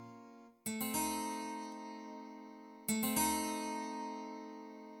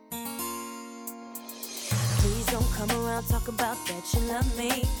come around talk about that you love me,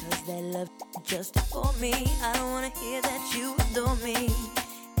 cause that love just for me. I don't wanna hear that you adore me.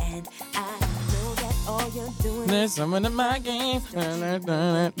 And I know that all you're doing There's someone in my game.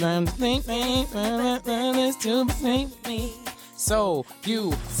 So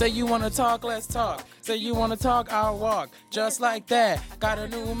you say you wanna talk, let's talk. Say you wanna talk, I'll walk. Just like that. Got a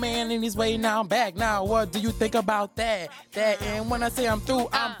new man and he's waiting, now I'm back. Now what do you think about that? And when I say I'm through,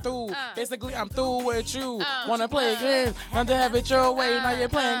 I'm through. Basically, I'm through with you. Wanna play games, want to have it your way. Now you're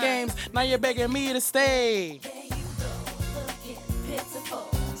playing games, now you're begging me to stay. There you go, looking pitiful.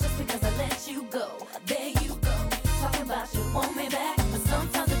 Just because I let you go. There you go, talking about you want me back. But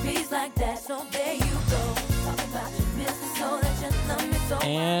sometimes it beats like that. So there you go, talking about your business so that you love me so.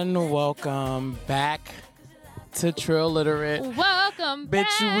 And welcome back to Trill Literate. Welcome back.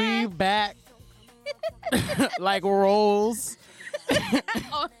 Bitch, we back. Like rolls.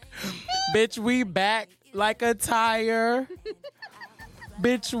 Bitch, we back like a tire.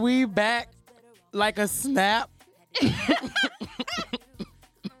 Bitch, we back like a snap.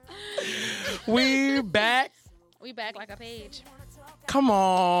 We back. We back like a page. Come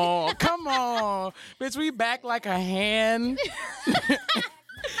on. Come on. Bitch, we back like a hand.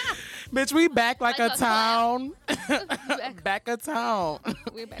 Bitch, we back like a town. Back a town.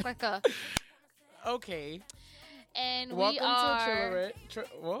 We're back like a. Okay. And Welcome we are to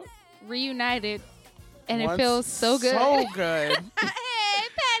what? reunited. And Once it feels so good. So good. Hey,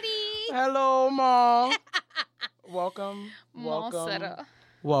 Patty. Hello, Mom. Welcome. Monserrat.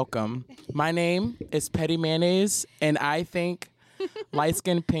 Welcome. My name is Petty Mayonnaise, and I think light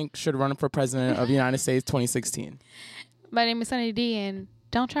skinned Pink should run for president of the United States 2016. My name is Sunny D, and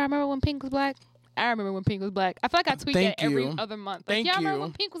don't y'all remember when Pink was black? I remember when Pink was black. I feel like I tweet Thank that every you. other month. Thank y'all you. remember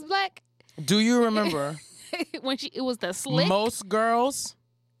when Pink was black? Do you remember? When it was the slick. Most girls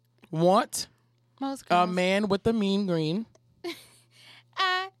want Most a girls. man with a mean green.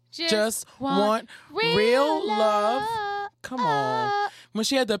 I Just want real love. Come on. When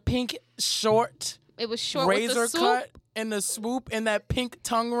she had the pink short It was short razor with the cut swoop. and the swoop and that pink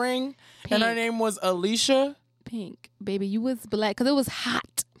tongue ring, and her Pink. name was Alicia. Pink, baby, you was black because it was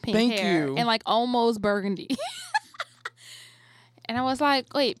hot pink Thank hair you. and like almost burgundy. And I was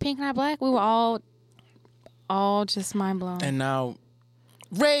like, wait, Pink not black? We were all just mind blown. And now,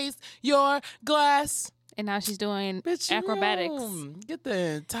 raise your glass. And now she's doing Bitch, acrobatics. no. Get the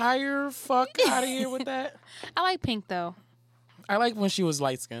entire fuck out of here with that. I like Pink though. I like when she was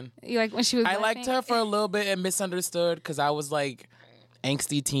light skinned. You like when she was I black, liked Pink? her for a little bit and misunderstood because I was like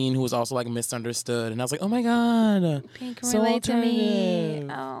angsty teen who was also like misunderstood, and I was like, oh my god, Pink can so relate to me. alternative.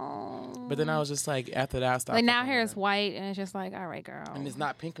 Oh. But then I was just like, after that, I stopped. Like now fucking hair with is her. white and it's just like, all right, girl. And it's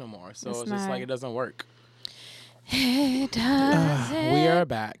not pink no more, so It's it's just not. like it doesn't work. It does We are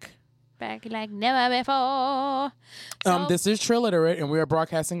back. back like never before. So, This is Trill Literate, and we are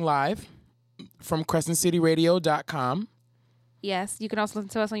broadcasting live from CrescentCityRadio.com. yes, you can also listen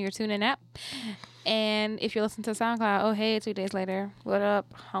to us on your TuneIn app. And if you listen to SoundCloud, oh hey, 2 days later. What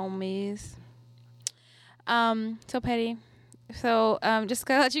up, homies? So Petty. So just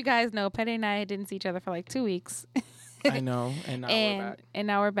to let you guys know, Petty and I didn't see each other for like 2 weeks. I know, and now we're back. And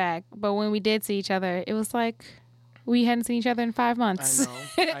now we're back. But when we did see each other, it was like we hadn't seen each other in 5 months.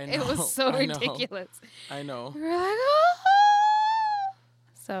 I It know, was so I know. ridiculous. I know. We were like, oh.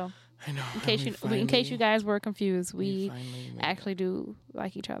 So I know. in case you guys were confused, we finally made actually do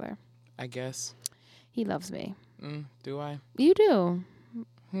like each other. I guess. He loves me. Do I? You do.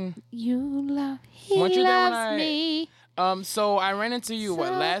 You love. He Weren't you there when loves me. So I ran into you So-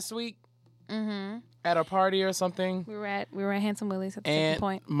 last week? At a party or something. We were at Handsome Willie's at the And second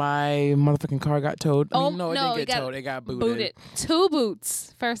point. my motherfucking car got towed. I mean, no, it didn't it get towed. It got booted. 2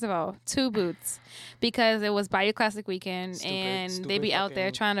 boots. First of all, 2 boots, because it was Bayou Classic weekend, and they be out there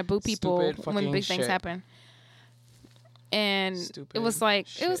fucking- trying to boot people stupid when fucking big things shit. happen. And Stupid it was like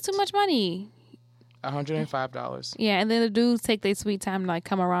it was too shit. much money. $105. Yeah, and then the dudes take their sweet time to like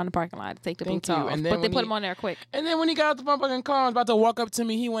come around the parking lot to take the Thank boots you. off, And then but they when put he- them on there quick. And then when he got out the motherfucking car and was about to walk up to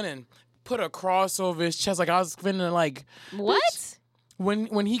me, he went and put a cross over his chest. Like I was finna like What? bitch.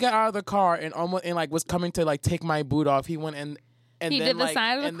 When he got out of the car and almost and like was coming to like take my boot off, he went and He then, did the like,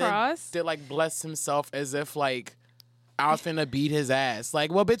 sign of the and then cross? did like bless himself as if like I was finna beat his ass.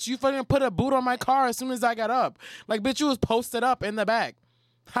 Like, well, bitch, you fucking put a boot on my car as soon as I got up. Like, bitch, you was posted up in the back.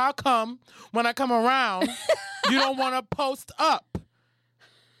 How come when I come around, you don't want to post up?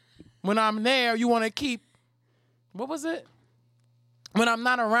 When I'm there, you want to keep. What was it? When I'm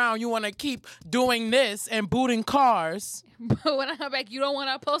not around, you want to keep doing this and booting cars. But when I come back, you don't want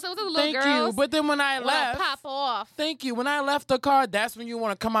to post it with the little Thank girls. you. But then when I Wanna left, pop off. thank you. When I left the car, that's when you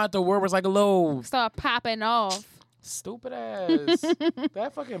want to come out the word where it's like a little Start popping off. Stupid ass.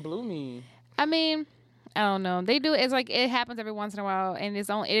 That fucking blew me. I mean, I don't know. They do. It's like it happens every once in a while, and it's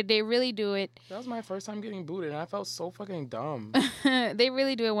only they really do it. That was my first time getting booted, and I felt so fucking dumb. They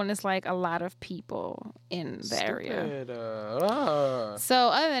really do it when it's like a lot of people in the area. Stupid. So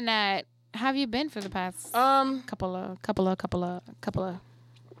other than that, how have you been for the past couple of?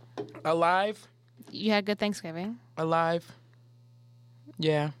 Alive. You had good Thanksgiving. Alive.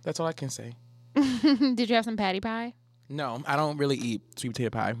 Yeah, that's all I can say. Did you have some patty pie? No, I don't really eat sweet potato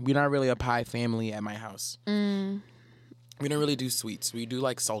pie. We're not really a pie family at my house. We don't really do sweets. We do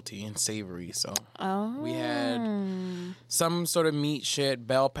like salty and savory. So we had some sort of meat shit,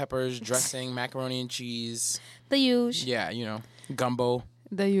 bell peppers, dressing, macaroni and cheese. The huge. Yeah, you know, gumbo.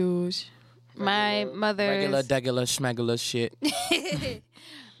 The huge. My mother's Regular, schmegula shit.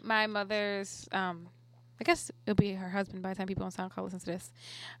 my mother's I guess it'll be her husband by the time people on SoundCloud listen to this.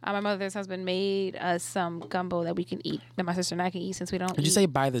 My mother's husband made us some gumbo that we can eat, that my sister and I can eat since we don't Did you say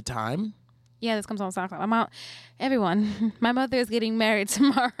by the time? Yeah, this comes on SoundCloud. My mom, everyone, my mother is getting married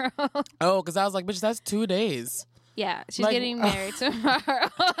tomorrow. Oh, because I was like, bitch, that's 2 days. Yeah, she's getting married tomorrow.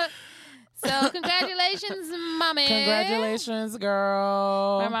 So congratulations, mommy. Congratulations,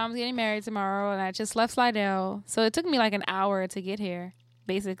 girl. My mom's getting married tomorrow, and I just left Slidell. So it took me like an hour to get here,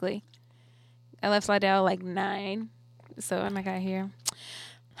 basically. I left Slidell like 9, so when I got here,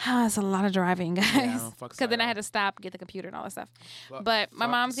 it's a lot of driving, guys. Because then I had to stop, get the computer and all that stuff. But my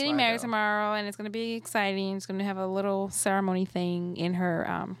mom's getting married tomorrow, and it's gonna be exciting. It's gonna have a little ceremony thing in her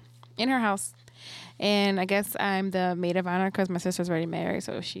house, and I guess I'm the maid of honor because my sister's already married,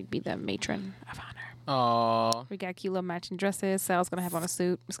 so she'd be the matron of honor. Oh, we got cute little matching dresses. Sal's gonna have on a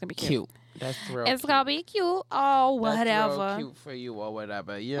suit. It's gonna be cute. That's real. It's gonna be cute. Oh, whatever. That's real cute for you or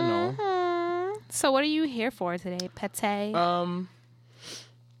whatever, you know. So what are you here for today, Pete?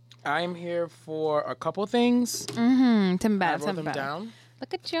 I'm here for a couple things. I wrote them down.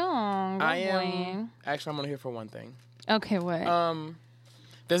 Look at you. Actually, I'm only here for one thing. Okay, what?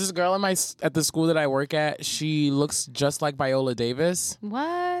 There's this girl at the school that I work at. She looks just like Viola Davis.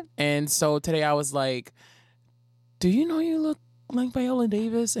 What? And so today I was like, "Do you know you look like Viola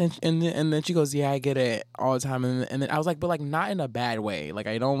Davis?" And then she goes, "Yeah, I get it all the time." And then I was like, "But like not in a bad way. Like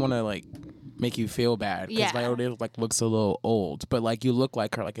I don't want to like make you feel bad because Viola Davis like looks a little old, but like you look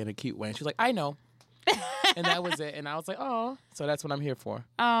like her like in a cute way." And she's like, "I know." And that was it. And I was like, "Oh, so that's what I'm here for."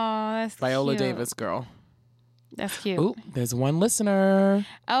 Oh, that's Viola cute. Davis, girl. That's cute. Ooh, there's one listener.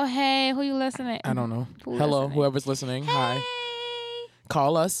 Oh, hey, who you listening? I don't know. Hello, whoever's listening. Hey. Hi.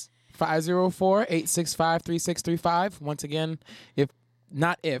 Call us 504-865-3635. Once again,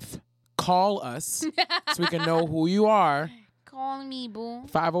 call us so we can know who you are. Call me, boo.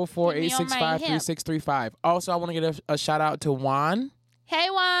 504-865-3635. Also, I want to get a shout out to Juan. Hey,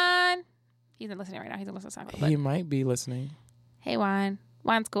 Juan. He's not listening right now. He's not listening to SoundCloud. He might be listening. Hey, Juan.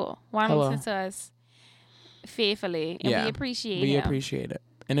 Juan's cool. Juan listens to us faithfully, and we appreciate him. We appreciate it.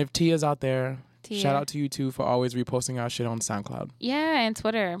 And if Tia's out there, Tia. Shout out to you too for always reposting our shit on SoundCloud. Yeah, and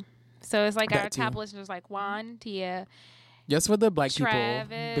Twitter. So it's like That our too. top listeners like Juan, Tia, Just for the black Travis,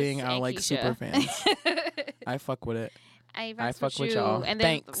 people being our and like Keisha. super fans. I fuck with it. I fuck fucks with you. y'all. And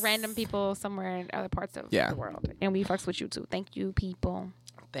then Thanks. random people somewhere in other parts of Yeah. the world. And we fucks with you too. Thank you, people.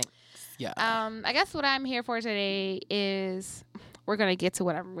 Thanks. Yeah. I guess what I'm here for today is we're gonna get to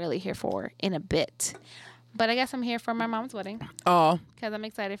what I'm really here for in a bit. But I guess I'm here for my mom's wedding Oh, because I'm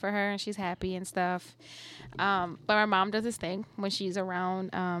excited for her and she's happy and stuff. But my mom does this thing when she's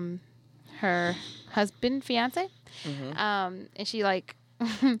around her husband, fiance, and she like.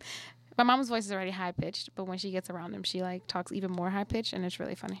 My mom's voice is already high pitched, but when she gets around him, she like talks even more high pitched, and it's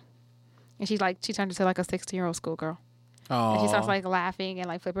really funny. And she turned into like a 16-year-old schoolgirl. oh. And she starts like laughing and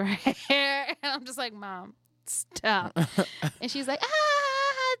like flipping her hair. And I'm just like, Mom, stop. And she's like, Todd.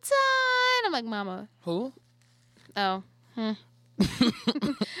 I'm like, Mama. Who? Oh. Oh,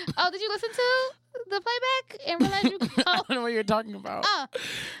 did you listen to the playback and realize you I don't know what you're talking about.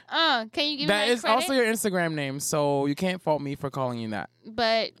 can you give me That my is credit? also your Instagram name, so you can't fault me for calling you that.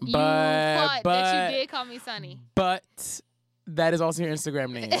 But you thought that you did call me Sunny. But that is also your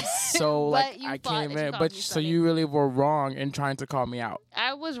Instagram name. So like you I thought can't that you even. called But me so Sunny. you really were wrong in trying to call me out.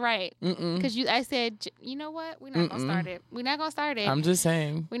 I was right. Because I said, you know what? We're not going to start it. We're not going to start it. I'm just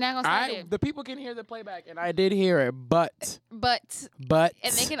saying. We're not going to start it. The people can hear the playback, and I did hear it, but.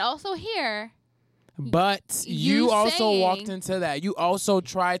 And they can also hear. But You you also saying- walked into that. You also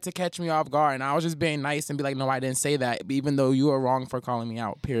tried to catch me off guard, and I was just being nice and be like, no, I didn't say that, even though you were wrong for calling me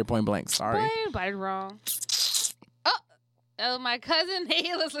out, period, point blank. Sorry. Boy, everybody's wrong. Oh, my cousin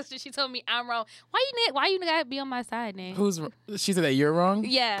Nayla's listening. She told me I'm wrong. Why you gotta be on my side, Nay? She said that you're wrong?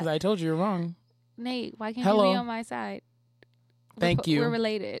 Yeah. Because I told you you're wrong. Nate, why can't Hello. you be on my side? Thank you. We're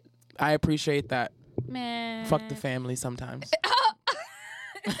related. I appreciate that. Man. Fuck the family sometimes.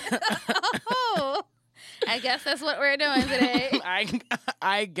 Oh, I guess that's what we're doing today.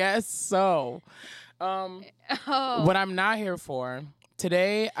 I guess so. Oh. What I'm not here for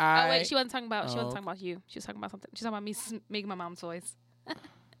today, Oh wait, she wasn't talking about. She Oh. wasn't talking about you. She was talking about something. She's talking about me making my mom's voice.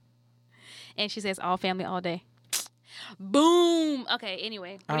 And she says all family all day. Boom. Okay.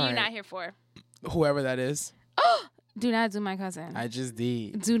 Anyway, what All are you right. not here for? whoever that is. Do not do my cousin. I just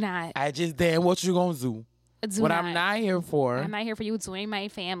did. Do not. I just did. What you gonna do? Do What not. I'm not here for. I'm not here for you doing my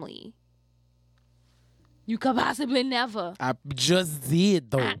family. You could possibly never. I just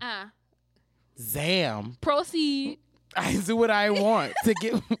did though. Uh-uh. Zam. Proceed. I do what I want to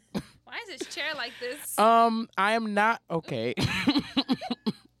get. Why is this chair like this? I am not okay.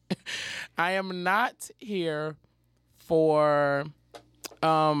 I am not here for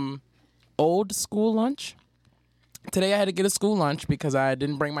old school lunch. Today I had to get a school lunch because I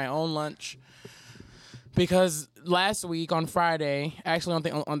didn't bring my own lunch. Because last week on Friday,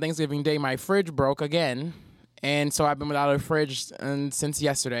 actually on Thanksgiving Day, my fridge broke again. And so I've been without a fridge since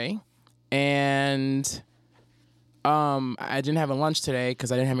yesterday. And I didn't have a lunch today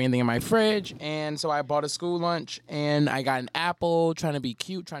because I didn't have anything in my fridge. And so I bought a school lunch and I got an apple, trying to be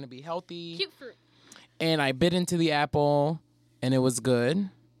cute, trying to be healthy. Cute fruit. And I bit into the apple and it was good.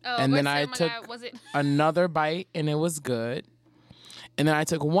 Oh, And then but I my took God, was it? another bite and it was good. And then I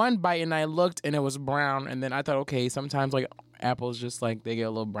took one bite and I looked and it was brown. And then I thought, okay, sometimes like apples just like they get a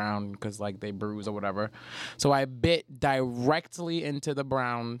little brown because like they bruise or whatever. So I bit directly into the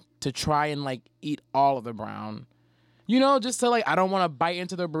brown to try and like eat all of the brown. You know, just to like, I don't want to bite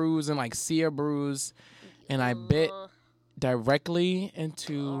into the bruise and like see a bruise. And I bit directly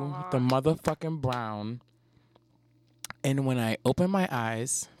into the motherfucking brown. And when I opened my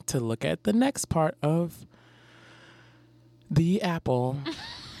eyes to look at the next part of the apple,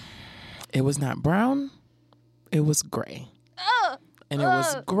 it was not brown, it was gray. And it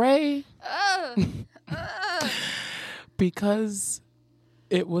was gray because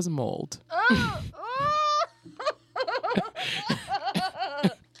it was mold.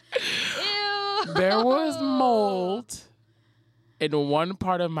 There was mold in one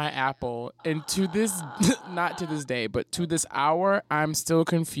part of my apple. And to this, not to this day, but to this hour, I'm still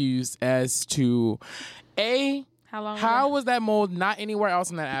confused as to how was that mold not anywhere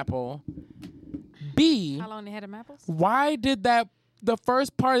else in that apple? B, How long they had them apples? why did the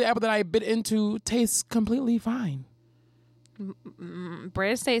first part of the apple that I bit into taste completely fine?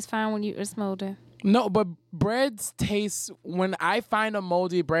 Bread stays fine when it's molded. No, but breads taste, when I find a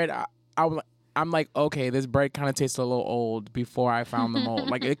moldy bread, I'm like, okay, this bread kind of tastes a little old before I found the mold.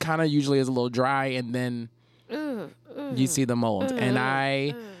 Like it kind of usually is a little dry and then you see the mold. And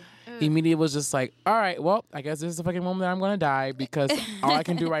I immediately was just like, all right, well, I guess this is the fucking moment that I'm going to die because all I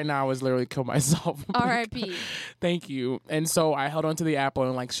can do right now is literally kill myself. R.I.P. Thank you. And so I held onto the apple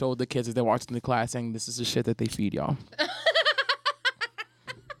and like showed the kids as they walked into the class saying, this is the shit that they feed y'all.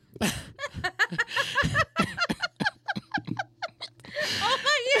 Oh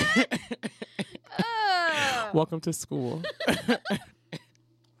my God. Welcome to school.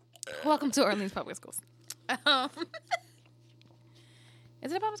 Welcome to Orleans Public Schools. Is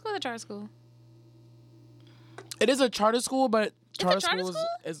it a public school or a charter school? It is a charter school, but charter charter schools school?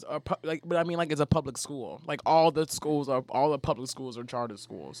 is a but I mean like it's a public school. Like all the public schools are charter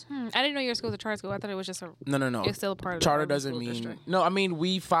schools. I didn't know your school was a charter school. I thought it was just a. No. It's still a part of Charter the doesn't school mean district. no. I mean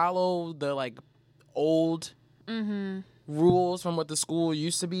we follow the like old rules from what the school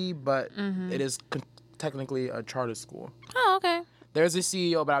used to be, but it is technically a charter school. Oh, okay. There's a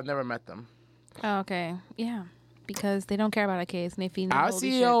CEO, but I've never met them. Oh, okay. Yeah. Because they don't care about our kids and they feed them Our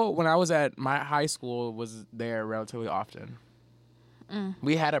moldy CEO, when I was at my high school, was there relatively often.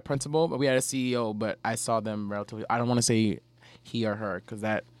 We had a principal, but we had a CEO, but I saw them relatively. I don't want to say he or her because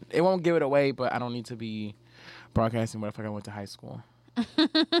that it won't give it away. But I don't need to be broadcasting what the fuck I went to high school.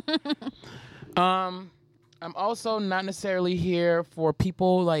 I'm also not necessarily here for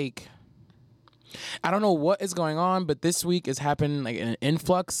people like. I don't know what is going on, but this week has happened like an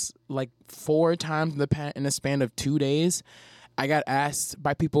influx, like 4 times in the span of 2 days. I got asked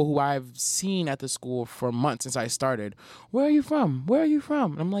by people who I've seen at the school for months since I started, "Where are you from? Where are you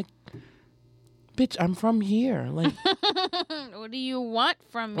from?" And I'm like, "Bitch, I'm from here." Like, shit. What do you want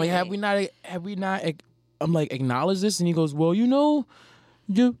from me? like have we not? I'm like, acknowledge this, and he goes, "Well, you know,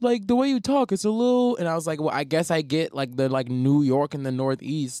 you like the way you talk, it's a little." And I was like, "Well, I guess I get like the like New York and the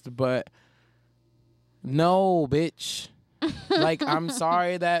Northeast, but." No, bitch. Like, I'm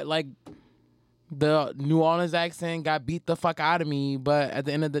sorry that, like, The New Orleans accent got beat the fuck out of me, but at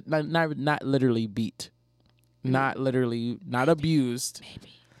the end of the not literally beat. Not literally, not abused.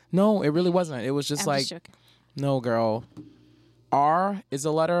 Maybe. No, it really wasn't. It was just I'm like, just joking. no, girl. R is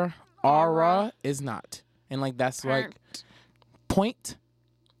a letter. Aura is not. And like, that's like point,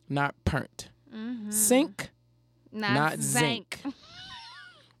 not pernt. Sink, not zinc.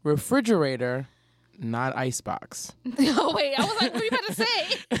 Refrigerator, not icebox. Oh, wait. I was like, what are you about to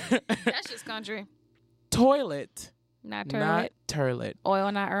say? That's just country. Toilet, Not not turlet. turlet.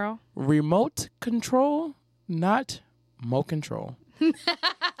 Oil, not Earl. Remote control, not mo control.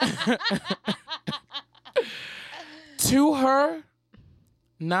 To her,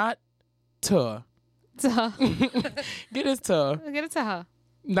 not to. To Get it to. Get it to her.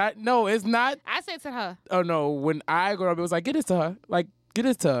 Not no, it's not. I say to her. Oh no, when I grew up, it was like get it to her. Like get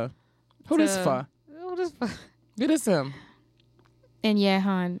it to her. Who this for? Who this for? Get it to him. And yeah,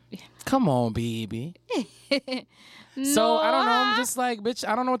 hon. Come on, baby. So I don't know. I'm just like, bitch.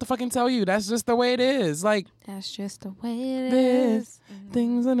 I don't know what to fucking tell you. That's just the way it is. Like That's just the way it this, is.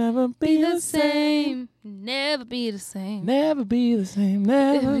 things will never be the same. Never be the same. Never be the same.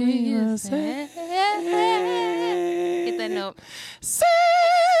 Never be the same. Hit that note. Say.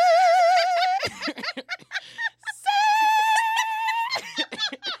 I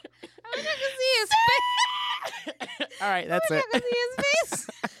wish I could see his face. All right, that's I it. could see his face.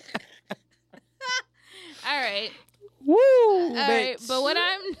 All right. Woo, All right. bitch. But what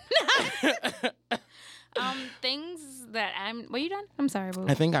I'm things that I'm. Were you done? I'm sorry, boo.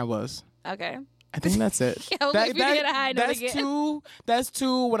 I think I was. Okay. I think that's it. I was like, if you get a high note that's again. two. That's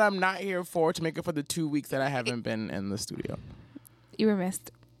two. What I'm not here for to make it for the 2 weeks that I haven't been in the studio. You were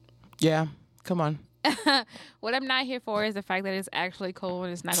missed. Yeah, come on. What I'm not here for is the fact that it's actually cold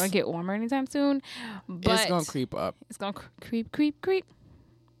and it's not going to get warmer anytime soon. But It's gonna creep up. It's going to creep.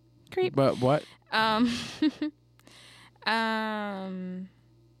 But what? I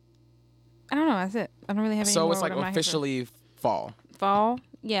don't know. That's it. I don't really have any So more it's what like I'm not here for. officially fall. Fall.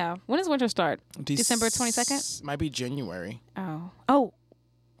 Yeah. When does winter start? December 22nd? Might be January. Oh,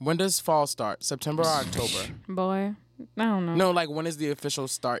 When does fall start? September or October? boy. I don't know. No, like when is the official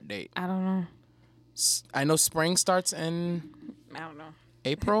start date? I don't know. I know spring starts in I don't know.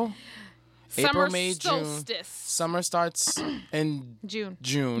 April. Summer April, May, June. solstice. Summer starts in June.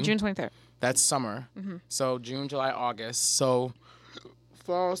 June. June 23rd. That's summer. So June, July, August. So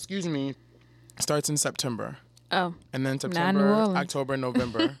fall, starts in September. Oh. And then New September, Orleans. October,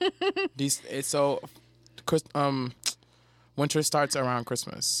 November. Winter starts around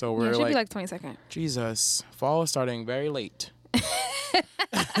Christmas. So Yeah, we're it should like, be like 22nd. Jesus, fall is starting very late. It's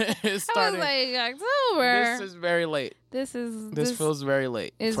I was starting. like, October. This is very late. This is This feels very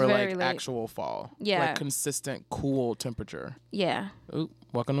late is for very like late. actual fall. Yeah. Like consistent cool temperature. yeah. Ooh,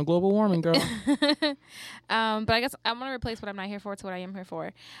 welcome to global warming, girl. But I guess I want to replace what I'm not here for to what I am here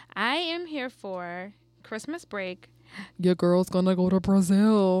for. I am here for Christmas break. Your girl's gonna go to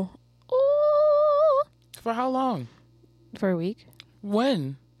Brazil. Ooh. For how long? For a week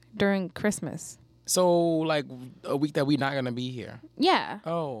When? during Christmas. So like a week that we not gonna be here. Yeah.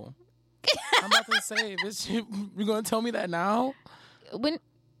 Oh. I'm about to say, bitch, you gonna tell me that now? When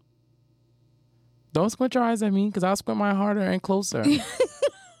Don't squint your eyes at me, because I'll squint mine harder and closer.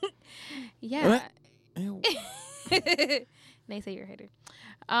 yeah. Ew. They say you're a hater.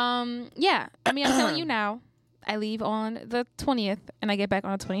 Yeah. I mean, I'm telling you now. I leave on the 20th and I get back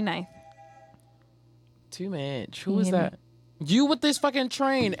on the 29th. Too much. Who is Yeah. that? You with this fucking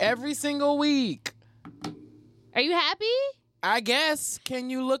train every single week. Are you happy? I guess. Can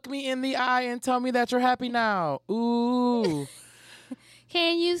you look me in the eye and tell me that you're happy now? Ooh.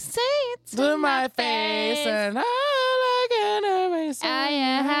 Can you say it To my face and all I can erase. I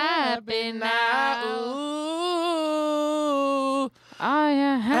am happy now. Ooh. I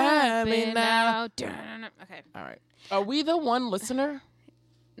am happy Happy now. now. Okay. All right. Are we the one listener?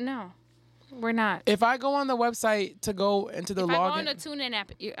 No, we're not. If I go on the website to go into the If I go on login. the TuneIn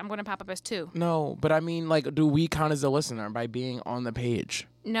app, I'm going to pop up as 2. No, but I mean, like, do we count as a listener by being on the page?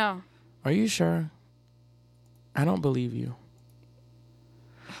 No. Are you sure? I don't believe you.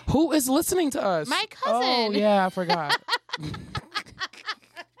 Who is listening to us? My Oh, cousin. yeah, I forgot.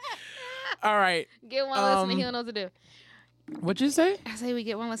 All right. Get one listener, he don't know what to do. What'd you say? I say we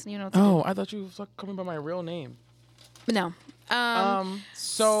get one listener, you know what to do. Oh, I thought you were coming by my real name. No.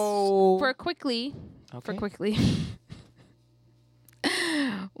 So For quickly, Okay.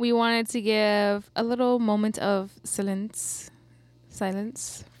 we wanted to give a little moment of silence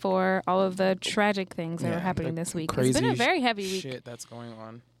for all of the tragic things that Yeah, were happening the this week. It's crazy been a very heavy week. shit that's going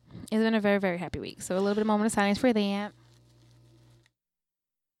on. It's been a very, very happy week. So a little bit of moment of silence for that.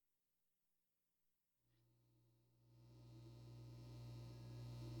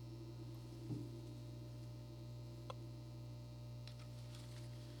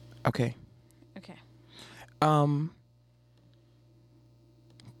 Okay. Okay.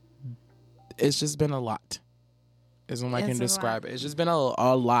 It's just been a lot. Is when I can It's a describe lot. it. It's just been a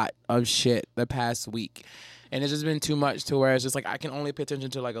lot of shit the past week, and it's just been too much to where it's just like I can only pay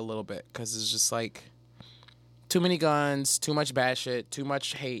attention to like a little bit because it's just like too many guns, too much bad shit, too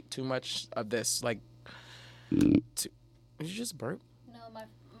much hate, too much of this. Like, did you just burp? No,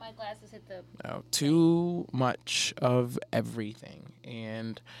 my glasses hit the. No, too much of everything,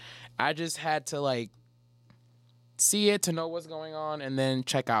 and I just had to like see it to know what's going on and then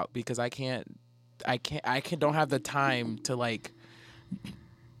check out because I don't have the time to like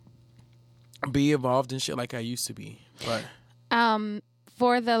be involved in shit like I used to be. But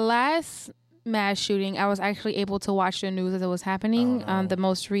For the last mass shooting, I was actually able to watch the news as it was happening. Oh, no. The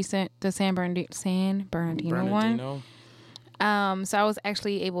most recent, the San Bernardino one. So I was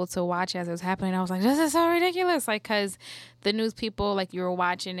actually able to watch as it was happening. I was like, this is so ridiculous. Like, cause the news people, like you're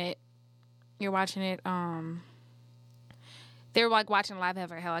watching it. They're like watching live of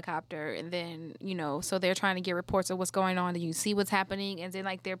a helicopter, and then so they're trying to get reports of what's going on. Then you see what's happening, and then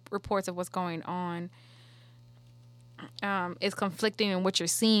like their reports of what's going on is conflicting in what you're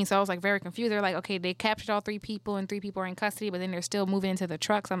seeing. So I was like very confused. They're like, okay, they captured all 3 people, and 3 people are in custody, but then they're still moving into the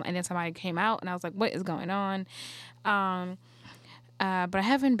trucks. And then somebody came out, and I was like, what is going on? But I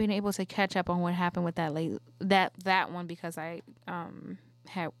haven't been able to catch up on what happened with that one because I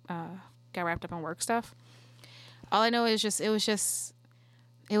had got wrapped up on work stuff. All I know is it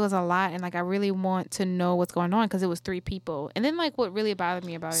was a lot, and like I really want to know what's going on because it was 3 people. And then like what really bothered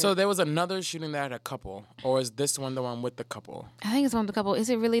me about it. So there was another shooting that had a couple, or is this one the one with the couple? I think it's one with the couple. Is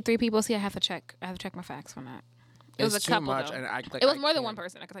it really 3 people? See, I have to check my facts on that. It was a couple. Too much, though. and It was more than one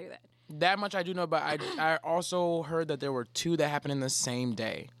person. I can tell you that. That much I do know, but I also heard that there were 2 that happened in the same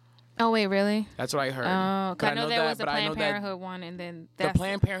day. Oh wait, really? That's what I heard. Oh, But I know there was the but I know Planned that Parenthood one, and then the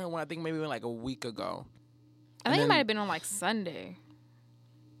Planned Parenthood one I think maybe went like a week ago. I think it might have been on like Sunday.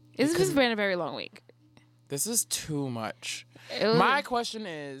 This has been a very long week. This is too much. Was, My question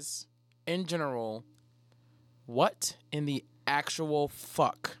is, in general, what in the actual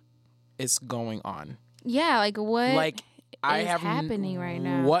fuck is going on? Yeah, like what? Like, I is have happening right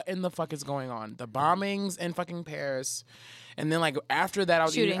now? What in the fuck is going on? The bombings in fucking Paris, and then like after that, I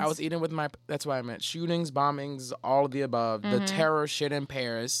was eating with my. That's what I meant. Shootings, bombings, all of the above. The terror shit in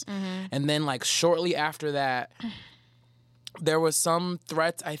Paris, and then like shortly after that, there was some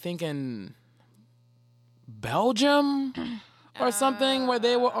threats. I think in Belgium or something where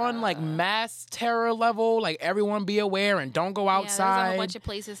they were on like mass terror level. Like everyone be aware and don't go outside. Yeah, there was a bunch of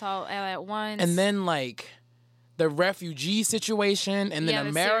places all at once. And then like the refugee situation, and then the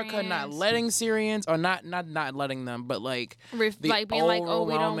America not Syrians. letting Syrians, or not letting them, but like the like being like, oh,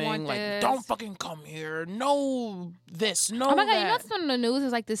 we don't overwhelming, want like this. don't fucking come here, no this, no Oh my god, that. you know what's on the news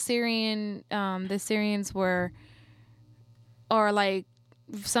is like the Syrians were, or like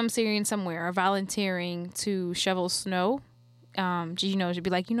some Syrians somewhere are volunteering to shovel snow. To be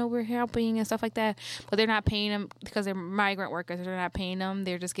like, we're helping and stuff like that, but they're not paying them because they're migrant workers. They're not paying them.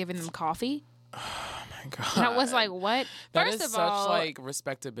 They're just giving them coffee. Oh my god, And I was like, what? That First is of such all, like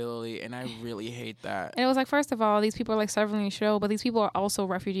respectability, and I really hate that. and it was like, first of all, these people are like serving the show, but these people are also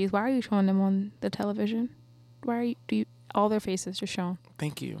refugees. Why are you showing them on the television? Why do you all their faces just shown?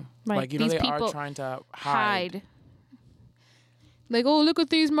 Thank you. Like, they these are people trying to hide. Like, oh, look at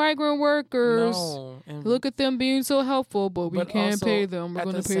these migrant workers. No, and Look at them being so helpful, but we But can't also, pay them. We're at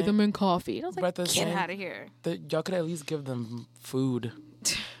going the to pay same- them in coffee. And I was but like, at the get same- out of here. y'all could at least give them food.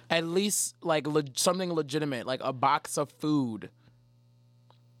 At least like something legitimate, like a box of food.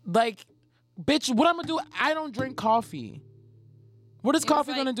 Like, bitch, what I'm gonna do? I don't drink coffee. What is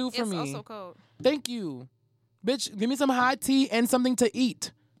coffee gonna do for me? It's also cold. Thank you, bitch. Give me some hot tea and something to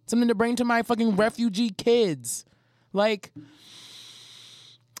eat, something to bring to my fucking refugee kids. Like,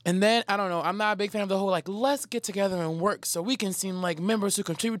 and then I don't know. I'm not a big fan of the whole like let's get together and work so we can seem like members who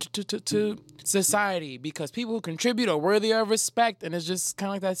contribute to society, because people who contribute are worthy of respect. And it's just kind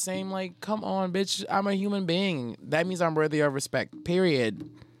of like that same like, come on, bitch. I'm a human being. That means I'm worthy of respect. Period.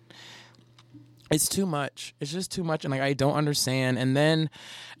 It's too much. It's just too much, and like I don't understand. And then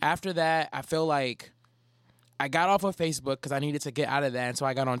after that, I feel like I got off of Facebook because I needed to get out of that, and so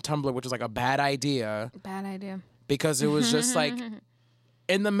I got on Tumblr, which was like a bad idea Bad idea. because it was just like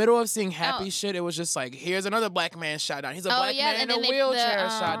in the middle of seeing happy shit, it was just like, here's another black man shot down. He's a black man in a wheelchair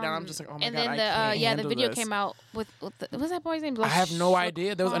shot down. I'm just like, oh my and god, then I can't the handle video this. came out with what's that boy's name? I have no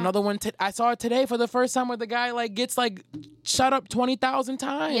idea. There was another one. I saw it today for the first time where the guy like gets like shot up 20,000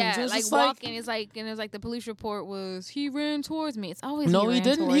 times. Yeah, It was like just walking. It's like, and it was like the police report was he ran towards me. It's always No, he he ran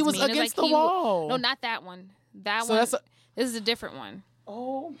didn't. He towards was me. And it's against like the wall. No, not that one. That So one. that's This is a different one.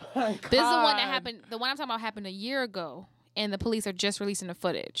 Oh my god. This is the one that happened. The one I'm talking about happened a year ago. And the police are just releasing the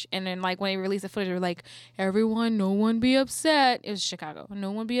footage. And then, like, when they release the footage, they're like, everyone, no one be upset. It was Chicago.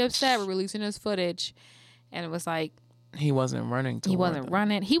 No one be upset. We're releasing this footage. And it was like... He wasn't running. He wasn't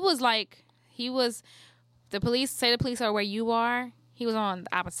running. He was like... The police are where you are. He was on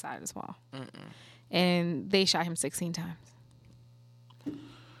the opposite side of this wall. And they shot him 16 times.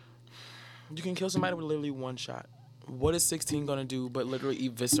 You can kill somebody with literally one shot. What is 16 going to do but literally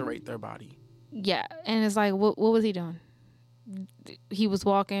eviscerate their body? Yeah. And it's like, what was he doing? He was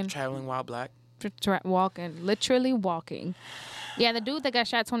walking. Traveling while black. Literally walking. Yeah, the dude that got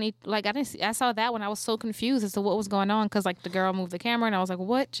shot 20, like, I saw that when I was so confused as to what was going on because, like, the girl moved the camera and I was like,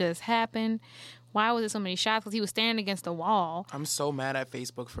 what just happened? Why was there so many shots? Because he was standing against the wall. I'm so mad at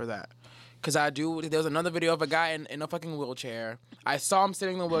Facebook for that. Because there was another video of a guy in a fucking wheelchair. I saw him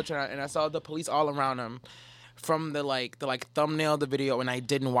sitting in the wheelchair and I saw the police all around him. From the thumbnail of the video, and I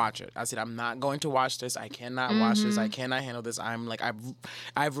didn't watch it. I said, I'm not going to watch this. I cannot watch this. I cannot handle this. I'm like,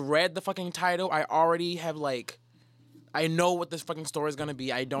 I've read the fucking title. I already have I know what this fucking story is gonna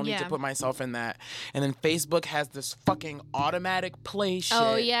be. I don't need to put myself in that. And then Facebook has this fucking automatic play shit.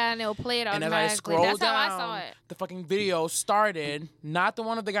 Oh yeah, and it'll play it automatically. And as I scroll That's down, how I saw it. the fucking video started. Not the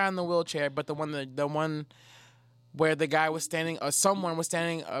one of the guy in the wheelchair, but the one where the guy was standing, or someone was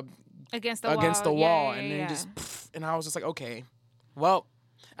standing against the wall, yeah, and yeah. then just, and I was just like, okay, well,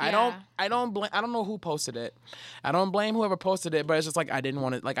 I don't know who posted it. I don't blame whoever posted it, but it's just like I didn't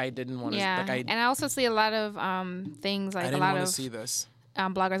want to. Yeah, and I also see a lot of things like I a didn't lot want of to see this.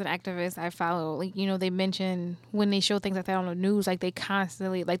 Bloggers and activists I follow. Like, you know, they mention when they show things like that on the news, like they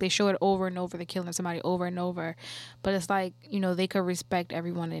constantly, like they show it over and over, the killing of somebody over and over. But it's like, you know, they could respect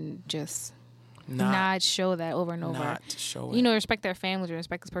everyone and just not show that over and over. Not show it. You know, respect their families and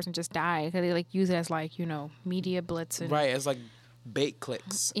respect this person just died, because they like use it as like, you know, media blitz and right. It's like bait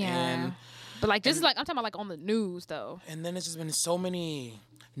clicks. Yeah. And, but like this is like, I'm talking about like on the news though. And then it's just been so many.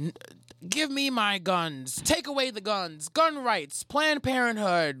 Give me my guns. Take away the guns. Gun rights. Planned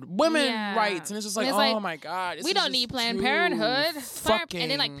Parenthood. Women rights. And it's just like, it's oh like, my god. We don't need Planned Parenthood. Fucking. And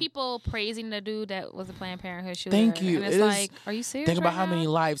then like people praising the dude that was a Planned Parenthood shooter. Thank you. And it's like, are you serious? Think about right how now? many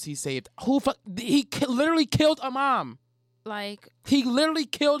lives he saved. He literally killed a mom. Like, he literally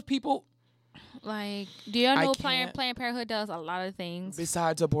killed people. Like, do y'all know Planned Parenthood does a lot of things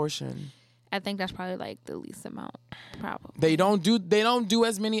besides abortion? I think that's probably like the least amount, probably. They don't do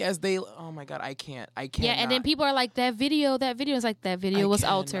as many as they. Oh my god, I can't. Yeah, and then people are like, that video is like, that video was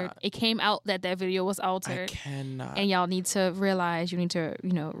altered. It came out that video was altered. I cannot. And y'all need to realize, you need to,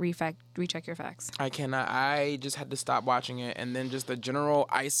 you know, recheck your facts. I cannot. I just had to stop watching it, and then just the general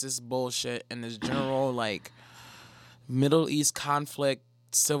ISIS bullshit and this general like Middle East conflict,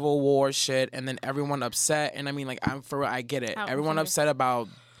 civil war shit, and then everyone upset. And I mean, like, I get it. Everyone upset about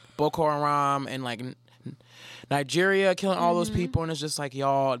Boko Haram and like Nigeria killing all those people, and it's just like,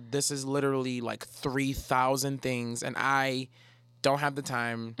 y'all, this is literally like 3,000 things, and I don't have the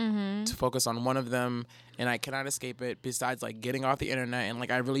time to focus on one of them, and I cannot escape it. Besides, like, getting off the internet, and like,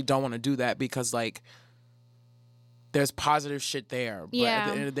 I really don't want to do that because like there's positive shit there, but at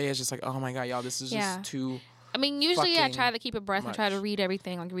the end of the day, it's just like, oh my god, y'all, this is just too. I mean, usually I try to keep abreast and try to read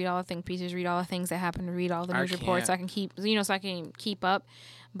everything, like read all the think pieces, read all the things that happen, read all the news reports, so I can keep up.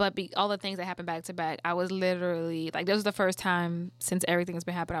 But all the things that happen back to back, I was literally like, this was the first time since everything's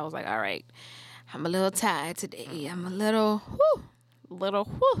been happening. I was like, all right, I'm a little tired today. I'm a little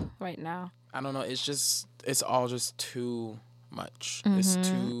right now. I don't know. It's all just too much. It's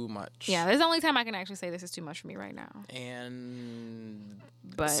too much. Yeah, this is the only time I can actually say this is too much for me right now.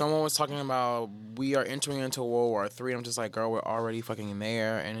 But someone was talking about we are entering into World War III. I'm just like, girl, we're already fucking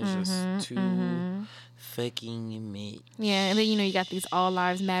there, and it's just too fucking much. Yeah, and then you got these All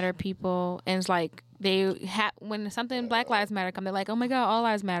Lives Matter people, and it's like when something Black Lives Matter come, they're like, oh my god, All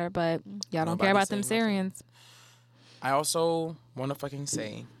Lives Matter, but y'all don't care about them Syrians. I also want to fucking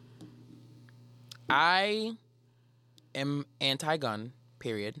say, I am anti-gun,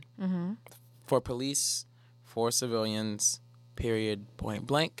 period. For police, for civilians, period, point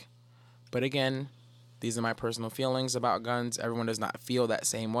blank. But again, these are my personal feelings about guns. Everyone does not feel that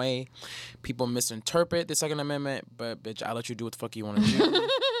same way. People misinterpret the Second Amendment, but bitch, I'll let you do what the fuck you want to do.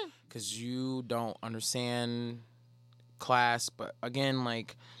 Because you don't understand class. But again,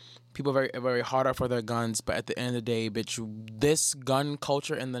 like, people are very, very hard up for their guns. But at the end of the day, bitch, this gun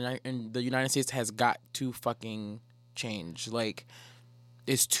culture in the United States has got to fucking change. Like,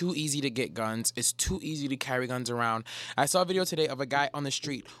 it's too easy to get guns. It's too easy to carry guns around. I saw a video today of a guy on the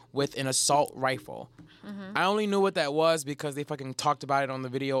street with an assault rifle. I only knew what that was because they fucking talked about it on the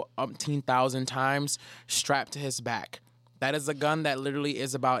video 10,000 times, strapped to his back. That is a gun that literally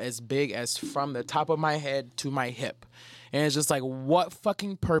is about as big as from the top of my head to my hip. And it's just like, what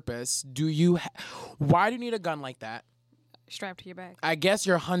fucking purpose do you why do you need a gun like that? Strapped to your back. I guess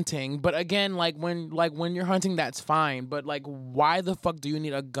you're hunting, but again, when you're hunting, that's fine. But like, why the fuck do you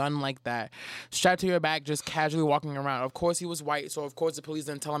need a gun like that strapped to your back, just casually walking around? Of course, he was white, so of course the police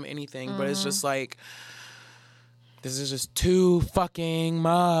didn't tell him anything. But it's just like, this is just too fucking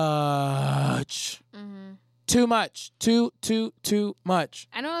much. Too much. Too much.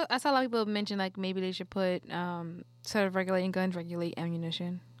 I know. I saw a lot of people mention like maybe they should put instead of regulating guns, regulate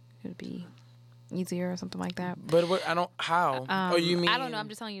ammunition. It would be easier or something like that. But what, I don't. How? Oh, you mean? I don't know. I'm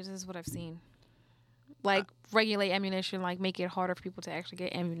just telling you. This is what I've seen. Like regulate ammunition, like make it harder for people to actually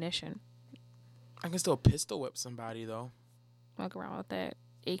get ammunition. I can still pistol whip somebody though. Walk around with that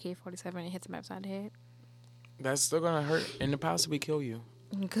AK-47 and hit them upside the head. That's still gonna hurt and possibly kill you.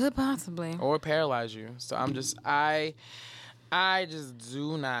 Could possibly. Or paralyze you. So I'm just I just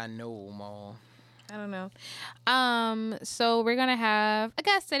do not know, Mo. I don't know. So we're gonna have a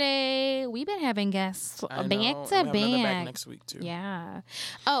guest today. We've been having guests I know. back to We have another back back. next week too. Yeah.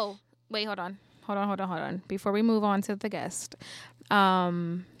 Oh, wait, hold on. Before we move on to the guest,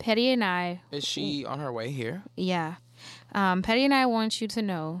 Petty and I. Is she on her way here? Yeah. Petty and I want you to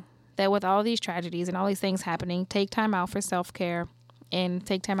know that with all these tragedies and all these things happening, take time out for self-care and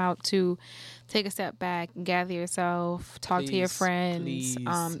take time out to take a step back, gather yourself, talk to your friends, please.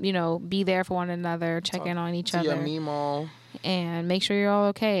 Be there for one another, check in on each other, Your Mimo. and make sure you're all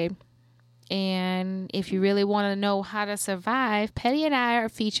okay. And if you really want to know how to survive, Petty and I are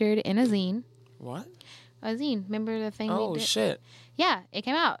featured in a zine. What? A zine. Remember the thing we Oh did? shit! Yeah, it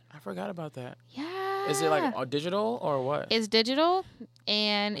came out. I forgot about that. Yeah. Is it like all digital or what? It's digital,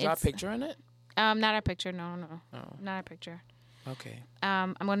 and Is that a picture in it? not a picture. No, Oh, not a picture. okay.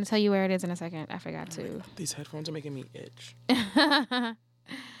 I'm going to tell you where it is in a second. I forgot to. These headphones are making me itch. Go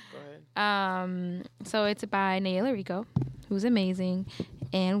ahead. So it's by Nayla Rico, who's amazing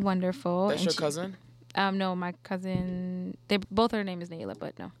and wonderful. That's and your cousin? No, my cousin. They both her name is Nayla,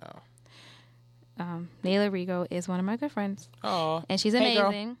 but no. Oh. Nayla Rigo is one of my good friends. Oh. And she's Hey, girl.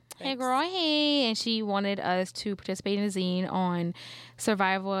 amazing. Hey, Thanks. girl. Hey. And she wanted us to participate in a zine on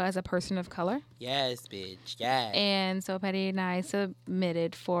survival as a person of color. Yes, bitch. Yes. And so Petty and I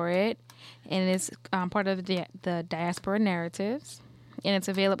submitted for it. And it's part of the Diaspora Narratives. And it's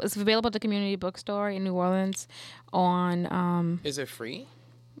available at the community bookstore in New Orleans on... Is it free?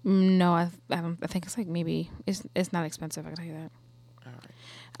 No, I think it's like maybe... It's not expensive, I can tell you that. All right.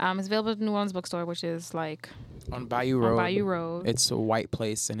 It's available at the New Orleans bookstore, which is like... On Bayou Road. On Bayou Road. It's a white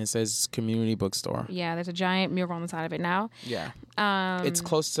place, and it says community bookstore. Yeah, there's a giant mural on the side of it now. Yeah. It's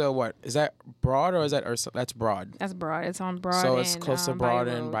close to what? Is that Broad or is that that's Broad? That's Broad. It's on Broad. So it's close to Broad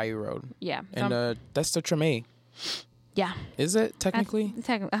Bayou and Road. Bayou Road. Yeah. And that's the Treme. Yeah. Is it technically?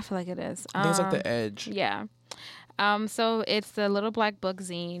 I feel like it is. I think it's like the edge. Yeah. So it's the Little Black Book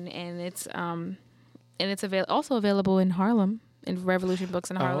zine, and it's also available in Harlem. In Revolution Books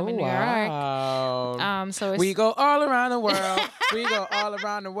in Harlem in New York. Wow. So it's, We go all around the world. We go all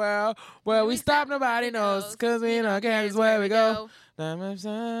around the world. Where we stop, nobody knows. Because we don't care is where we go. So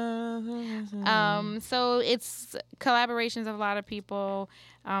it's collaborations of a lot of people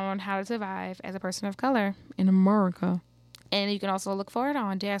on how to survive as a person of color in America. And you can also look for it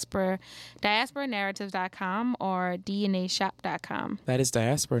on diasporanarratives.com or dnashop.com. That is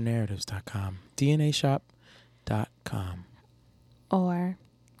diasporanarratives.com. dnashop.com. Or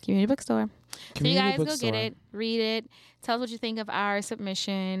community bookstore. Community so you guys bookstore. go get it, read it, tell us what you think of our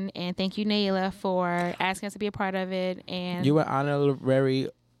submission, and thank you, Nayla, for asking us to be a part of it. And You were honorary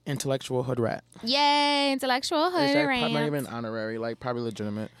intellectual hood rat. yay, intellectual hood Is that rant. not even honorary, like probably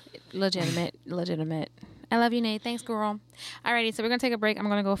legitimate. Legitimate. I love you, Nate. Thanks, girl. Alrighty, so we're gonna take a break. I'm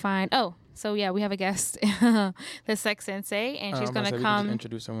gonna go find. Oh, so yeah, we have a guest, the Sex Sensei, and she's gonna We can come. just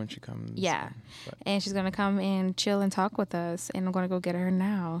introduce her when she comes. Yeah, But and she's gonna come and chill and talk with us. And I'm gonna go get her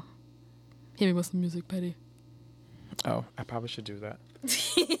now. Hit me with some music, Petty. Oh, I probably should do that.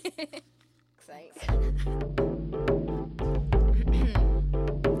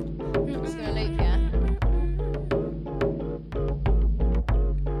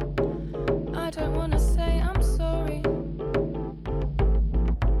 I don't wanna say I'm sorry.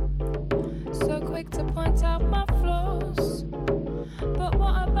 So quick to point out my flaws. But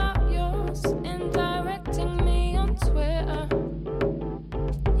what about yours? In directing me on Twitter.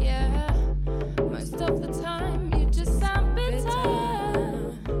 Yeah, most of the time you just sound bitter.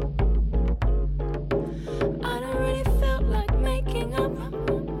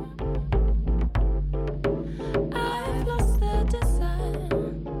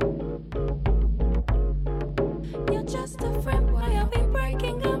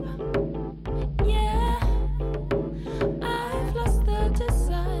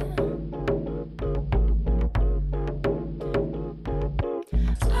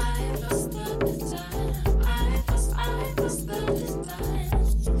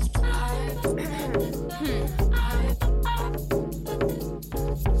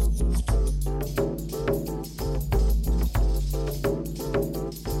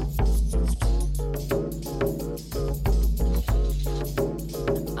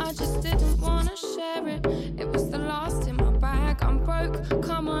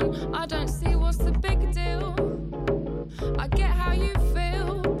 I don't see what's the big deal. I get how you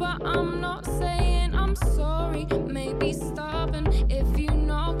feel, but I'm not saying I'm sorry. Maybe stubborn. If you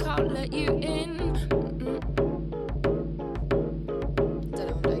knock, I'll let you in. Don't know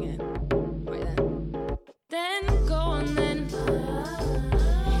what I'm doing it. Right then. Then go on then.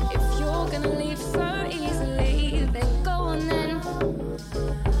 If you're gonna leave so easily, then go on then.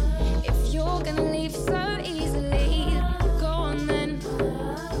 If you're gonna leave so easily, go on then.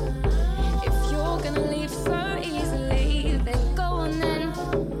 If you're gonna leave so easily, then go on then.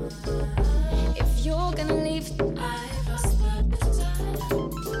 If you're gonna leave, I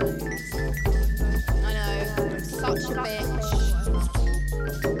know, I'm such a bitch.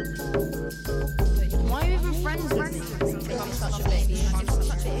 Why are you even friends with me? If I'm such a bitch, I'm such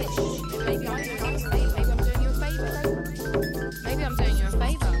a bitch. Maybe I'm doing you a favour. Maybe I'm doing you a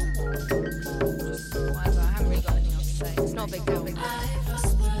favour. Just whatever. I haven't really got anything else to say. It's not a big deal.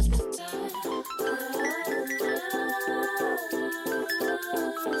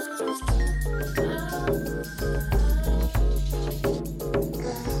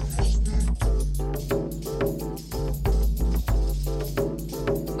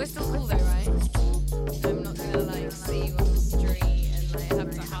 We're still cool though, right? I'm not gonna like see you on the street and like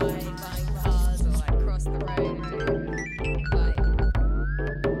have to hide behind cars or like cross the road. Like,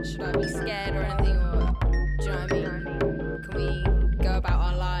 should I be scared or anything? Or do you know what I mean? Can we go about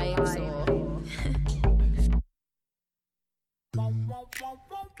our lives or?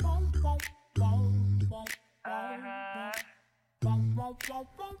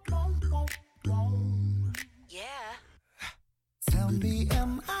 Yeah. Tell me,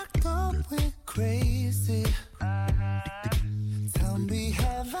 am I going crazy? Tell me,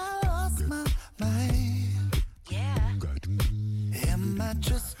 have I lost my mind? Yeah. Am I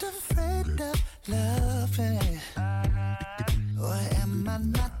just afraid of loving? Or am I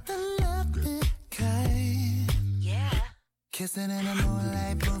not the loving kind? Yeah. Kissing in the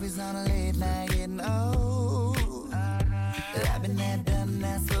moonlight, movies on a late night, getting old. I've been there, done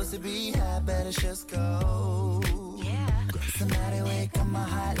that, supposed to be high, better just go. Yeah. Somebody wake up my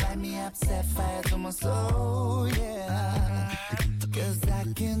heart, light me up, set fire to my soul, yeah. Cause I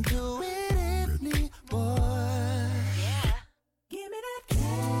can't do it anymore. Yeah. Give me that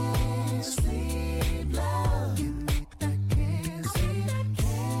can't sleep love. Give me that can't sleep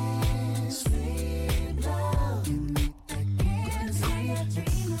love. Give me that can't sleep. I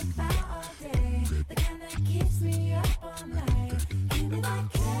dream about all day, the kind that keeps me up all night. Give me that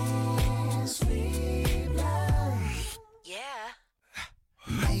can't sleep love. Yeah.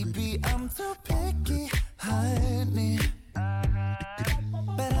 Maybe I'm too picky, honey,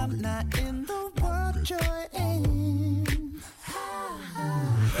 but I'm not in the world you're in.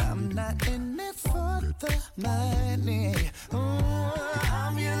 I'm not in it for the money.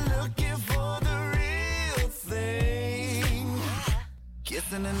 I'm here looking for the real thing.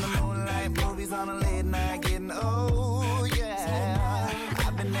 Kissing in the moonlight, movies on a late night, getting old, yeah.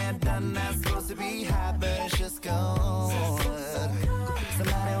 I've been there, done that, supposed to be high, but it's just gone.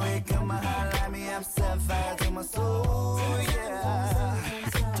 Somebody wake up my heart, light me up, set fire to my soul, yeah.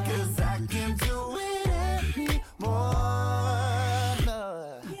 Cause I can't do it anymore.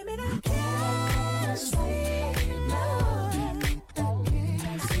 No. Give me that can't sleep love. Give me that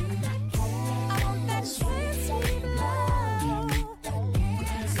can't sleep. I want that can't sleep love.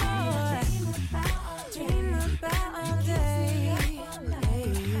 Dream about all day.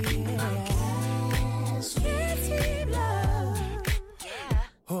 Can't sleep love.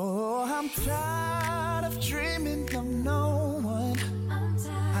 Oh, I'm tired of dreaming of no one.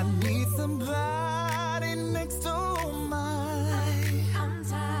 I need somebody next to mine.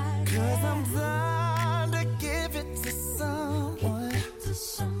 Cause I'm tired to give it to someone.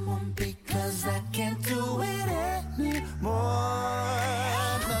 Because I can't do it anymore.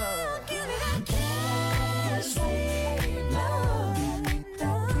 No. Give me that can't sleep love. Give me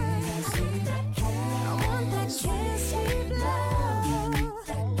that can't sleep. I want that can't sleep love.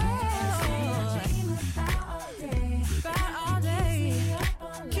 About all day,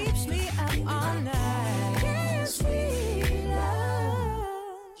 keeps me up all night. Can't sleep love.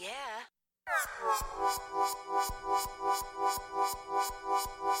 Yeah.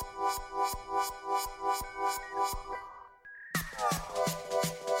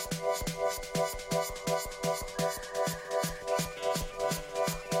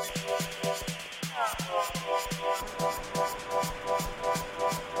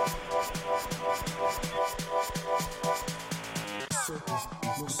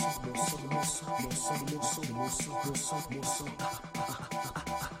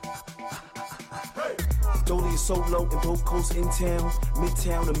 Dolly is so low and both coasts in town.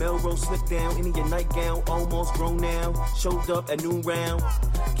 Midtown, the Melrose slip down into your nightgown, almost grown now. Showed up at noon round.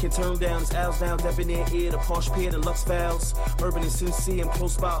 Can't turn down, it's Al's down, debonair ear, the posh pair, the Lux Valves. Urban and sincere, I'm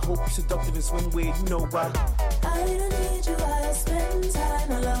close by, hope you seductive and swimwear, you know why. I don't need you, I'll spend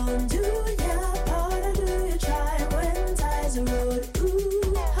time alone. Do ya part or do you try when ties are road?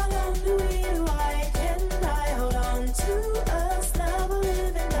 Ooh, how long do we do I can I hold on to us? Never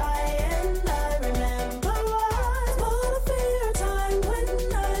live and die, and I remember what a fair time when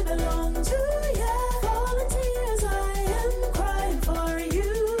I belong to ya. Volunteers, I am crying for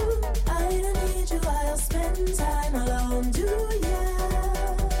you. I don't need you, I'll spend time alone. Do ya?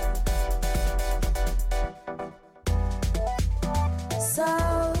 So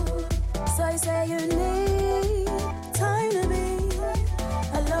you say you need time to be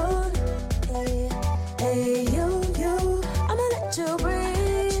alone. Hey, you, I'ma let you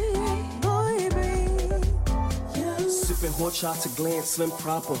breathe, boy, breathe. Sipping hot shots to glance, slim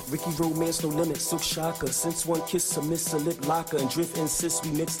proper. Ricky romance, no limit, silk shocker. Since one kiss, a miss, a lip locker. And drift insists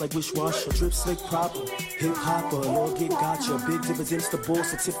we mix like wishwasher. Drip slick proper, hip hopper, Lord get gotcha. Big dividends, the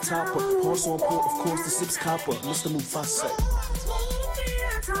boss, the tip topper. Horse on port, of course, the sip's copper. Mr. Mufasa.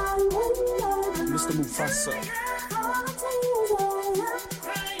 Mr. Mufasa.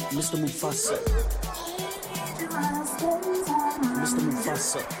 Mr. Mufasa. Mr.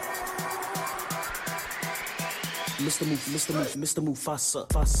 Mufasa. Mr. Mufasa.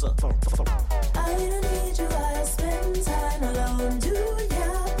 I don't need you, I'll spend time alone. Do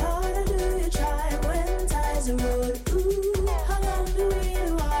ya part or do you try when ties are road? Ooh, how long do we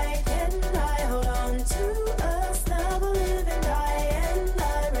do I can I hold on to us? Never live and die, and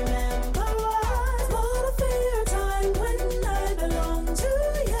I remember what a fair time when I belong to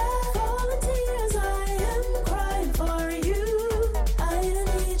ya. Volunteers, I am crying for you. I don't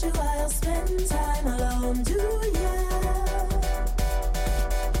need you, I'll spend time alone. Do ya?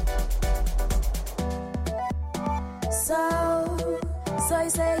 So you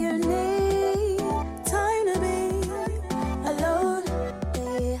say you need time to be alone.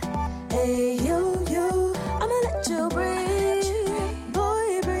 Hey, you, I'ma let you breathe, boy,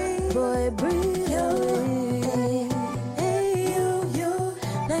 breathe. Hey, you,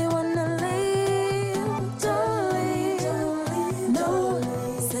 now you wanna leave, don't leave, no,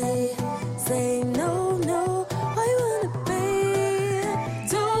 say no, why you wanna be,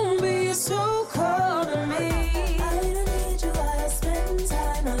 don't be so cold to me.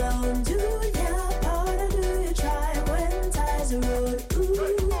 Do ya part or do you try when ties are road?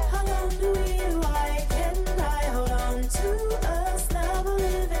 Ooh, how long do we do I can I hold on to us? Never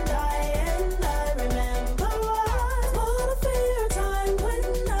live and die, and I remember what a fair time when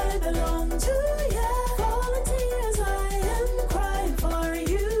I belong to ya. Volunteers, I am crying for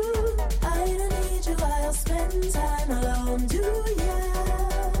you. I don't need you, I'll spend time alone. Do ya?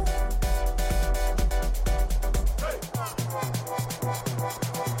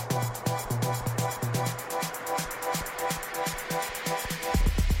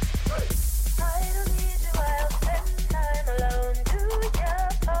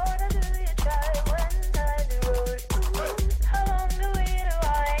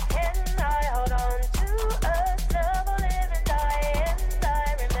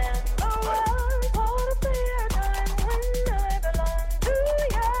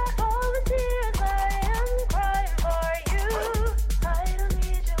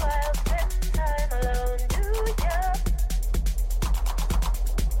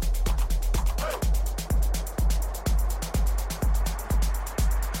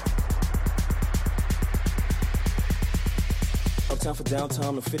 Uptown for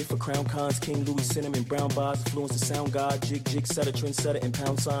downtown, I'm fitted for crown cons. King Louis, cinnamon, brown bars, influence the sound god. Jig, setter, trendsetter, and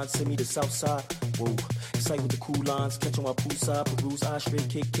pound sign. Send me to south side. Whoa, excite with the cool lines. Catch on my poolside, peruse, I straight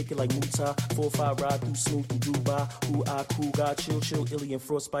kick it like Muta. 4-5 ride through smooth through Dubai. Who I cool guy, chill, illy and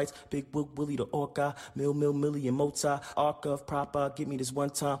frostbites. Big Book, Willie the Orca. Millie and Moti. Arc of proper, give me this one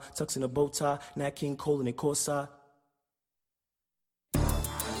time. Tux in a bow tie. Nat King Cole and Corsair.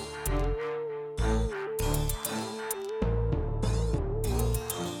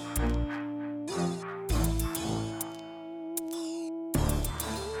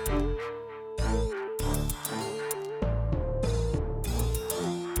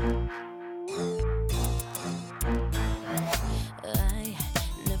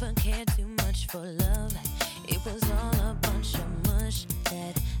 For love, it was all a bunch of mush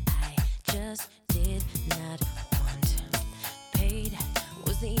that I just did not want. Paid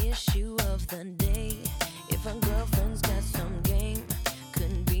was the issue of the day. If a girlfriend's got some game,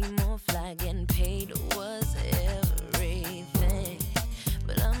 couldn't be more fly. Getting paid was everything,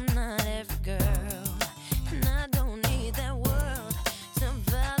 but I'm not every girl.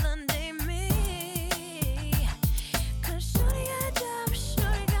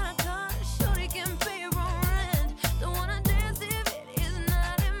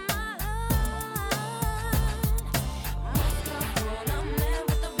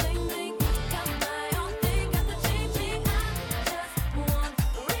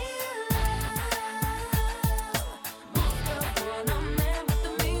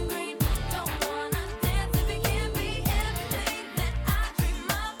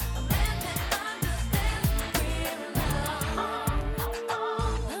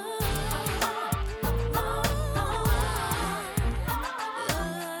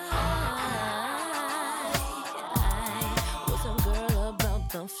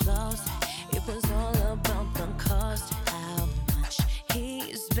 the flaws. It was all about the cost. How much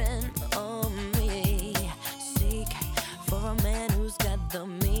he spent on me. Seek for a man who's got the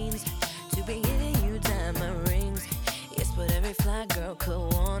means to be giving you diamond rings. Yes, what every fly girl could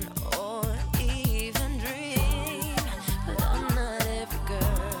want or even dream. But I'm not every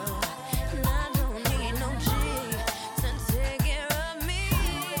girl, and I don't need no G to take care of me.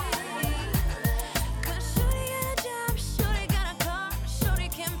 'Cause shorty got a job, shorty got a car, shorty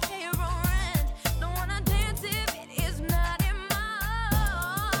can pay her own rent. Don't wanna dance if it is not in my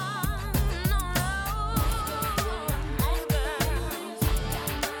heart. No, no. Most girls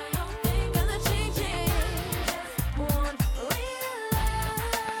got the changes. Want real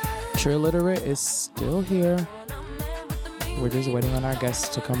love. True Literate is still here. Want a man with the means We're just waiting on our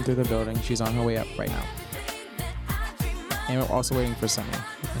guest to come through the building. She's on her way up right now. that I dream of. And we're also waiting for Sunny.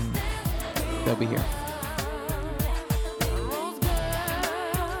 And they'll be here. Most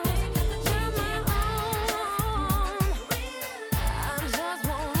girls, you're my own. I just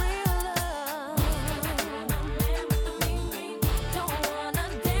want real love. Don't wanna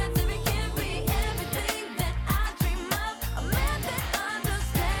dance if it can't be everything that I dream of. A man that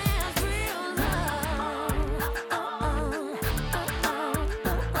understands real love.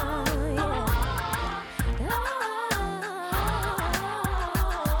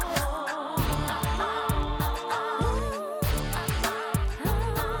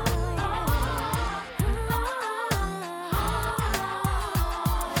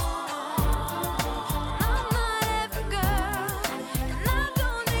 I'm not every girl, and I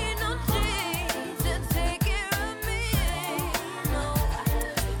don't need no G to take care of me. No,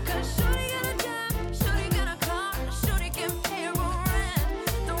 'cause shorty got a job, shorty got a car, shorty can pay her own rent.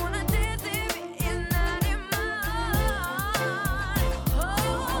 Don't wanna dance if it is not in my heart.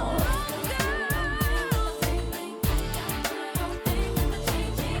 Oh,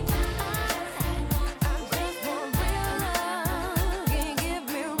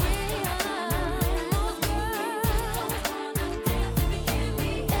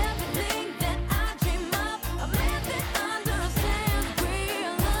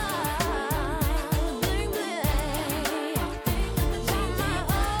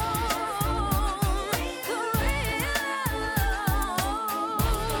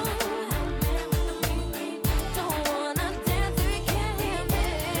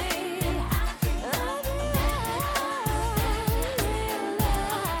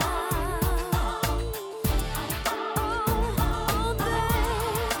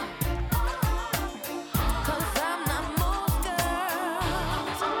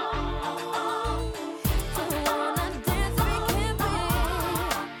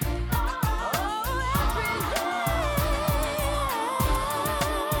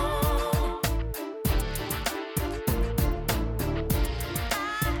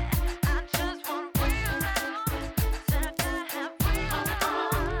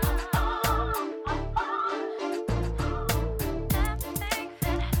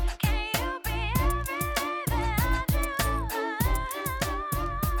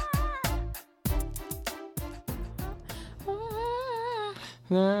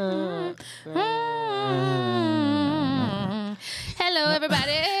 Hello,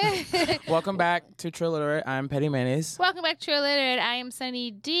 everybody. Welcome back to True Literate. I'm Petty Mayonnaise. Welcome back to True Literate. I am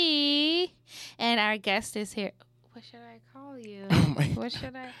Sunny D, and our guest is here. What should I call you? What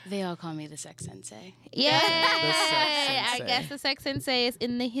should I? They all call me the sex sensei. Yay! Sex Our Sensei. guest, the sex sensei, is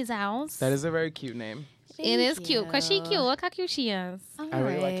in his house. That is a very cute name. It is cute because she cute. Look how cute she is. I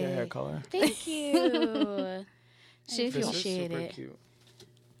really like your hair color. Thank you. She This is appreciate super it. cute.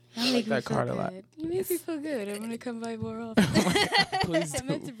 I like that card a lot. You make me feel good. I'm gonna come by more often. Please I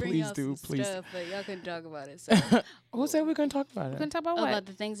meant to do. bring Please out do. some Please. stuff, but y'all couldn't talk about it. So Who said we're going to talk about We it? can talk about what? about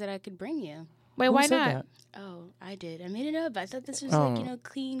the things that I could bring you. Wait, Who why said not? that? Oh, I did. I made it up. I thought this was Oh. like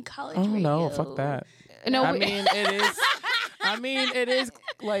clean college Oh, radio. no. Fuck that. No, I we- mean, it is. I mean, it is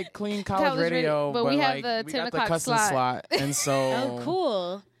like clean college radio, but we have like, the we 10 got the o'clock custom slot, and so Oh,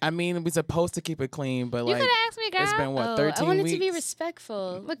 cool. I mean, we're supposed to keep it clean, but You like could ask me, girl. it's been what Oh, 13 I wanted weeks. to be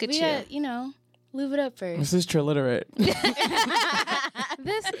respectful. Look at we you. Had, Live it up first. This is Trill Literate.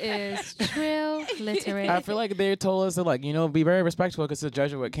 This is Trill Literate. I feel like they told us to be very respectful because it's a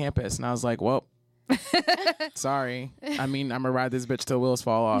Jesuit campus, and I was like, well, sorry. I mean, I'm gonna ride this bitch till wheels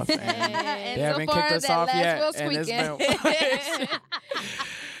fall off. And And they so haven't far, kicked us that off last yet, wheel's and it's squeaking. been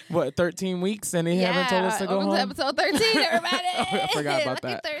what 13 weeks, and they haven't told us to go welcome home. to episode 13, everybody. I forgot about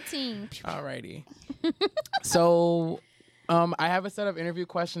Lucky that. 13. Alrighty. So, I have a set of interview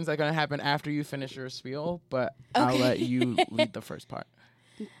questions that are gonna happen after you finish your spiel, but I'll let you lead the first part.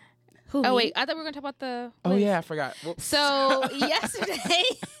 Who? Oh me? wait, I thought we were gonna talk about the. Oh Wiz. yeah, I forgot. Whoops. So yesterday,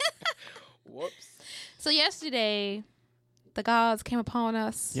 Whoops. the gods came upon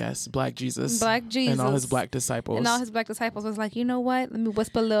us. Yes, Black Jesus. Black Jesus. And all his black disciples. And all his black disciples was like, you know what? Let me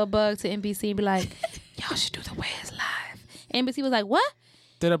whisper a little bug to NBC and be like, y'all should do the Wiz live. NBC was like, what?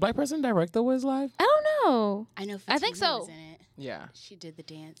 Did a black person direct the Wiz live? I don't know. I know. I think Fatima so. was in it. Yeah. She did the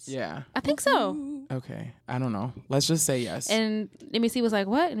dance. Yeah. I think so. Okay. I don't know. Let's just say yes. And NBC was like,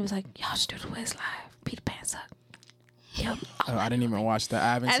 what? And he was like, y'all should do the Wiz live. Peter Pan suck. Yep. Oh, I didn't even watch that.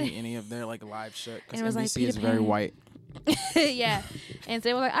 I haven't I seen didn't- any of their like live shit because And it was like, NBC is Peter very Pan. white. Yeah. And so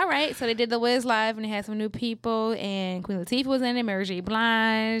they were like, all right. So they did the Wiz live and they had some new people. And Queen Latifah was in it, Mary J.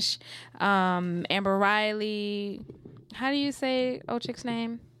 Blige, Amber Riley. How do you say old chick's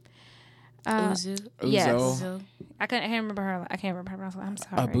name? Uzu. Yes. Uzo. I can't remember her. I can't remember her. I'm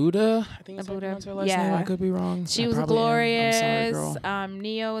sorry. Abuda? I think it's Abuda. her last Yeah. name. I could be wrong. She I was probably am. glorious. I'm sorry, girl.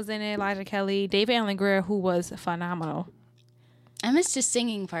 Neo was in it. Elijah Kelly. David Allen Greer, who was phenomenal. I missed his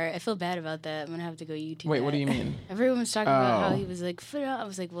singing part. I feel bad about that. I'm gonna have to go YouTube. Wait, what that. do you mean? Everyone was talking about how Oh. he was like, "Foot out." I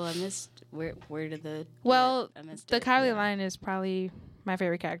was like, well, I missed where did the Well, I missed the it. Kylie Yeah. line is probably my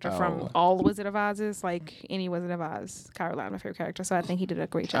favorite character Oh. from all the Wizard of Oz's. Like any Wizard of Oz, Kylie line my favorite character. So I think he did a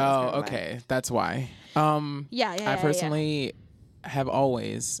great job. as Oh, Kylie Line. okay. That's why. Yeah. I personally have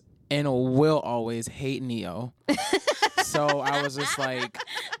always and will always hate Neo. So I was just like,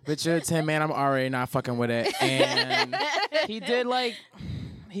 but you're a 10 man, I'm already not fucking with it. And he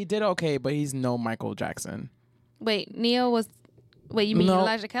did okay, but he's no Michael Jackson. Wait, Neo was. Wait, you mean No.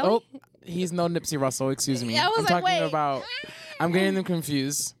 Elijah Kelly? Oh, he's no Nipsey Russell, excuse me. Yeah, I was I'm like, talking wait. about I'm getting them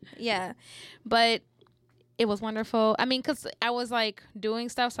confused. Yeah, but it was wonderful. I mean, because I was like doing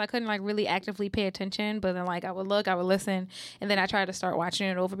stuff, so I couldn't like really actively pay attention. But then like I would look, I would listen, and then I tried to start watching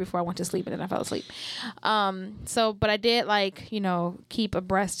it over before I went to sleep, and then I fell asleep. But I did like keep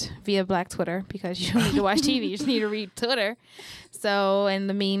abreast via Black Twitter because you don't need to watch TV, you just need to read Twitter. So and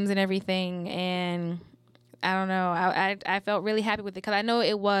the memes and everything, and I don't know, I felt really happy with it because I know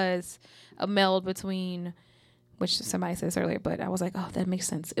it was a meld between. Which somebody said this earlier, but I was like, oh, that makes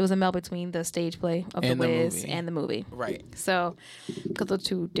sense. It was a meld between the stage play of And The the Wiz movie. and the movie. Right. So, because they're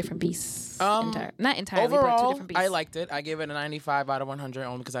two different beasts. Not entirely, but two Overall, different beasts. I liked it. I gave it a 95 out of 100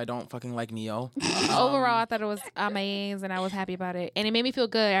 only because I don't fucking like Neo. Overall, I thought it was amazing, and I was happy about it. And it made me feel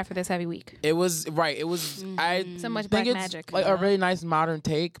good after this heavy week. It was right. It was. I So much think black it's magic. like a really nice modern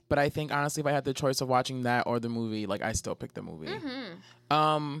take. But I think honestly, if I had the choice of watching that or the movie, like I still pick the movie.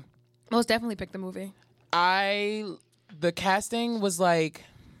 Most definitely pick the movie. The casting was like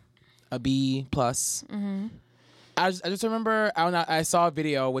a B plus. I just remember I saw a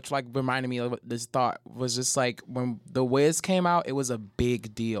video which like reminded me of what this thought was just like when The Wiz came out, it was a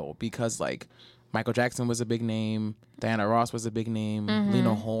big deal because like Michael Jackson was a big name, Diana Ross was a big name,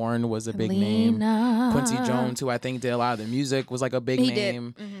 Lena Horne was a big name, Quincy Jones, who I think did a lot of the music, was like a big He did.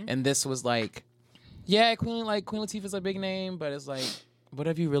 name, and this was like, yeah, Queen Latifah's a big name, but it's like, what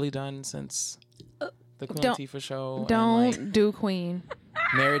have you really done since the Queen Don't- Latifah show? Don't and, like, do Queen.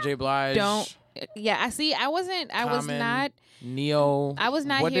 Mary J. Blige. Don't. Yeah, I see. I was Common, not. Neo. I was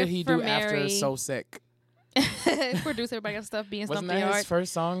not What here did he for do after Mary. So Sick? Produce everybody else stuff, being Wasn't stumped in that the his yard.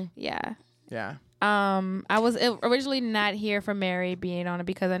 first song? Yeah. Yeah. I was originally not here for Mary being on it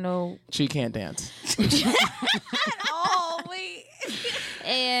because I know, She can't dance. oh wait,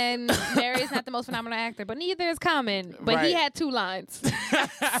 and Mary's not the most phenomenal actor, but neither is Common. But he Right. had 2 lines,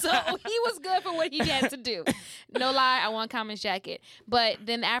 so he was good for what he had to do. No lie, I want Common's jacket. But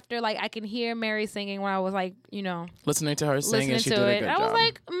then after, like, I can hear Mary singing when I was like, Listening to her sing, listening and she to did a it. good I job. was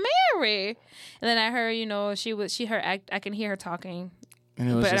like, Mary, and then I heard, I can hear her talking. and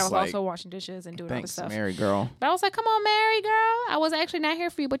it was But I just was like, also washing dishes and doing all this thanks, stuff. Mary girl. But I was like, come on, Mary girl. I was actually not here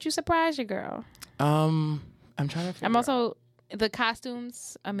for you, but you surprised your girl. I'm trying to figure I'm out. also the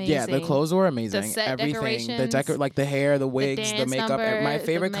costumes amazing. Yeah, the clothes were amazing. set Everything, decorations, like the hair, the wigs, the dance makeup. number, My the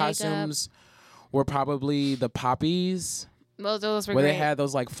favorite makeup. costumes were probably the poppies, Those were where great. they had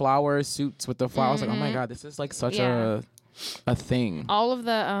those like flower suits with the flowers. Like, oh Mm-hmm. my god, this is like such Yeah. a thing. all of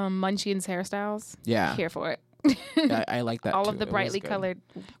the Munchkins hairstyles. Yeah, Here for it. I like that. all too. of the It was brightly good. colored.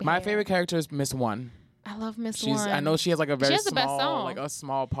 My hair. favorite character is Miss One. I love Miss She's. One. I know she has like a very has the best small, song. like a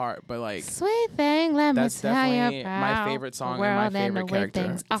small part, but like Sweet thing, let me that's tell definitely you my about favorite song the and my world and favorite the way character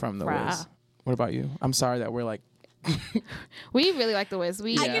things from The are. Wiz. What about you? I'm sorry that we're like. We really like the Wiz.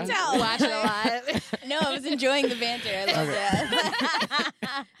 We I can tell. watch it a lot. No, I was enjoying the banter. I love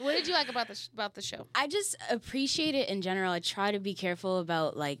that. What did you like about the show? I just appreciate it in general. I try to be careful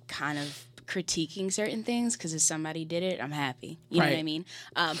about like kind of critiquing certain things because if somebody did it, I'm happy. You know what I Right. mean?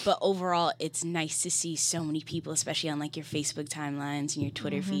 But overall, it's nice to see so many people, especially on like your Facebook timelines and your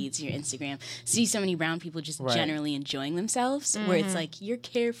Twitter feeds, your Instagram, see so many brown people just Right. generally enjoying themselves. Where it's like you're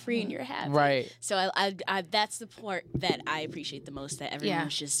carefree and you're happy. Right. So I that's the part that I appreciate the most. That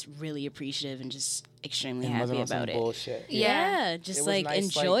everyone's just really appreciative and just extremely It wasn't happy on some about it. bullshit. Yeah, It just was like nice,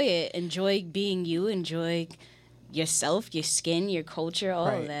 enjoy it. Enjoy being you. Enjoy yourself, your skin, your culture, all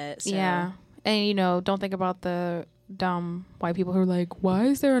Right. of that. So. Yeah. And, you know, don't think about the dumb white people who are like, why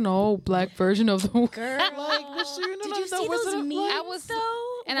is there an all black version of the Girl, Did you see those memes? I was- though?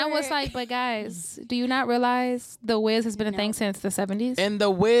 And I was like, but guys, do you not realize The Wiz has been a thing since the 70s? And The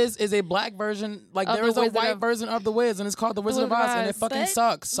Wiz is a black version. Like, Of there the is a Wizard white of- version of The Wiz, and it's called The Wizard of Wizard of Oz, and it Oz. fucking But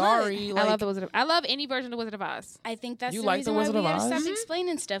sucks. Sorry. I like, love the Wizard of I love any version of the Wizard of Oz. I think that's You the like reason The why Wizard we of gotta Oz? stop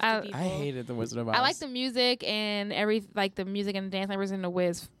explaining stuff to people. I hated The Wizard of Oz. I like the music and the music and the dance numbers in The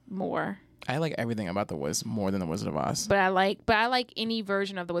Wiz more. I like everything about The Wiz more than The Wizard of Oz. But I like any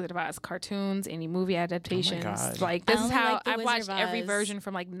version of the Wizard of Oz, cartoons, any movie adaptations. God. Like I this is only how like The I've Wizard watched of every Oz. version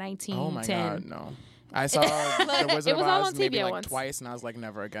from like 1910. Oh my god, no. I saw The Wizard It was of all Oz on TV maybe at like once. twice, and I was like,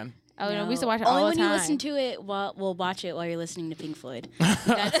 never again. Oh no, we used to No. watch it only all when the time. you listen to it we'll watch it while you're listening to Pink Floyd.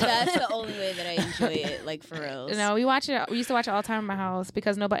 That's the only way that I enjoy it, like for real. No, we watch it. We used to watch it all the time in my house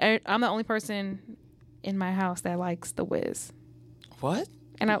because I'm the only person in my house that likes The Wiz. What?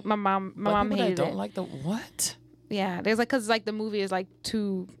 And my mom Black people that hated don't it. like the what? Yeah, there's like because like the movie is like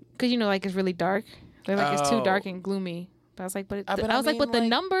too because you know like it's really dark. They're like it's too Oh. dark and gloomy. But I was like, but but I I was like, mean, but the like-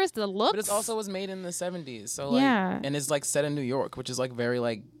 numbers, the looks. But it also was made in the 70s, so like, Yeah. and it's like set in New York, which is like very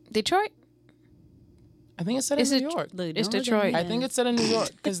like. Detroit. I think it's set It's in New Det- York. Look, It's don't look at Detroit. me I now. think it's set in New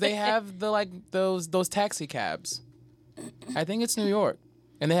York because they have the like those taxi cabs. I think it's New York,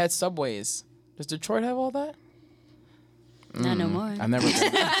 and they had subways. Does Detroit have all that? Not no more. I've never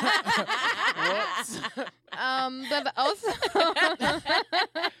been. But also,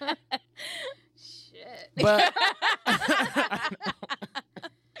 But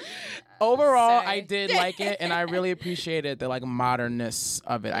overall, I Sorry. did like it, and I really appreciated the like modernness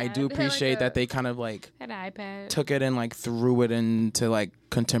of it. I do they had, like, appreciate a- that they kind of like had an iPad. took it and like threw it into like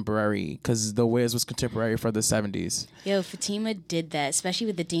contemporary because The Wiz was contemporary for the 70s. Yo, Fatima did that, especially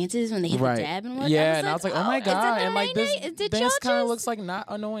with the dances when they hit Right. the dab and whatnot. Yeah, and I was like, oh my is that god, the and like this 90s? Did dance y'all kind of just- looks like not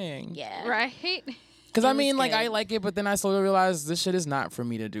annoying. Yeah. Right. Because I was mean, like, good. I like it, but then I slowly realized this shit is not for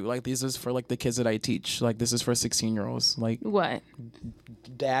me to do. Like, this is for, like, the kids that I teach. Like, this is for 16-year-olds. Like, What?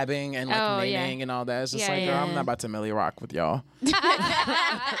 dabbing and, like, Oh, yeah. naming and all that. It's just Yeah, like, girl, I'm yeah. not about to Millie Rock with y'all.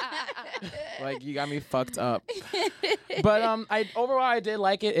 Like, you got me fucked up. But overall, I did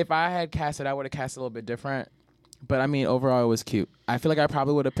like it. If I had cast it, I would have cast it a little bit different. But, I mean, overall, it was cute. I feel like I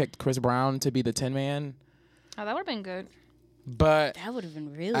probably would have picked Chris Brown to be the Tin Man. Oh, that would have been good. But That would have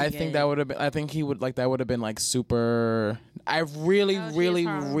been really I good. think that would have been. I think he would like that would have been like super. I really, Oh, she is really,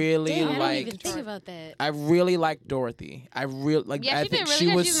 hard. really Damn, I don't even liked. think about that. I really liked Dorothy. I really like. Yeah, I she think did really she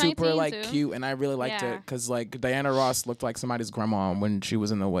good. was She's super 19 like too. cute, and I really liked Yeah. it because like Diana Ross looked like somebody's grandma when she was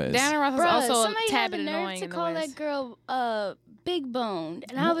in The Wiz. Diana Ross was Bruh, also a somebody tad had the bit nerve annoying to in call the Wiz. that girl big boned,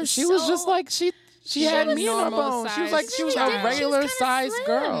 and I No, was she was so- just like she had was me in her normal bone. She was size. like she was She a was regular kinda sized slim.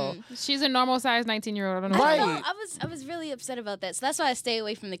 girl. She's a normal sized 19-year-old. I don't know. Right. I don't know, I was really upset about that, so that's why I stay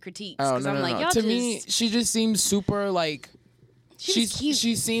away from the critiques. Oh Because no, I'm no, like, no. y'all To just, me, she just seems super like. She's cute.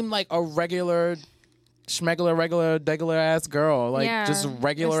 She seemed like a regular, regular ass girl. Like Yeah. just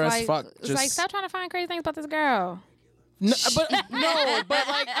regular It's as like, fuck. It's Just like, stop trying to find crazy things about this girl. no, but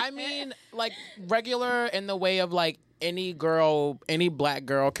like I mean, like regular in the way of like any girl, any black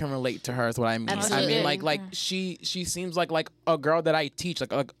girl can relate to her. Is what I mean. Absolutely. I mean, like she seems like a girl that I teach,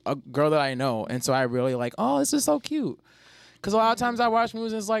 like a girl that I know, and so I really like. Oh, this is so cute. Because a lot of times I watch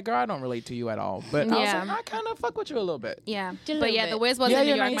movies and it's like, girl, I don't relate to you at all. But I was Yeah. like, I kind of fuck with you a little bit. Yeah. Just a But little yeah, bit. the Wiz was Yeah, in New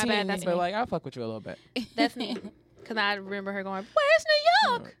you're York. 19, My bad. That's but me. like I fuck with you a little bit. That's me. Because I remember her going, "Where's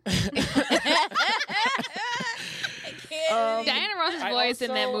New York?" Diana Ross's voice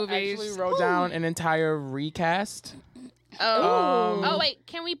in that also movie. actually wrote down an entire recast. Oh, wait.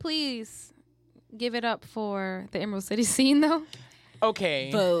 Can we please give it up for the Emerald City scene, though? Okay.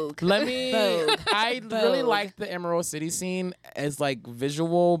 Vogue. Let me. Vogue. I really Vogue. liked the Emerald City scene as like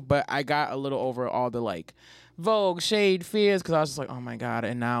visual, but I got a little over all the like Vogue, shade, fears because I was just like, oh my god,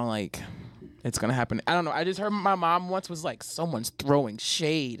 and now like it's gonna happen. I don't know. I just heard my mom once was like, someone's throwing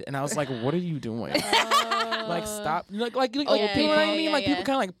shade, and I was like, what are you doing? Like stop. Like you know what I mean? yeah, Like people yeah.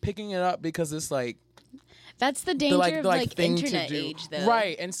 kind of like picking it up because it's like. That's the danger The of like thing internet to do. age, though.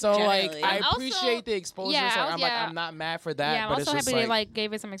 Right, and so like Generally. I And also- appreciate the exposure. Yeah, so I was- I'm like yeah. I'm not mad for that. Yeah, I'm but also it's just happy they like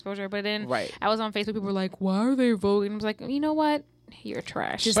gave it some exposure. But then Right. I was on Facebook. People were like, "Why are they voting?" I was like, you know what? you're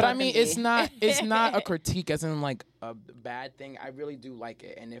trash. Just But let I mean, them it's not a critique as in like a bad thing. I really do like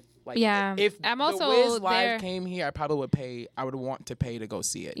it, and if like Yeah. if I'm the also Wiz live there- came here, I probably would pay. I would want to pay to go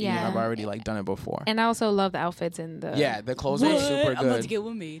see it. Even Yeah. though I've already like done it before. and I also love the outfits in the. Yeah, the clothes are super I'm about to good. get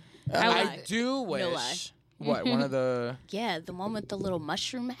one made. I do wish. lie. What one of the? Yeah, the one with the little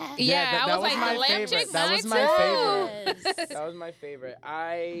mushroom hat. Yeah, that I was was like, my the lamp favorite. chick, That was mine my too. favorite. Yes. That was my favorite.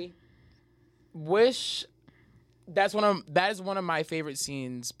 I wish that is one of my favorite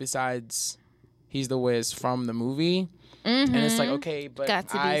scenes besides He's the Wiz from the movie. And it's like, okay, but Got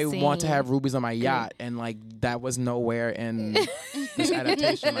to be I want to seen. have rubies on my yacht, and like that was nowhere in this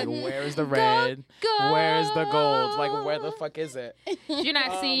adaptation. Like, where is the red? Where's the gold? Like, where the fuck is it? You're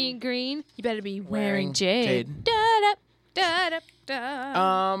not seeing green. You better be wearing wearing jade. jade. Da, da, da,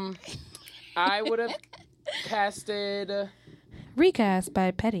 da. I would have casted Recast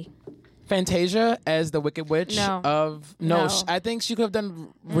by Petty. Fantasia as the Wicked Witch No. of No. I think she could have done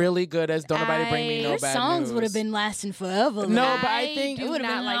really good as Don't Nobody Bring Me No Her Bad Songs News. would have been lasting forever. No, but I think do would've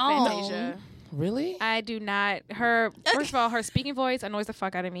not been like long. Fantasia. really. I do not. Her first of all, her speaking voice annoys the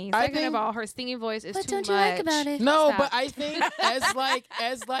fuck out of me. I Second of think- all, her singing voice is What too don't much. you like about it? No, Stop. but I think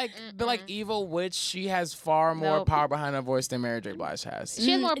as the like evil witch, she has far more Nope. power behind her voice than Mary J. Blige has.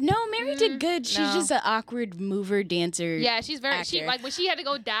 She has more. No, Mary did good. She's no. just an awkward mover dancer. Yeah, she's very. She actor. like when she had to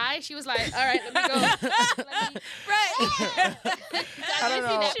go die. She was like, "All right, let me go." Right. I don't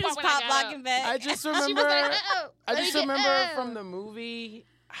know. She was pop locking back. I just She was remember. like, I just remember from the movie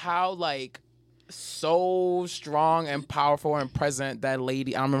how like so strong and powerful and present that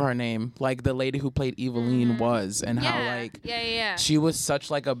lady. I don't remember her name. Like the lady who played Eveline was, and how Yeah. like Yeah. she was such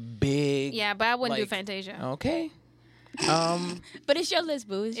like a big. Yeah, but I wouldn't do like- Fantasia. Okay. But it's your list,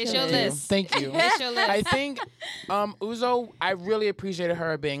 boo. It's your Thank you. list. Thank you. It's your list. I think Uzo, I really appreciated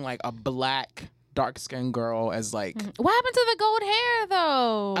her being like a black, dark skinned girl as like What happened to the gold hair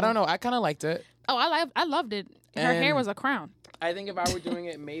though? I don't know. I kinda liked it. Oh, I loved it. Her hair And- was a crown. I think if I were doing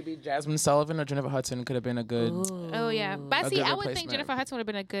it, maybe Jasmine Sullivan or Jennifer Hudson could have been a good. Oh yeah, but A see, good I would think replacement. Jennifer Hudson would have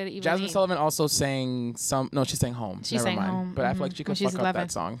been a good Eveline. Jasmine Sullivan also sang she sang Home. She Never sang mind. Home, But I feel like she when could she's fuck 11. up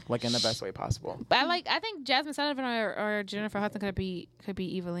that song like in the best way possible. But I think Jasmine Sullivan or Jennifer Hudson could be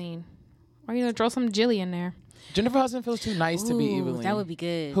Eveline, or throw some Jilly in there. Jennifer Hudson feels too nice to be Ooh, Evelyn. that would be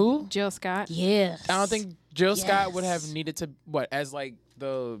good. Who? Jill Scott. Yes. I don't think Jill Scott would have Yes. needed to as like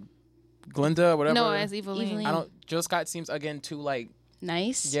the Glinda or whatever. No, as Eveline. Eveline. I don't. Jill Scott seems again too like.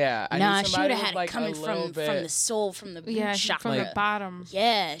 Nice. Yeah, I Nah, need she somebody would have with, had like, it coming a little from bit- the soul, from the root Yeah, chakra. from the bottom.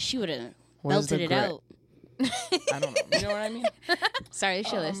 Yeah, she would have Where's the belted it grit? out. I don't know. You know what I mean? Sorry,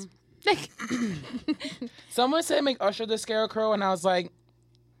 it's your list. Someone said make Usher the Scarecrow, and I was like,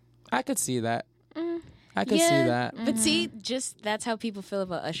 I could see that. I could see that. But see, just that's how people feel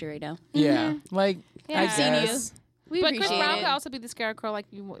about Usher right now. Yeah, like I Yeah. Seen you. guess. We But Chris appreciate Brown it. could also be the Scarecrow, like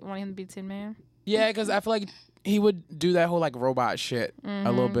you want him to be Tin Man. Yeah, because I feel like he would do that whole like robot shit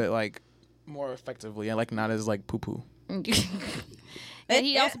a little bit like more effectively and like not as like poo poo. And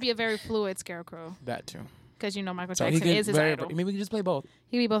he'd also be a very fluid Scarecrow, That too. because Michael So Jackson is his idol. maybe we can just play both.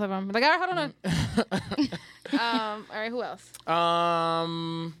 He'd be both of them. Like, all right, hold on. All right, who else?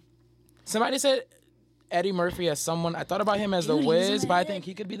 Somebody said Eddie Murphy as someone. I thought about him as the Dude, he's Wiz, in but I my think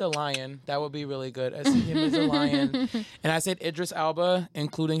he could be the Lion. That would be really good as him as the Lion. And I said Idris Elba,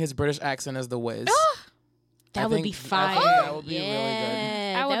 including his British accent as the Wiz. That I would think- be I fire. think that would be really good.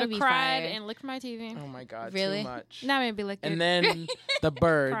 Yeah, I that would have be cried fire. and licked my TV. Oh my god, Really? too much. Not maybe licked And it. then the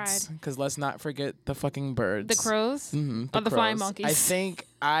birds, Cried. because let's not forget the fucking birds. The crows? Mhm, Or the flying crows. monkeys? I think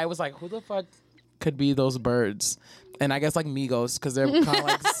I was like, who the fuck could be those birds? And I guess like Migos, because they're kind of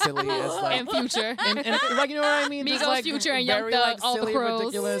like silly as like. And Future. and like you know what I mean? Just, Migos, like, Future, and Young very, Thug, like, all the silly, crows.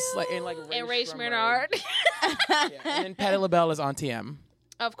 ridiculous, like and like And Ray Schremer. Schmernard. Yeah. And then Patti LaBelle is on TM.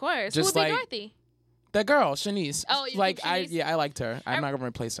 Of course. Just Who would be like- Dorothy? That girl, Shanice. Oh, you like think Shanice? I liked her. I'm not gonna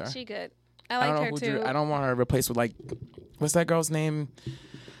replace her. She good. I I like don't know her who too. I don't want her replaced with like, what's that girl's name?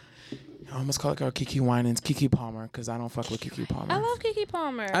 I almost call that girl Kiki Winans, Kiki Palmer, because I don't fuck with Kiki Palmer. I love Kiki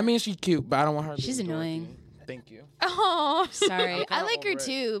Palmer. I mean, she's cute, but I don't want her. to be She's Dorothy. annoying. Thank you. Oh, Sorry, I kinda like her over it.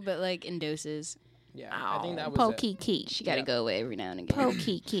 too, but like in doses. Yeah, I think that was Po it. Kiki. She got to Yeah. go away every now and again. Po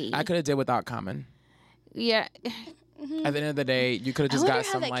Kiki. I could have did without Common. Yeah. At the end of the day, you could have I just wonder got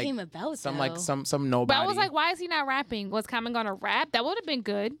how some that like came about. some though. like some nobody. But I was like, why is he not rapping? Was Common gonna rap? That would have been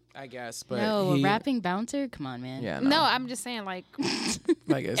good. I guess, but no, he, a rapping bouncer. Come on, man. Yeah, No, I'm just saying, like,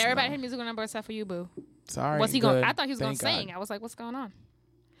 like it's everybody no. had musical number except for you, boo. Sorry. What's he going? good. I thought he was gonna Thank God. sing. I was like, what's going on?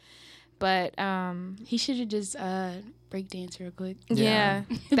 But He should have just break dance real quick. yeah,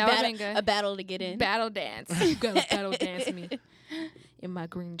 that would have been good. A battle to get in. Battle dance. You gotta battle dance me in my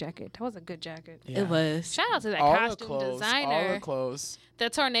green jacket. That was a good jacket. Yeah. It was. Shout out to that All the costume clothes, all designer. the clothes. The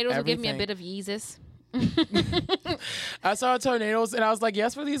tornadoes will give me a Everything. bit of Yeezus. I saw tornadoes and I was like,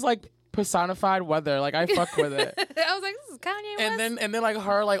 yes, for these like personified weather. Like I fuck with it. I was like, this is Kanye West. And then like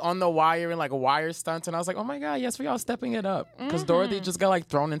her like on the wire and like wire stunts, and I was like, oh my god, yes, for y'all stepping it up. Because Dorothy just got like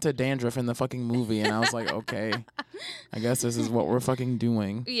thrown into dandruff in the fucking movie, and I was like, okay, I guess this is what we're fucking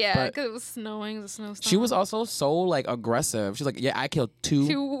doing. Yeah, But because it was snowing. The snowstorm. she was also so like aggressive. She's like, yeah, I killed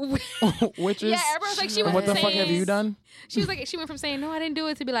two witches. Yeah, everyone's like, she went What from the fuck have saying- you done? She was like, she went from saying no, I didn't do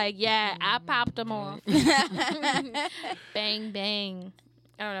it to be like, yeah, I popped them off. Bang bang.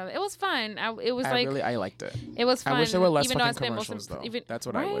 I don't know. It was fun. It was I liked it. it was fun. I wish there were less even though I fucking spent most commercials of though. even, That's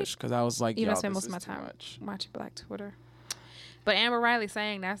what I right? wish, because I was like, Even yo, I spent this most of my is too time much. watching Black Twitter. But Amber Riley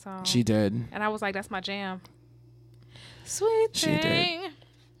sang that song. She did. And I was like, that's my jam. Sweet She did. thing.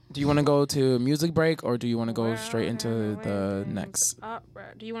 Do you want to go to music break, or do you want to go straight into the next?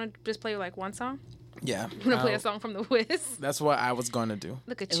 Do you want to just play like one song? Yeah. You want to play a song from The Wiz? That's what I was going to do.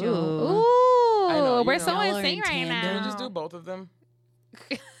 Look at you. Ooh. Ooh. I know, you We're know. so Y'all in are sync in right tandem. now. Can we just do both of them?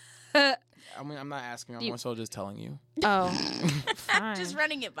 I mean, I'm not asking. I'm more so just telling you. Oh, fine. Just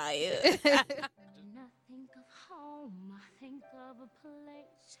running it by you. When I think of home, I think of a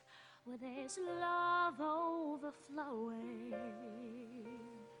place where there's love overflowing.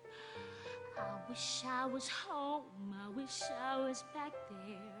 I wish I was home, I wish I was back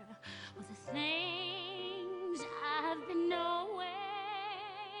there with the things I've been knowing.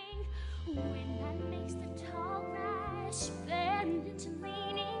 When that makes the tall grass bend into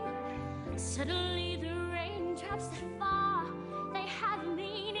meaning, suddenly the raindrops that fall, they have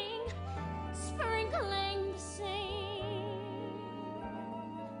meaning, sprinkling the scene,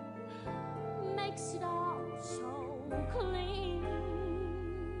 makes it all so clean.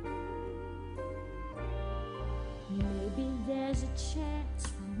 Maybe there's a chance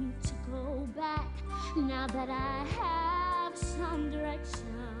for me to go back now that I have some direction.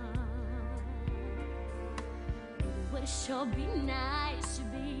 It would sure be nice to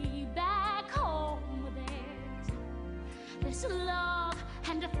be back home where there's love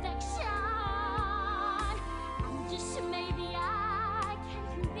and affection. And just maybe I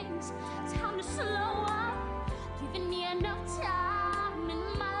can convince time to slow up, giving me enough time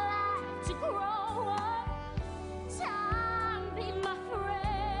in my life to grow up. Time be my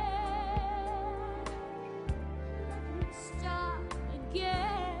friend. Let me start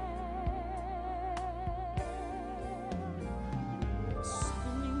again.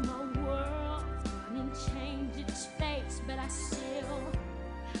 Suddenly my world's gonna change its face, but I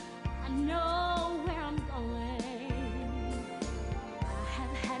know where I'm going. I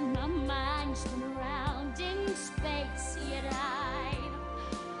have had my mind spin around in space, yet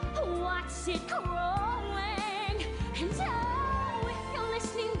I've watched it growing. And oh, if you're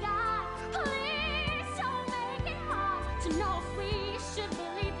listening, God, please don't make it hard to know if we should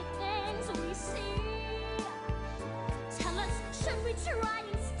believe the things we see. Tell us, should we try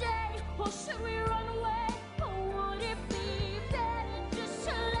and stay, or should we run away? Or would it be better just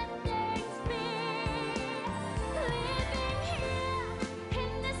to let things be? Living here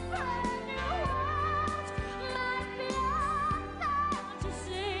in this brand new world might be a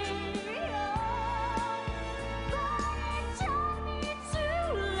fantasy, but it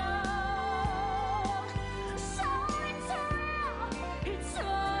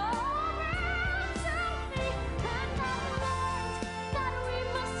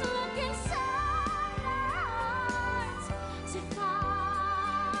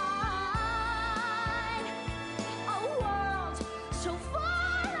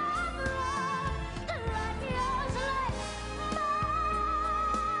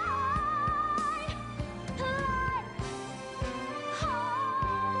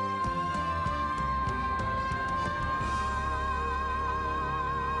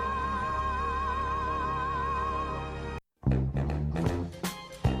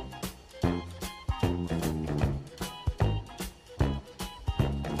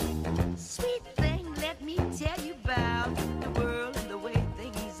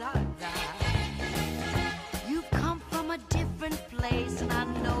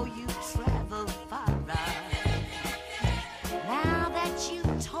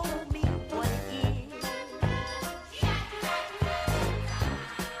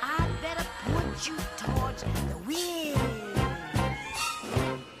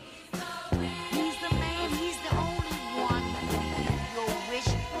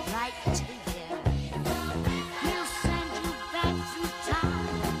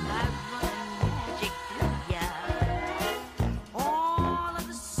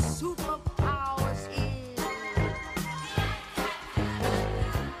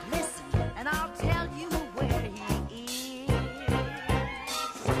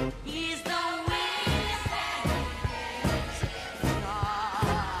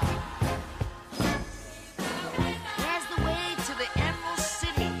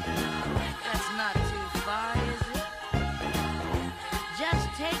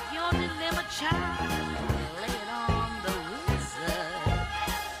child, lay it on the wizard.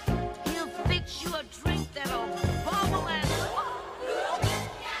 He'll fix you a drink that'll bubble and bubble.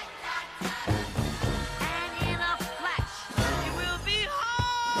 And in a flash, you will be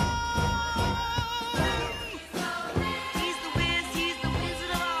home. He's the wizard of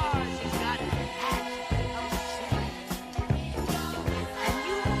Oz. He's got a magic of and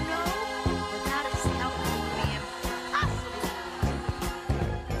you know, without his help, it would be impossible.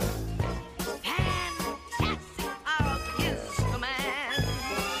 Fantastic powers at his command.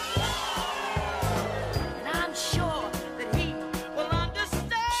 And I'm sure that he will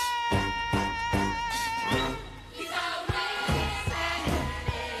understand. He's always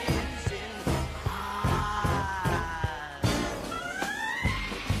in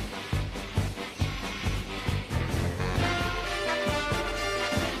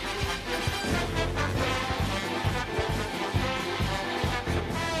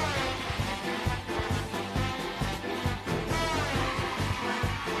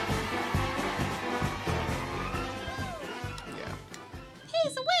Yeah.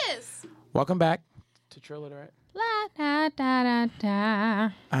 He's a whiz. Welcome back to Trill Literate. La da da da da.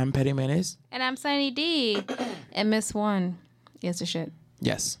 I'm Petty Mayonnaise. And I'm Sunny D. And Miss One is the shit.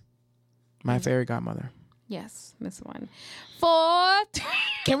 Yes. My fairy godmother. Yes, Miss One. 4, 3.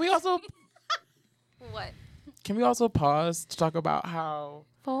 Can we also What? pause to talk about how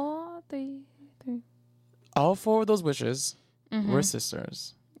 4, 3, 3. all 4 of those wishes Mm-hmm. were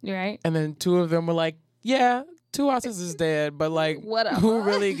sisters, You right? and then 2 of them were like, yeah, 2 our sisters dead, but like, Whatever. who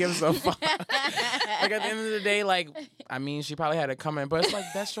really gives a fuck? Like at the end of the day, like, I mean, she probably had it coming, but it's like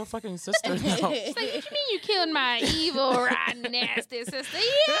that's your fucking sister. Though. It's like, what you mean you killed my evil, rotten, nasty sister?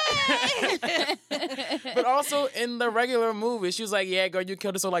 Yeah. But also in the regular movie, she was like, yeah, girl, you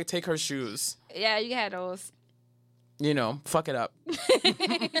killed her, so like take her shoes. Yeah, you had those. You know, fuck it up.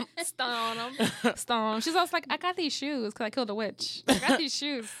 Stone them. Stone 'em. She's also like, I got these shoes because I killed a witch. I got these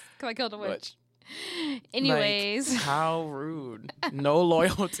shoes because I killed a witch. Anyways. Like, how rude. No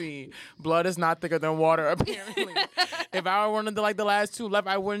loyalty. Blood is not thicker than water, apparently. If I were one of the last 2 left,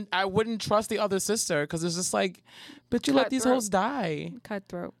 I wouldn't trust the other sister because it's just like, but you let these Cutthroat. hoes die.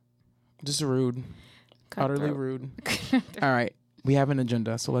 Cutthroat. Just rude. Utterly Cutthroat. rude. All right. We have an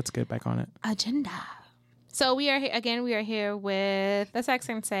agenda, so let's get back on it. Agenda. So we are here again. We are here with the Sex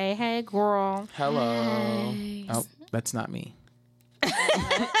and Say, hey girl. Hello. Oh, that's not me.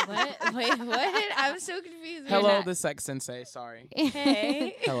 What? Wait, what? I'm so confused. Hello, the sex sensei. Sorry.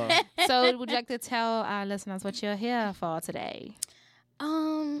 Hey. Hello. So would you like to tell our listeners what you're here for today?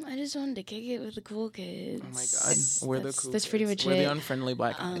 I just wanted to kick it with the cool kids. Oh my God. We're the cool That's pretty kids. much We're it. the unfriendly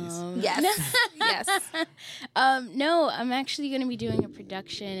black eyes. Yes. Yes. No, I'm actually going to be doing a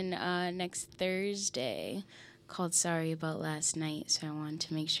production next Thursday called Sorry About Last Night. So I wanted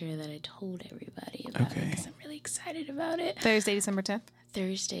to make sure that I told everybody about it because I'm really excited about it. Thursday, December 10th.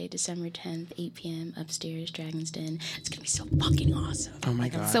 Thursday, December 10th, 8 p.m. upstairs, Dragon's Den. It's going to be so fucking awesome. Oh my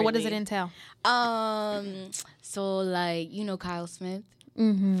God. So what does it entail? So like, you know Kyle Smith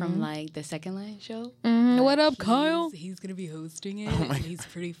from like the Second Line show? What up, Kyle? He's gonna be hosting it. He's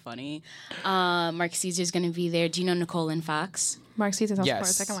pretty funny. Mark Caesar's gonna be there. Do you know Nicole and Fox? Mark Caesar's also part of Yes.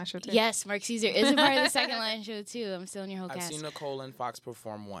 the Second Line show too. Yes, Mark Caesar is a part of the Second Line show too. I'm still in your whole I've cast. seen Nicole and Fox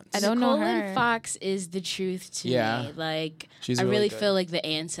perform once. I don't know Nicole her. and Fox is the truth to Yeah. me. Like She's I really really good. feel like the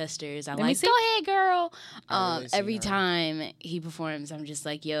ancestors. I'm me like, see. go ahead, girl. I've really seen Every her. time he performs, I'm just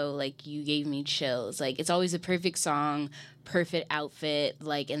like, yo, like you gave me chills. Like it's always a perfect song, perfect outfit,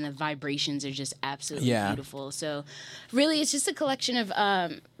 like, and the vibrations are just absolutely Yeah. beautiful. So really, it's just a collection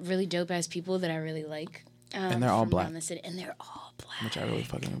of really dope ass people that I really like. And they're all from black. around the city, and they're all black. Which I really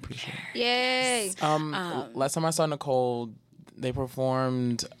fucking appreciate. Yay. Last time I saw Nicole, they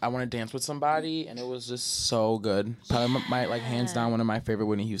performed I Want to Dance with Somebody, and it was just so good. Probably my like hands down one of my favorite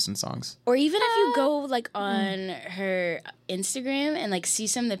Whitney Houston songs. Or even if you go like on her Instagram and like see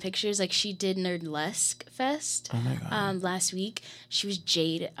some of the pictures, like she did Nerdlesque Fest last week. She was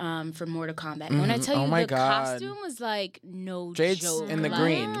Jade from Mortal Kombat. And when I tell you Oh my the God. costume was like no Jade's joke. in the Like,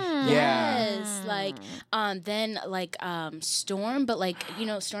 green. Yeah. Yes, like then like Storm, but like you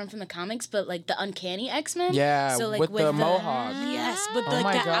know Storm from the comics, but like the Uncanny X-Men. Yeah, so like with the mohawk. Yes, but Oh like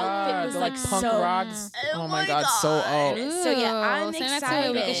my the outfit God. was The, like punk so. rocks. Oh my God, so old. So yeah, I'm Send that to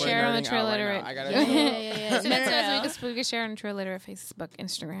excited. me. We can We're share it on the nerding Trill out right now. Literate. I gotta Yeah. Send that to us. We can share on Trill Literate Facebook,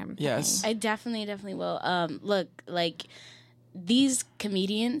 Instagram. Yes. I definitely will. Look, like these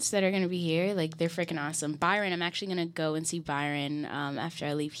comedians that are gonna be here, like they're freaking awesome. Byron, I'm actually gonna go and see Byron after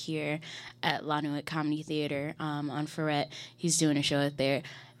I leave here at La Nuit Comedy Theater on Ferret. He's doing a show out there.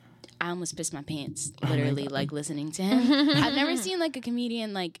 I almost pissed my pants, literally, like listening to him. I've never seen like a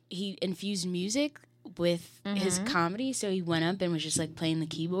comedian like he infused music with his comedy, so he went up and was just like playing the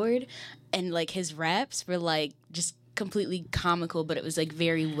keyboard, and like his raps were like just completely comical, but it was like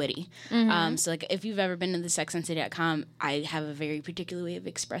very witty. So like if you've ever been to the sexsensei.com, I have a very particular way of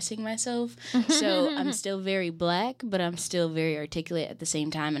expressing myself. So I'm still very black, but I'm still very articulate at the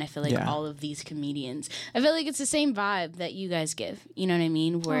same time. And I feel like all of these comedians, I feel like it's the same vibe that you guys give. You know what I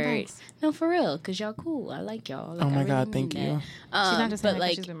mean? Where no, for real, because y'all cool. I like y'all. Like, Oh my I really God, mean thank that. you. She's not just but saying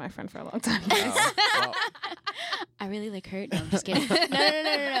like she's been my friend for a long time. Well, I really like her. No, I'm just kidding. No.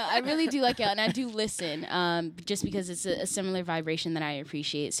 I really do like y'all, and I do listen. Just because it's a similar vibration that I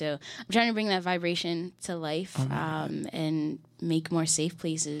appreciate. So I'm trying to bring that vibration to life, and make more safe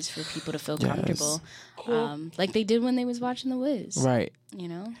places for people to feel comfortable, like they did when they was watching The Wiz. right. You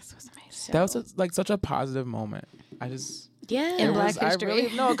know, That was like such a positive moment. I just. yeah. In It Black was- I History.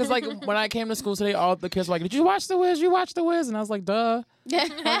 really no, because like when I came to school today, all the kids were like, "Did you watch The Wiz? You watched The Wiz?" And I was like, "Duh."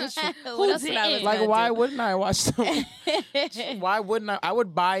 What else would I was Like, gonna why do? wouldn't I watch The Wiz? Why wouldn't I? I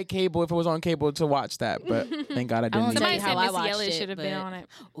would buy cable if it was on cable to watch that, but thank God I didn't. won't need tell to. you Somebody how said I Missy watched Elliott it, should have been but- on it.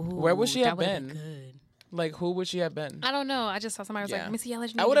 Ooh, Where would she have that would've been? good. Like, who would she have been? I don't know. I just saw somebody was Yeah. like, Missy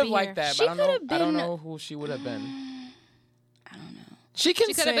Elliott. I would have liked that, She but I don't could've know. I don't been- know who she would have been. I don't know. She can.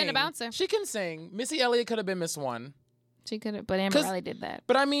 She could have been a sing. bouncer. She can sing. Missy Elliott could have been Miss One. She could have, but Amber 'Cause- Riley did that.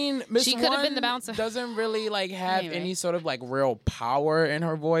 But I mean, Miss She could have been One the bouncer. doesn't really like have Anyway. any sort of like real power in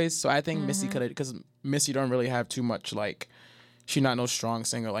her voice. So I think Missy Mm-hmm. could have, because Missy don't really have too much like. She's not no strong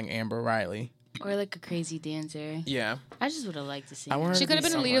singer like Amber Riley. Or like a crazy dancer. Yeah, I just would have liked to see. I want her She to could have be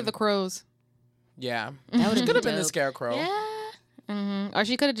been the leader of the someone. Crows. Yeah, That would she could have been the Scarecrow. Yeah. Or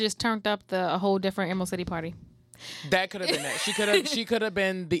she could have just turned up a whole different Emerald City party. That could have been it. She could have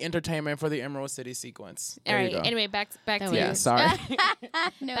been the entertainment for the Emerald City sequence. All There right. you go. Anyway, back That to was- you. Yeah, sorry.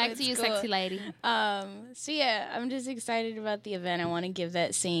 No, Back it's to you, cool. sexy lady. So yeah, I'm just excited about the event. I want to give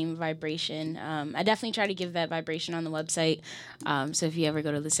that same vibration. I definitely try to give that vibration on the website. So if you ever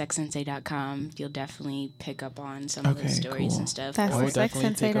go to thesexsensei.com, you'll definitely pick up on some of Okay, those stories cool. and stuff. That's I Or- would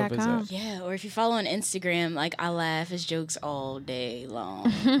definitely take a thesexsensei.com. visit. yeah, or if you follow on Instagram, like I laugh his jokes all day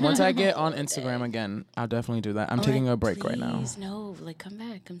long. Once I get on Instagram again, I'll definitely do that. I'm taking a break right now. Please, no, like come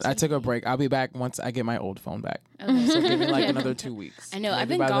back. Come I see took a me. break. I'll be back once I get my old phone back. Okay. So give me like Yeah. another 2 weeks. I know. I've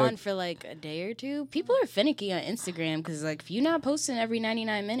Maybe been by the- gone for like a day or two. People are finicky on Instagram because like if you're not posting every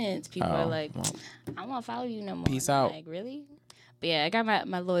 99 minutes, people are Oh, like, well. I won't follow you no more. Peace out. Like really? But yeah, I got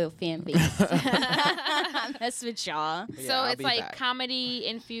my loyal fan base. That's with y'all. So I'll it's be like back. comedy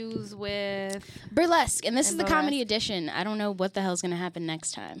infused with. Burlesque, and this is And the comedy burlesque. edition. I don't know what the hell's gonna happen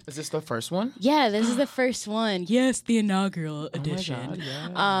next time. Is this the first one? Yeah, this is the first one. Yes, the inaugural edition. Oh my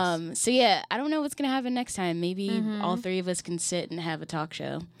God, yes. So yeah, I don't know what's gonna happen next time. Maybe all three of us can sit and have a talk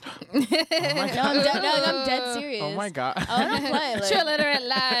show. Oh my No, I'm dead, no, I'm dead serious. Oh my God. Oh, I don't play. Like, Chill it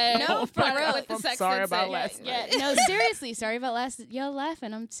live. No, for real. With the I'm sex sorry sensei. about last yeah, no, seriously. Sorry about last. Y'all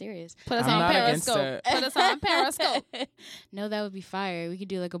laughing. I'm serious. Put us I'm on not against Periscope. it. Put us on Periscope. No, that would be fire. We could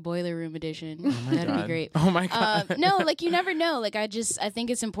do like a boiler room edition. Oh my That'd be God. great. Oh my God. No, like you never know. Like I think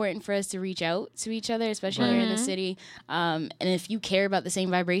it's important for us to reach out to each other, especially here in the city. And if you care about the same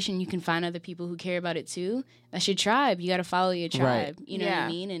vibration, you can find other people who care about it too. That's your tribe. You got to follow your tribe. You know what Yeah. I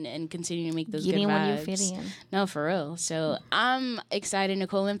mean? And continue to make those Get good in vibes. when you fit in. No, for real. So I'm excited.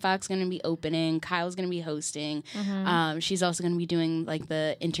 Nicole and Fox going to be opening. Kyle's going to be hosting. She's also going to be doing like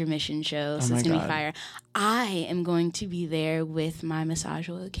the intermission show. So my it's going to be God. fire. I am going to be there with my massage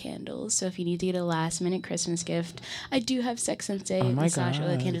oil candles. So if you need to get a last minute Christmas gift, I do have Sex Sensei my massage oil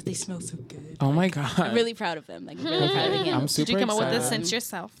God. candles. They smell so good. Oh my God. I'm really proud of them. Like I'm really proud of the I'm candles. super Did you come up with this excited. scent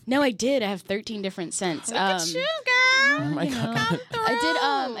yourself? No, I did. I have 13 different scents. Oh my God.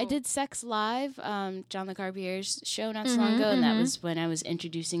 I did Sex Live, John Le Carbier's show not so long ago, and that was when I was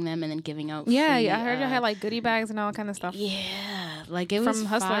introducing them and then giving out. Yeah, free, I heard you had like goodie bags and all kind of stuff. Yeah, like it From was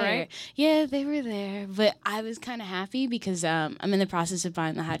Hustler, fire. right? Yeah, they were there, but I was kind of happy because I'm in the process of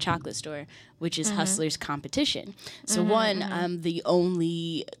buying the hot chocolate store, which is Hustler's competition. So I'm the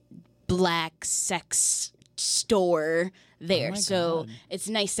only black sex store there. my So God. it's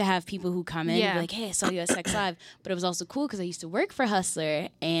nice to have people who come in and Yeah. be like, hey, I saw you at Sex Live. But it was also cool because I used to work for Hustler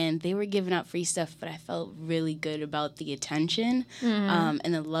and they were giving out free stuff, but I felt really good about the attention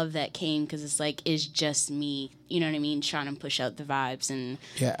and the love that came because it's like, it's just me, you know what I mean, trying to push out the vibes and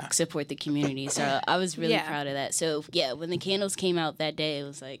Yeah. support the community. So I was really Yeah. proud of that. So yeah, when the candles came out that day, it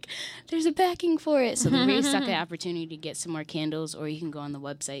was like, there's a backing for it. So the raised suck an opportunity to get some more candles, or you can go on the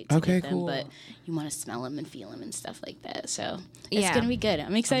website to Okay, get them. cool. But you want to smell them and feel them and stuff like that. So it's Yeah. gonna be good.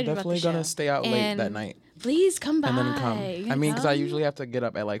 I'm excited about the Definitely show. gonna stay out late And- that night Please come by. and then come. You I mean, because I come. usually have to get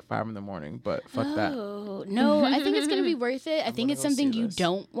up at like 5 in the morning, but fuck that. Oh, no, I think it's going to be worth it. I think gonna it's go something see you this.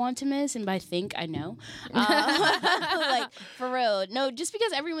 don't want to miss. And by think, I know. Like, for real. No, just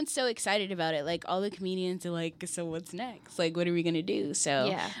because everyone's so excited about it. Like, all the comedians are like, so what's next? Like, what are we going to do? So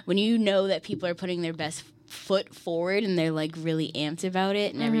Yeah. when you know that people are putting their best foot forward and they're, like, really amped about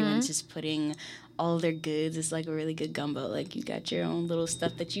it and everyone's just putting all their goods, it's like a really good gumbo. Like, you got your own little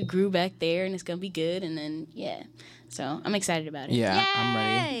stuff that you grew back there and it's going to be good. And then, yeah. So I'm excited about it. Yeah, I'm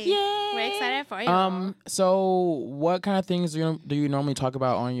ready. Yay! We're excited for you. So what kind of things do you normally talk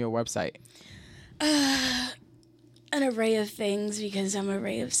about on your website? An array of things because I'm a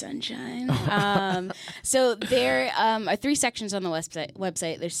ray of sunshine. So there are 3 sections on the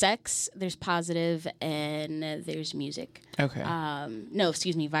website. There's sex, there's positive, and there's music. Okay. No,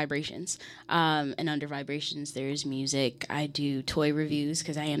 excuse me, vibrations. And under vibrations, there's music. I do toy reviews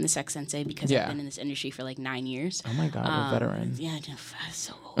because I am the sex sensei because Yeah. I've been in this industry for like 9 years. Oh my God, a veteran. Yeah, I'm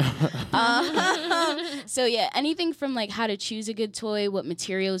so old. So yeah, anything from like how to choose a good toy, what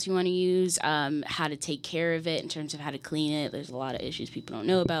materials you want to use, how to take care of it in terms of how to clean it. There's a lot of issues people don't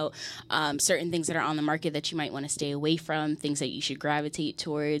know about. Certain things that are on the market that you might want to stay away from, things that you should gravitate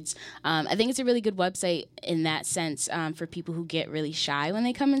towards. I think it's a really good website in that sense for people who get really shy when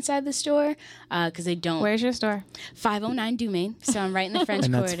they come inside the store because they don't. Where's your store? 509 Dumaine. So I'm right in the French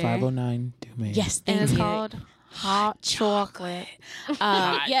And that's Quarter. 509 Dumaine. Yes, And thank it's you. called Hot Chocolate.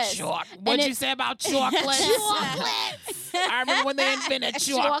 Yes. What'd you say about chocolates? Chocolates. I remember when they invented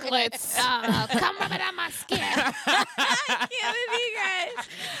chocolates. Come rub it on my skin.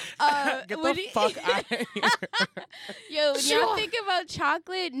 Get the fuck out of here. Yo, when you think about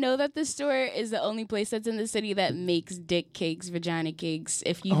chocolate, know that the store is the only place that's in the city that makes dick cakes, vagina cakes.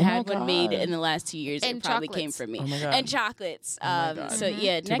 If you Oh my had one made God. in the last 2 years, And it probably chocolates. came from me. Oh my God. And chocolates. my God. So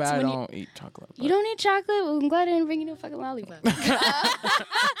yeah, Too next bad I when don't eat chocolate. you don't eat chocolate, well, I'm glad I didn't bring you no fucking lollipop. 'Cause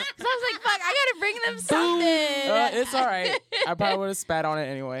I was like, fuck, I gotta bring them something. It's all right. I probably would have spat on it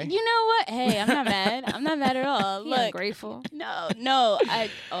anyway. You know what? Hey, I'm not mad. I'm not mad at all. You Look, ungrateful. no.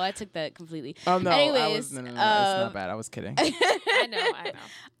 I took that completely. Oh no, Anyways, no, it's not bad. I was kidding. I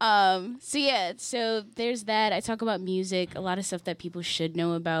know. So yeah, so there's that. I talk about music, a lot of stuff that people should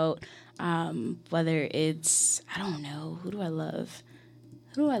know about. Whether it's, I don't know, who do I love?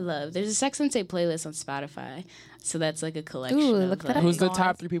 There's a Sex Sensei playlist on Spotify, so that's like a collection. Ooh, of look that up. Who's the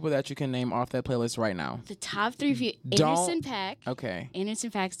top 3 people that you can name off that playlist right now? The top 3 for you. Don't- Anderson .Paak. Okay.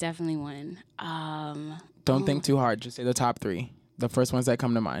 Anderson .Paak's definitely one. Don't think too hard. Just say the top 3. The first ones that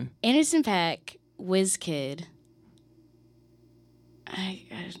come to mind. Anderson .Paak, WizKid.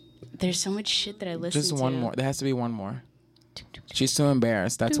 There's so much shit that I listen to. Just one more. There has to be one more. She's too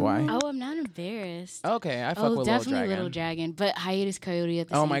embarrassed. That's why. Oh, I'm not embarrassed. Okay, I fuck Oh, with definitely Little Little Dragon. Dragon, but Hiatus Coyote at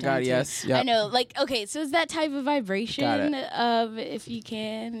the Oh same my time, God, too. yes, yep. I know, like, okay, so it's that type of vibration Got it. of if you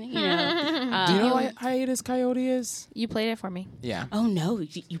can, you know. Do you know what Hiatus Coyote is? You played it for me. Yeah. Oh no,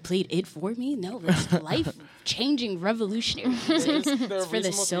 you played it for me? No, that's life-changing, revolutionary music. It's for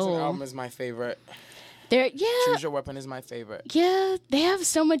the soul. album is my favorite. Yeah, Choose Your Weapon is my favorite. yeah, they have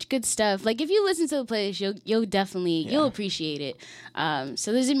so much good stuff. Like if you listen to the playlist, you'll definitely you'll appreciate it.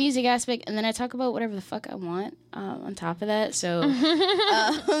 So there's a music aspect, and then I talk about whatever the fuck I want on top of that. So the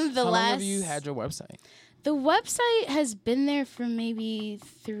How long last have you had your website? the website has been there for maybe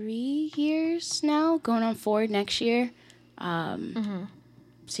 3 years now, going on 4 next year.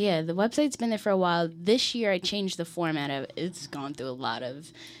 So yeah, the website's been there for a while. This year I changed the format of it. It's gone through a lot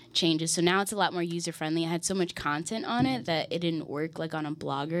of changes. So now it's a lot more user friendly. I had so much content on it that it didn't work like on a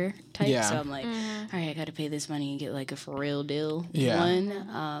blogger type. Yeah. So I'm like, all right, I got to pay this money and get like a for real deal Yeah.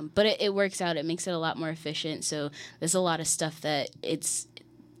 one. But it works out. It makes it a lot more efficient. So there's a lot of stuff that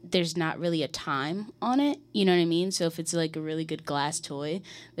there's not really a time on it. You know what I mean? So if it's like a really good glass toy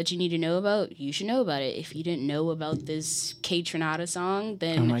that you need to know about, you should know about it. If you didn't know about this K Tronada song,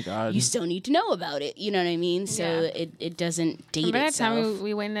 then Oh my God. you still need to know about it. You know what I mean? So Yeah. it doesn't date Remember that itself. time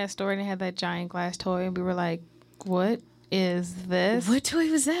we went in that store and they had that giant glass toy and we were like, what is this? What toy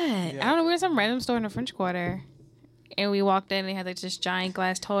was that? I don't know. We were in some random store in the French Quarter. And we walked in and they had like this giant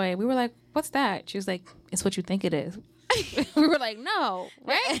glass toy. We were like, what's that? She was like, it's what you think it is. We were like, no,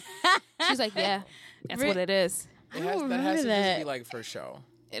 right? She's like, yeah, that's what it is. That has to remember just that. be like for show.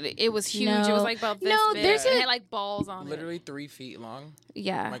 It was huge. It was like about this No, big. there's It a- had like balls on Literally 3 feet long. it.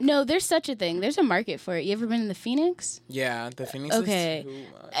 Yeah. Like- No, there's such a thing. There's a market for it. You ever been in the Phoenix? Yeah, the Phoenix Okay. is too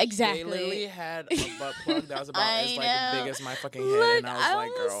much. Exactly. They literally had a butt plug that was about I as like know. big as my fucking head, Look, and I was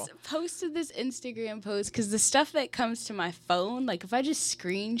like, girl. almost posted this Instagram post because the stuff that comes to my phone, like if I just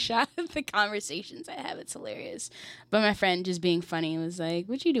screenshot the conversations I have, it's hilarious. But my friend, just being funny, was like,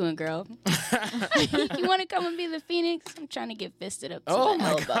 "What you doing, girl? You want to come and be the Phoenix? I'm trying to get fisted up to Oh the my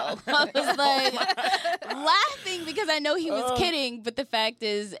elbow." God. I was like laughing because I know he was kidding, but the fact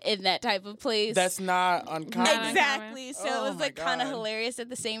is, in that type of place, That's not uncommon. exactly. So Oh it was my like kind of God. hilarious at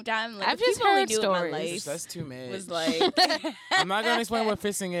the same time. Like, I've the just people I heard do in my stories. life That's too much. was like. I'm not gonna explain what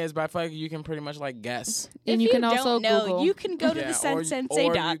fisting is, but I feel like you can pretty much like guess. And If you can also don't know, Google. you can go to Yeah, the or you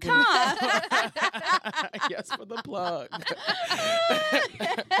sensensei.com. can- Yes, for the plug.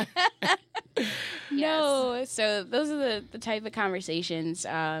 No, so those are the type of conversations.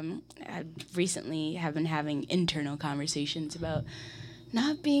 I recently have been having internal conversations about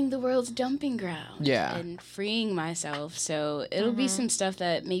not being the world's dumping ground. Yeah. And freeing myself. So it'll be some stuff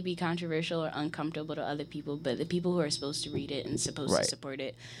that may be controversial or uncomfortable to other people, but the people who are supposed to read it and supposed Right. to support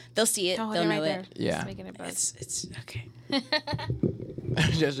it, they'll see it, Oh, they'll they're know right it. there. Yeah. Just making it buzz. It's okay.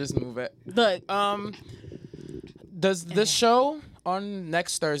 just move it. Look, Does this show on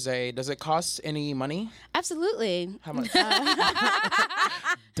next Thursday, does it cost any money? absolutely. How much? Duh.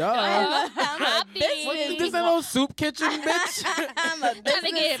 I'm a What, this ain't no soup kitchen, bitch. I'm a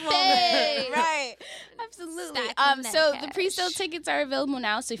Gotta get businesswoman. paid. Right. Absolutely. Stacking that So the cash. pre-sale tickets are available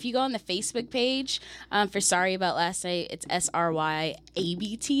now. So if you go on the Facebook page for Sorry About Last Night, it's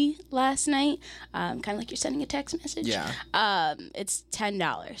SRYABT Last Night. Kind of like you're sending a text message. Yeah. It's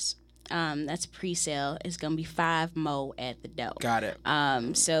 $10. That's pre-sale. It's gonna be 5 more at the door. Got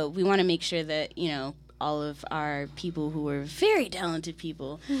it. So we want to make sure that, you know, all of our people who are very talented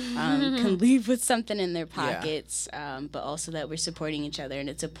people can leave with something in their pockets, but also that we're supporting each other, and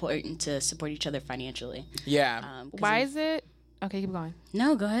it's important to support each other financially. Yeah. 'Cause Why if- is it? Okay, keep going.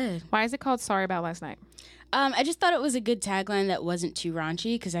 No, go ahead. Why is it called Sorry About Last Night? I just thought it was a good tagline that wasn't too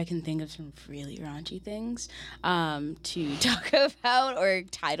raunchy, because I can think of some really raunchy things to talk about or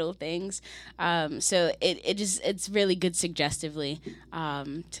title things. So it's really good suggestively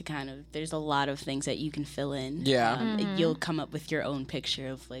to kind of, there's a lot of things that you can fill in. Yeah. You'll come up with your own picture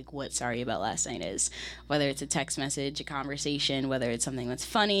of like what Sorry About Last Night is, whether it's a text message, a conversation, whether it's something that's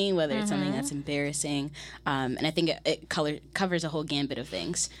funny, whether it's something that's embarrassing. And I think it covers a whole gambit of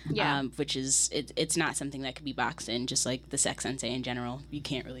things. Yeah. Which is, it's not something that could be boxed in, just like the Sex Sensei in general. You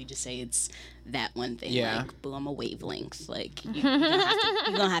can't really just say it's that one thing. Yeah. Like, boom, I'm a wavelength. Like, you're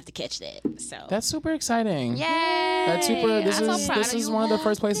gonna have to catch that. So. That's super exciting. Yay! That's super. This I'm so is proud this of is you, one of the Mom.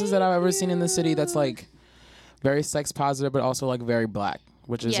 first places that I've ever seen in the city that's like very sex positive, but also like very black,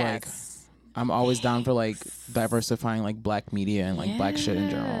 which is like Yes. I'm always down for like diversifying like black media and like black shit in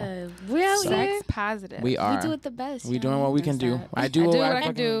general. We're out So- here. Sex positive. We are. We do it the best. We you doing know? what we can do. That's I do what what I I can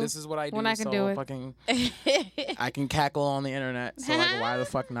fucking do This is what I do. when I can so do it. fucking that. I can cackle on the internet. So like why the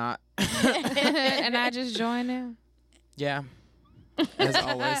fuck not? And I just joined in. Yeah. As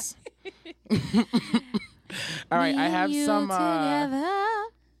always. All right, I have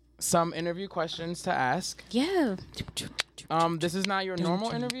some interview questions to ask. Yeah. This is not your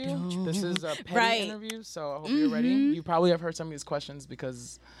normal interview. This is a petty Right. interview, so I hope you're ready. You probably have heard some of these questions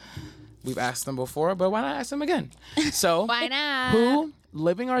because we've asked them before, but why not ask them again? So, Why not? who,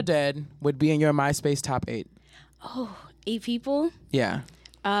 living or dead, would be in your MySpace top 8? 8 people. Yeah.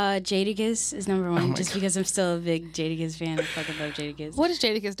 Jadakiss is number 1, my just because I'm still a big Jadakiss fan. I fucking love Jadakiss. What is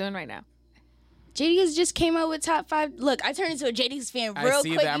Jadakiss doing right now? Jadakiss just came out with top 5. Look, I turned into a Jadakiss fan real I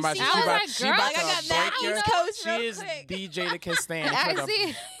see got that. I'm about, you she see I was about, like, she girl, about like, I to got that break your, East Coast she real is quick. the Jadakiss stand. I for the-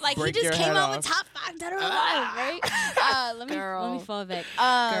 see. Like, he break just your came head out off. with top 5 that are alive, right? Let me Girl. fall back.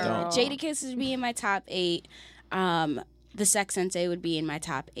 Girl. Jadakiss would be in my top 8. The Sex Sensei would be in my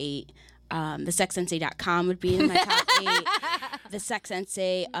top 8. TheSexSensei.com would be in my top 8. The Sex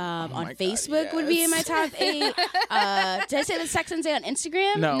Sensei on my God, Facebook would be in my yes. top 8. Did I say the Sex Sensei on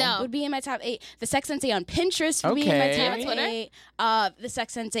Instagram? No. No. Would be in my top 8. The Sex Sensei on Pinterest would be in my Okay. top Twitter? 8. The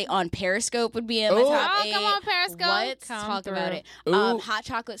Sex Sensei on Periscope would be in my Ooh. top Oh, 8. come on, Periscope. What? Come Talk about through. it. Ooh. Hot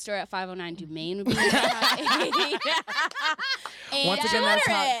Chocolate Store at 509 Dumaine would be in my top 8. And Once again, that's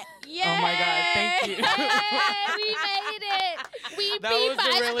Twitter hot. it. Oh my God, thank you. Hey, we made it. We That beat was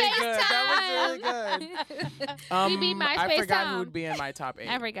really MySpace good. That was really good. We beat I MySpace forgot time. who would be in my top 8.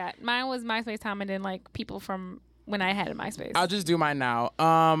 I forgot. Mine was MySpace time, and then like people from when I had a MySpace. I'll just do mine now.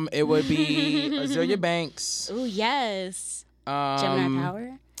 It would be Azealia Banks. Ooh, yes. Gemini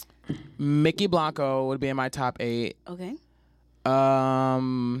Power. Mickey Blanco would be in my top 8. Okay.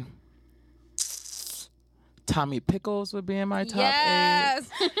 Tommy Pickles would be in my top Yes.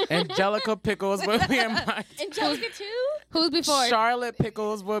 8. Angelica Pickles would be in my Angelica too? Who's before? Charlotte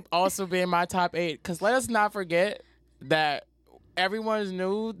Pickles would also be in my top 8. Because let us not forget that everyone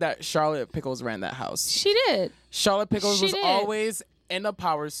knew that Charlotte Pickles ran that house. She did. Charlotte Pickles She was did. always in a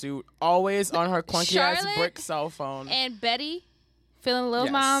power suit, always on her clunky ass Charlotte brick cell phone. And Betty, feeling Lil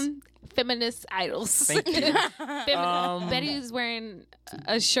Yes. Mom, feminist idols. Thank you. Betty's wearing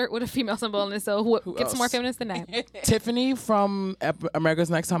a shirt with a female symbol in it, so who gets else? more feminist than that? Tiffany from America's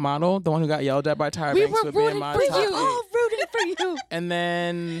Next Top Model, the one who got yelled at by Tyra We Banks, were would be in rooting my for top you. 8. Oh, Rooting for you. And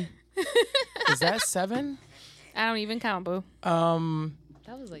then, is that 7? I don't even count, boo.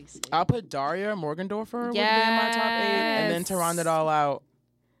 That was like 6. I'll put Daria Morgendorfer would be in my top 8, and then Yes. to round it all out,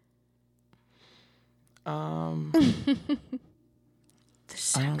 The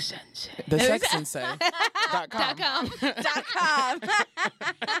Sex Sensei. the Sex Sensei. .com.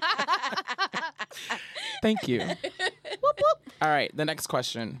 Thank you. All right, the next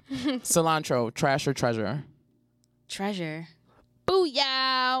question. Cilantro, trash or treasure? Treasure.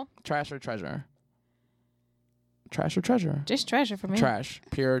 Booyah. Trash or treasure? Trash or treasure? Just treasure for me. Trash.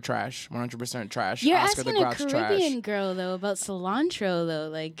 Pure trash. 100% trash. You're Oscar asking the a Grouch Caribbean trash. girl though about cilantro though,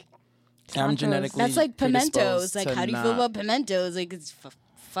 like I'm genetically that's like pimentos. predisposed Like, to how do you feel not- about pimentos? Like, it's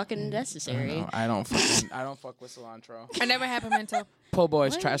fucking necessary. No, I don't fuck with cilantro. I never had pimento. Po'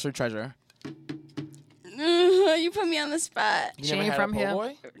 boys, trash or treasure? You put me on the spot. You She never ain't had from a po' here.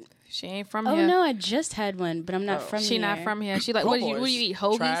 boy? She ain't from Oh here. no, I just had one, but I'm not from She here. not from here. She like, Po' what do you boys, eat?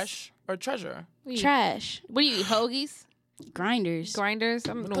 Hoagies? Trash or treasure? What do you eat? Trash. What do you eat? Hoagies? Grinders. Grinders?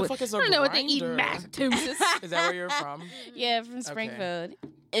 I don't know the fuck is a I don't know what they eat. grinder? Massachusetts. Is that where you're from? Yeah, from Springfield.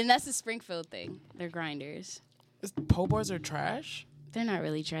 And that's a Springfield thing. They're grinders. Po' boys are trash? They're not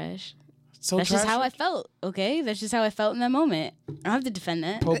really trash. So That's trash just how I felt, okay? That's just how I felt in that moment. I don't have to defend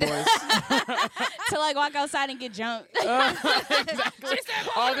that. Po' boys. To like walk outside and get jumped. Exactly.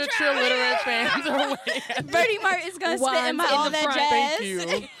 All the true literate fans are waiting. Bertie Martin's gonna spit in my Wands in all the that front. jazz.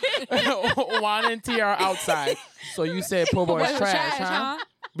 Thank you. Juan and T are outside. So you said po' boys Boys trash, huh?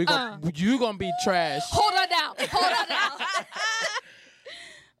 You gonna be trash. Hold on down. Hold on down.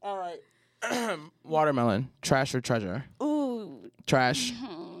 All right. Watermelon, trash or treasure? Ooh, Trash.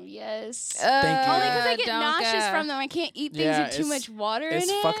 yes. Thank you. Only because I get Donka. nauseous from them. I can't eat things Yeah, with too much water in It's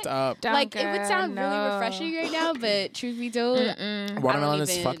it. fucked up. Like, it would sound really no. refreshing right now, but truth be told, Watermelon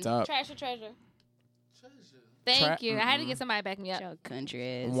is even- fucked up. Trash or treasure? Thank you. I had to get somebody to back me up. y'all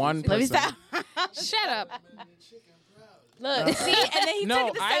country is. One Let me person. stop. Shut up. Look, see, and then he No,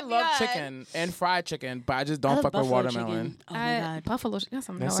 took it a I step love beyond. chicken and fried chicken, but I just I don't love fuck with buffalo watermelon. chicken. Oh my god. Buffalo. That's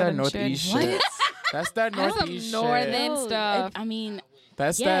some That's that northern northeast shit. shit. That's that That's some northeast northern shit. No, stuff. I mean,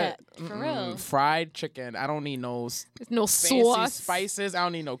 That's yeah, that for real. fried chicken. I don't need no There's no fancy sauce. spices. I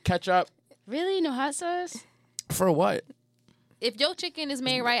don't need no ketchup. really, no hot sauce. For what? If your chicken is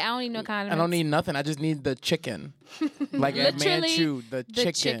made right, I don't need no condiments. I don't need nothing. I just need the chicken. Like at Literally, Manchu, the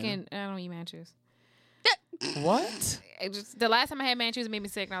the chicken. I don't eat manchus. What? The last time I had manchus, it made me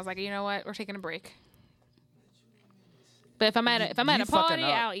sick, and I was like, you know what? We're taking a break. But if I'm at a You party, fucking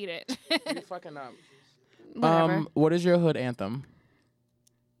up. I'll eat it. You fucking up. Whatever. What is your hood anthem?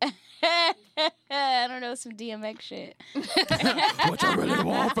 I don't know, some DMX shit. What you really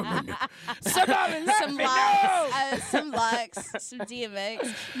want from me? Some locks, some locks, some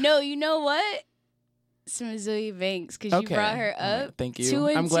DMX. No, you know what? Some Azealia Banks, because Okay. you brought her All right, up. thank you. 2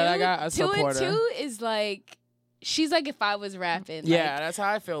 and I'm glad I 2 got a 2 and supporter. 2 is like, she's like if I was rapping. Yeah, like, that's how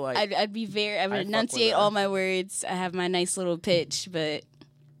I feel like. I'd be very, I would I fuck with enunciate her. all my words. I have my nice little pitch, but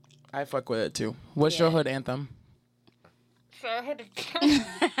I fuck with it too. What's your Yeah. hood anthem?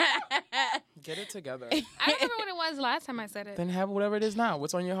 Get it together. I don't remember what it was last time I said it. Then have whatever it is now.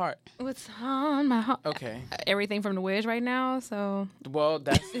 What's on your heart? What's on my heart? Okay. Everything from the Wiz right now, so Well,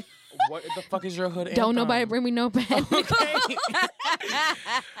 that's what the fuck is your hood anthem? don't nobody bring me no bad. Okay.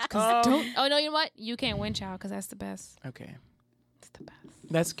 Oh no, you know what? You can't win, child, because that's the best. Okay. It's the best.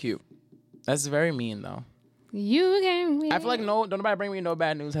 That's cute. That's very mean though. You can win. I feel like don't nobody bring me no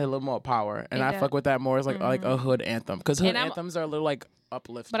bad news had a little more power, and It I does. fuck with that more as like a hood anthem because hood And I'm- anthems are a little like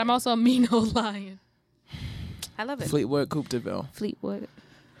uplifting. But I'm also a mean old lion. I love it. Fleetwood, Coopteville. Fleetwood.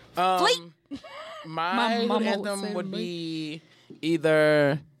 My My hood mama would anthem say would me. be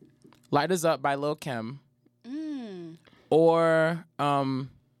either "Light Us Up" by Lil Kim mm, or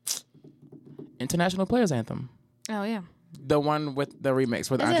International Players Anthem, Oh yeah. the one with the remix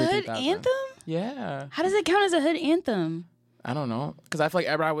with is it Andre a hood 3000. anthem? Yeah, How does it count as a hood anthem? I don't know because I feel like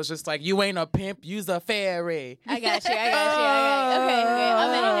everybody was just like, "You ain't a pimp, you's a fairy." I got you. Okay, I'm in it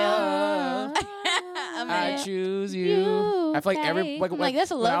now. I'm I choose you. I feel like every Like,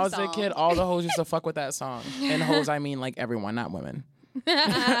 that's a when I love was a song. kid, all the hoes used to fuck with that song. And hoes, I mean like everyone, not women.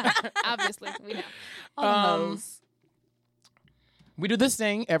 Obviously, we know. All the hoes. We do this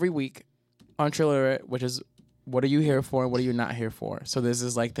thing every week on Triller, which is what are you here for and what are you not here for? So this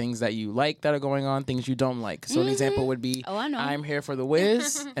is like things that you like that are going on, things you don't like. So an example would be, Oh, I know. I'm here for the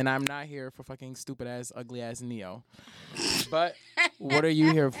Wiz, and I'm not here for fucking stupid ass, ugly ass Neo. But what are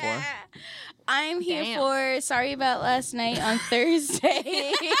you here for? I'm here for Sorry About Last Night on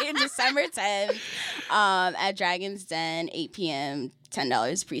Thursday, December 10th, at Dragon's Den, 8 p.m.,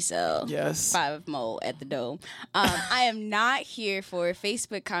 $10 pre-sale. Yes. 5 mo at the Dome. I am not here for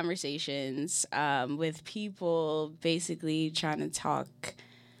Facebook conversations with people basically trying to talk,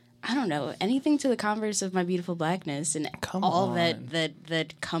 I don't know, anything to the converse of my beautiful blackness and Come all on.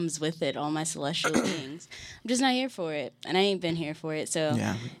 that comes with it, all my celestial beings. I'm just not here for it, and I ain't been here for it. So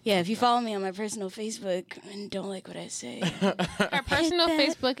yeah, if you follow me on my personal Facebook and don't like what I say, Her personal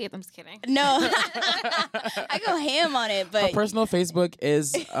Facebook. I'm just kidding. no, I go ham on it, Her but personal Facebook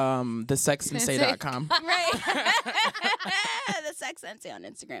is thesexsensei.com. right, the sex sensei on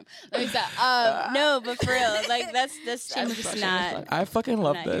Instagram. Let me stop. No, but for real, like that's I'm just not. I fucking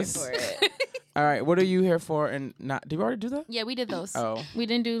love Not here this. for it. All right, what are you here for and not? Did we already do that? Yeah, we did those. Oh. We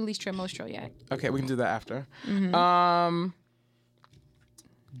didn't do least trim, most tro yet. Okay, we can do that after.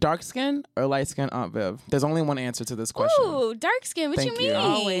 Dark skin or light skin Aunt Viv? There's only one answer to this question. Ooh, dark skin. What Thank you you. mean?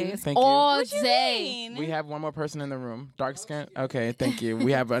 Always. Thank you. All What you day. mean? We have one more person in the room. Dark skin? Okay, thank you.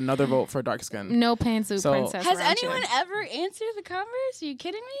 We have another vote for dark skin. No pantsuit So- princess. Has around anyone here. ever answered the Converse? Are you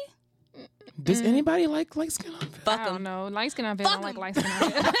kidding me? Does anybody like light skin Aunt Viv? I don't know. Light skin on Viv. I don't like light skin on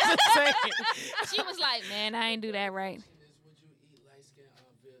Viv. She was like, man, I ain't do that right.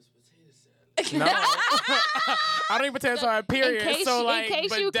 No. I don't even potato salad, period. In case, so like, in case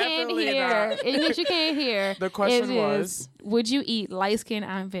but you can't definitely hear, not. in case you can't hear, The question it was- is, would you eat light skin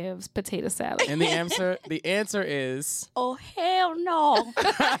on Viv's potato salad? And the answer is Oh hell no!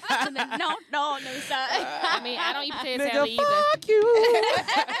 no, stop. I mean, I don't eat potato nigga, salad either. fuck you.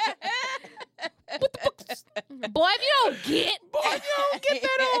 Boy, if you don't get, Boy, you don't get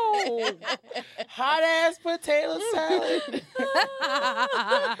that old hot ass potato salad.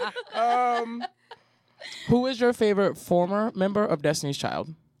 Who is your favorite former member of Destiny's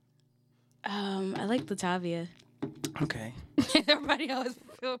Child? I like Latavia. Okay. everybody else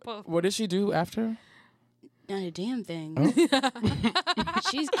feel both. What did she do after? Not a damn thing. Oh.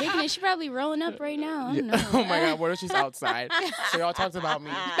 She's kicking it. She's probably rolling up right now. I don't know. Oh my God, what if she's outside? So y'all talked about me.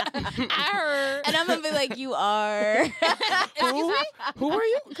 I heard. And I'm gonna be like, you are. Who are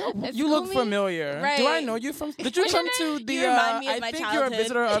you? Girl, you look me? familiar. Right. Do I know you from? Did you come to the? You remind me of I my think you're a childhood.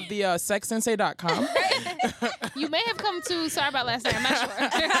 visitor of the sexsensei.com. You may have come to Sorry About Last Night. I'm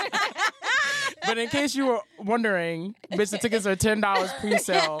not sure. But in case you were wondering, bitch, the tickets are $10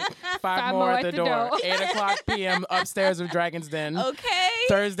 pre-sale. Five more at the door. 8:00 p.m. upstairs of Dragon's Den. Okay.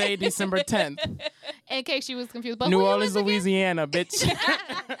 Thursday, December 10th. In case you was confused. But New who you Orleans, was again? Louisiana, bitch.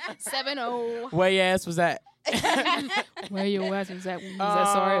 7-0. Where your ass was at? Where you was that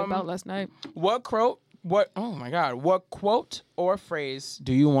Sorry About Last Night? What quote? Oh my God. What quote or phrase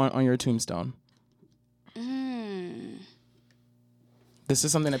do you want on your tombstone? This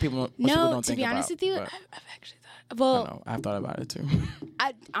is something that people don't No, think to be honest about, with you, but I've actually thought. I Well, know. I've thought about it too.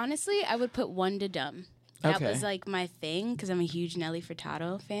 honestly, I would put One to Dumb. That Okay. was like my thing because I'm a huge Nelly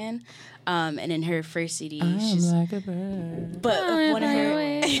Furtado fan. And in her first CD, she's like a bird. but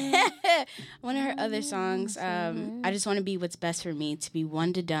one of her other songs, I just want to be what's best for me, to be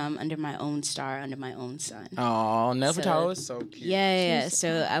one to dumb under my own star, under my own sun. Oh, Nell So- Furtado is so cute. Yeah.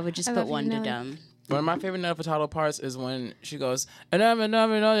 So I would just I put love you, one to Nelly. dumb. One of my favorite Nell Furtado parts is when she goes, and I'm you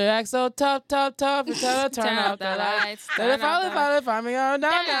act so tough, and turn off the lights. Find me on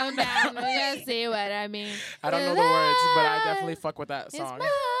down. Let's see what I mean. I don't know the words, but I definitely fuck with that It's song. more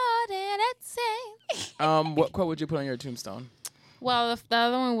than I'd say. What quote would you put on your tombstone? Well, the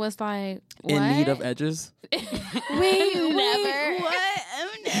other one was like, what? In need of edges. Wait, Never. what?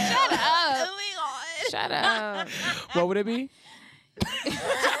 Oh, no. Shut up. Oh my god. Shut up. What would it be?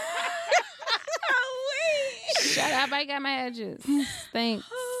 Shut up. I got my edges. Thanks.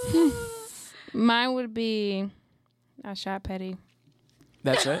 Mine would be I shot Petty.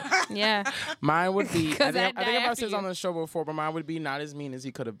 That's it. Yeah. Mine would be. I 'Cause think I I've die said this after on you. the show before, but mine would be not as mean as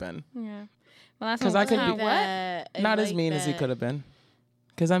he could have been. Yeah. Well, that's 'Cause one I could time. be- What? Not as mean as he could have been.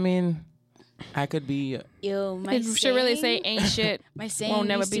 Because I mean, I could be. Yo, my It should really say saying- ain't shit. My saying won't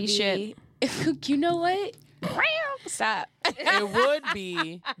never used to be shit. You know what? Stop. It would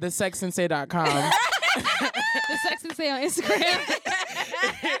be thesexsensei.com. The sex and say on Instagram.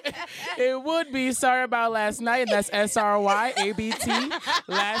 It would be Sorry About Last Night, and that's SRYABT.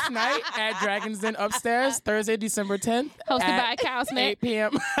 Last night at Dragon's Den upstairs, Thursday, December 10th. Hosted at by Cal Smith. 8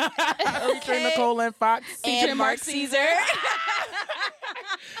 p.m. Featuring Nicole Lynn Fox. And Mark Caesar.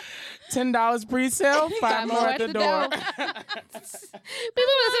 $10 pre-sale, 5 more at the door. People listen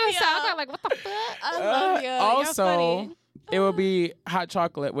to SoundCloud like, what the fuck? I love you. Also, it will be Hot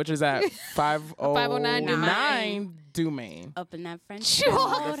Chocolate, which is at 509 509 Dumaine. Up in that French. Sure.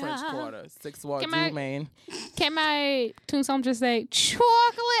 The French Quarter. 6 Wall Can I- Dumaine. Can my tune song just say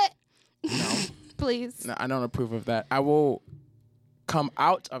chocolate? No. Please. No, I don't approve of that. I will come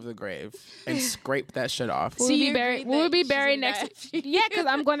out of the grave and scrape that shit off. We'll be buried. We'll be buried next. Yeah, because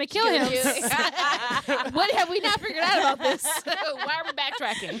I'm going to kill him. What have we not figured out about this? Why are we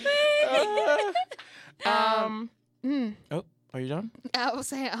backtracking? Oh, are you done? I was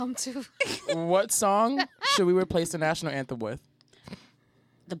saying too. What song should we replace the national anthem with?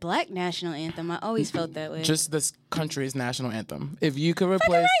 The Black national anthem. I always felt that way. Just this country's national anthem. If you could Fucking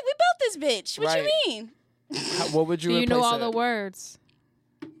replace, right. We built this bitch. What Right. you mean? what would you Do you replace know all it? the words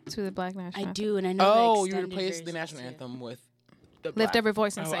to the Black National? I do, and I know. Oh, the you extended replaced the versions, national too. anthem with the Lift black. every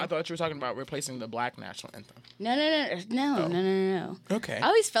voice and Oh, sing. I thought you were talking about replacing the black national anthem. No. Okay. I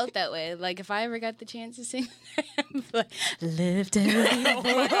always felt that way. Like if I ever got the chance to sing, like, lift every voice. They're gonna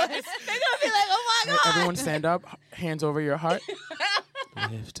be like, oh my god. Everyone stand up, hands over your heart.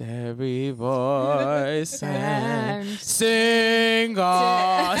 Lift every voice and sing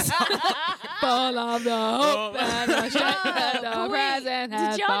us. Full of the hope and the strength and the But wait, present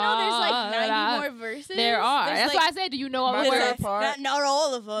has did y'all know there's like 90 brought more us. verses? There are. There's That's like, why I said, do you know all My the favorite words? part- not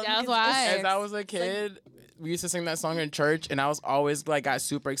all of them. That's because why I it's- As I was a kid, we used to sing that song in church, and I was always like, got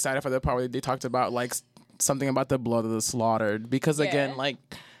super excited for the part where they talked about like something about the blood of the slaughtered. Because again, like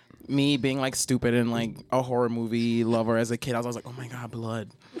me being like stupid and like a horror movie lover as a kid, I was always like, oh my god, blood.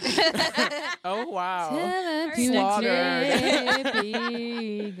 Oh wow.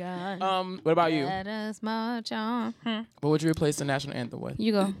 What about you? Let us march on. What would you replace the national anthem with?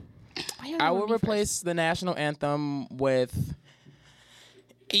 You go. I would replace the national anthem with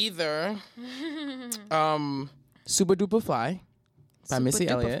either Super Duper Fly by Missy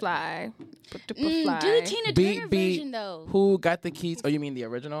Elliott. Fly. Do the Tina Turner version though. Who Got the Keys? Oh, you mean the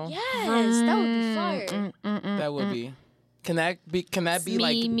original? Yes, that would be fire. That would be. Can that be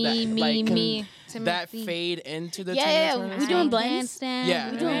like can that fade into the Tina Turner we song? doing blends.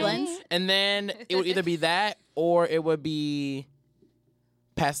 Yeah, We doing blends. And then it would either be that or it would be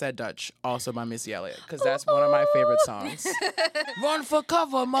Pass That Dutch, also by Missy Elliott, because that's one of my favorite songs. Run for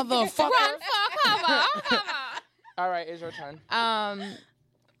cover, motherfucker. Run for cover. All right, it's your turn.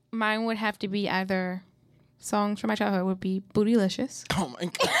 Mine would have to be either songs from my childhood would be Bootylicious, Oh my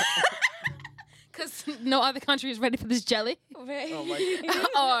god. because no other country is ready for this jelly, Oh my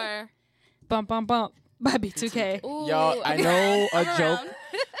god. or Bump Bump Bump by B2K. Y'all, I know a joke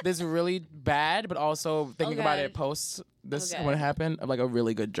that's really bad, but also thinking about it post this when it happened, of like a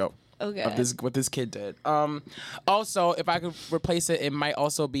really good joke. Okay. Of this what this kid did. Also, if I could replace it, it might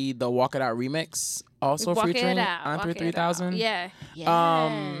also be the Walk It Out remix, also Walk featuring It Out. Andre Walk It 3000. Out. Yeah.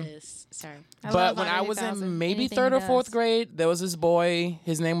 Yes. Sorry. I But love when I Andre was 3000. in maybe Anything third he or fourth does. grade, there was this boy.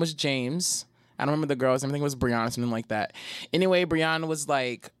 His name was James. I don't remember the girl's name. I think it was Brianna, something like that. Anyway, Brianna was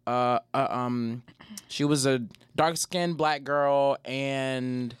like, she was a dark skinned black girl,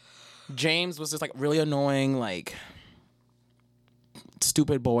 and James was just like really annoying, like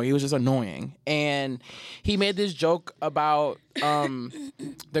stupid boy. He was just annoying, and he made this joke about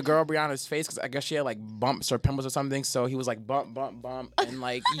the girl Brianna's face, because I guess she had like bumps or pimples or something. So he was like bump, bump, bump, and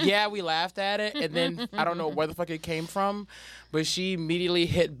like yeah, we laughed at it, and then I don't know where the fuck it came from, but she immediately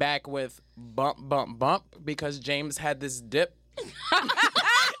hit back with bump, bump, bump, because James had this dip.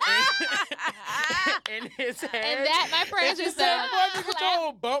 In his head. And that, my friends, She just said, "Boy, get your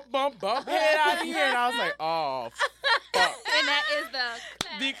old bump, bump, bump head out of here." And I was like, oh, fuck. and that is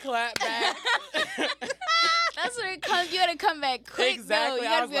The clap back. That's where it comes. You gotta come back quick. Exactly. Though. You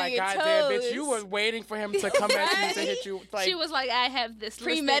I gotta was be on like, your God toes. damn, bitch, you was waiting for him to come at you to hit you. Like, she was like, I have this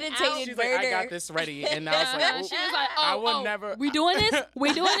Premeditated. listed out. she's like, I got this ready. And I was like, She was like, oh, I will never. we doing this?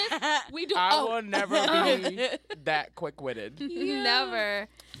 We doing this? We do. I will never be that quick-witted. Never.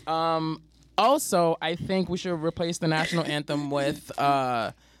 Also, I think we should replace the national anthem with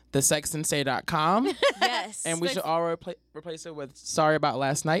thesexandsay.com. Yes. And we should all replace it with Sorry About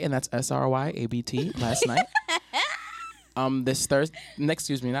Last Night, and that's SRYABT, last night. This Thursday, next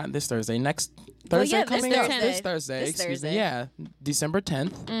Thursday, yeah, coming this up. Thursday. This Thursday, This excuse me. Thursday. Yeah, December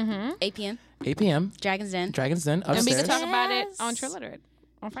 10th, 8 p.m. 8 p.m. Dragon's Den. Dragons Den And we upstairs. can talk about it Yes. on Trilliterate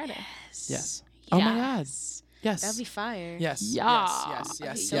on Friday. Yes. Oh my God. Yes. That'd be fire. Yes. Yeah. Yes.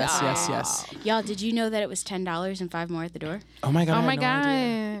 Yes. So Yes. fire. Yes. Yes. Y'all, did you know that it was $10 and 5 more at the door? Oh my god. Oh I my had no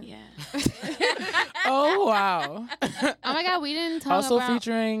idea. god. Yeah. Oh wow. Oh my god, we didn't talk Also about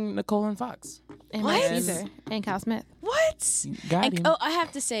featuring Nicole and Fox. and What? Mike Caesar and Kyle Smith. What? Got And, him. oh, I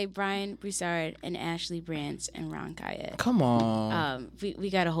have to say, Brian Broussard and Ashley Brantz and Ron Kaya. Come on.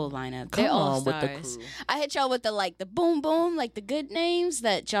 We got a whole lineup. Come They're all on with the stars. crew. I hit y'all with the boom boom, like the good names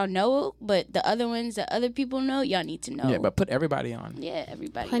that y'all know, but the other ones that other people know, y'all need to know. Yeah, but put everybody on. Yeah,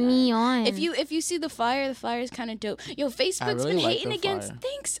 everybody. Put on. me on. If you see the flyer is kind of dope. Yo, Facebook's really been like hating the against. flyer.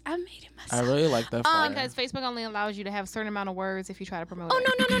 Thanks, I made it I myself. really like that. flyer. because Facebook only allows you to have a certain amount of words if you try to promote Oh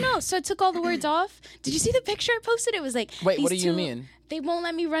it. no! So I took all the words off. Did you see the picture I posted? It was like, Wait, what do these you two- mean? They won't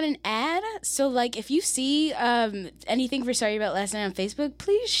let me run an ad. So like, if you see anything for Sorry About Last Night on Facebook,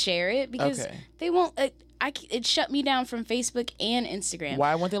 please share it because Okay. they won't. It shut me down from Facebook and Instagram.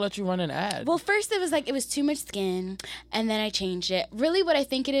 Why won't they let you run an ad? Well, first it was too much skin, and then I changed it. Really, what I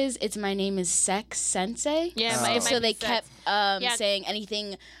think it is, it's my name is Sex Sensei. Yeah, Oh. it So might they be sex. kept Yeah. saying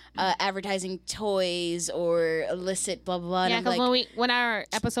anything, advertising toys or illicit blah blah blah. Yeah, and I'm because like, when our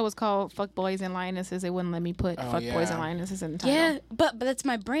episode was called "Fuck Boys and Lionesses," they wouldn't let me put Oh, "Fuck Boys yeah. and Lionesses" in the title. yeah, but that's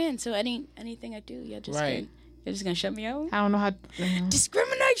my brand. So anything I do, you're just Right. you're just gonna shut me out. I don't know how.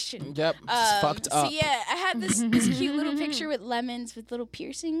 Discrimination. Yep. It's fucked up. So yeah, I had this cute little picture with lemons with little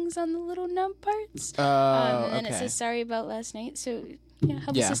piercings on the little nub parts. And then it okay. says "Sorry About Last Night." So yeah,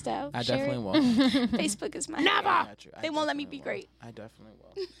 help a Yeah, sister out. I share definitely it. will. Facebook is my I got you. I They won't let me definitely be will. great. I definitely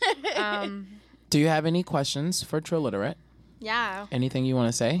will. Yeah. Do you have any questions for Triliterate? Yeah. Anything you want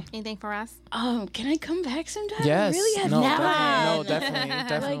to say? Anything for us? Can I come back sometime? Yes. I really have no, not. definitely. No,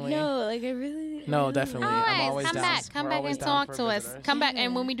 definitely. Like I really. No, definitely. I'm Always, always come down. back. Come We're back always and down talk for to us. visitors. Come back,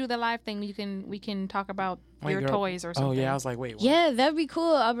 and when we do the live thing, we can talk about Wait, your girl. toys or something. Oh yeah, I was like, wait. What? Yeah, that'd be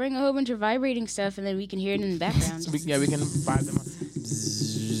cool. I'll bring a whole bunch of vibrating stuff, and then we can hear it in the background. We can vibe them.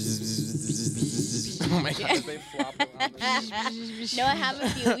 Oh my god, they flop around. No, I have a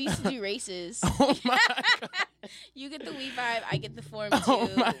few. We used to do races. Oh my god. You get the Wii vibe, I get the Form 2. Oh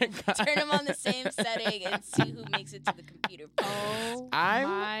my god. Turn them on the same setting and see who makes it to the computer. Oh I'm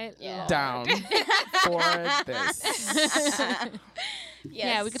my Yeah. Lord. down for this.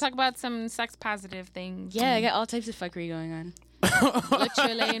 Yeah, we could talk about some sex positive things. Yeah, I got all types of fuckery going on.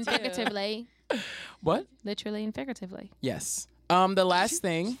 Literally and figuratively. What? Literally and figuratively. Yes. The last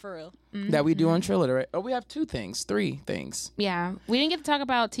thing For real. that we do on Triliterate. Oh, we have 3 things. Yeah, we didn't get to talk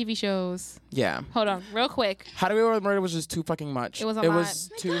about TV shows. Yeah. Hold on, real quick. How to Be Away with Murder was just too fucking much. It was a It lot. was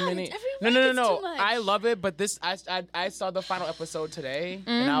too God, many. every No, week no, no, it's no. too much. I love it, but this I saw the final episode today,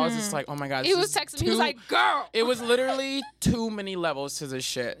 and I was just like, oh my god. He this was is texting me. He was too- like, "Girl." It was literally too many levels to this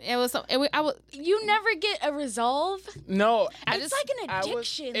shit. It was. I was. You never get a resolve. No, It's like an I was-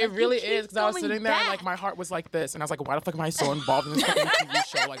 addiction. it Like, you really keep is because I was going sitting there and like back. my heart was like this, and I was like, why the fuck am I so involved in this fucking TV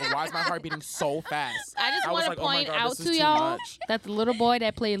show? Like, why is my heart beating so fast? I just was want to like, oh my point God, out this is to too y'all much. that the little boy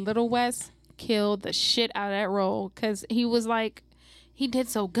that played Little Wes killed the shit out of that role because he was like, he did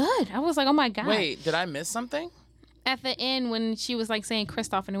so good. I was like, oh my god. Wait, did I miss something? At the end when she was like saying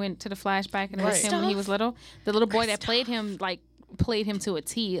Kristoff and it went to the flashback and it was Right. him when he was little, the little boy that played him like played him to a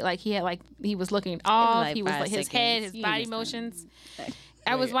T. Like he had like he was looking off. like He was 5 like his seconds. head, his You body understand. motions.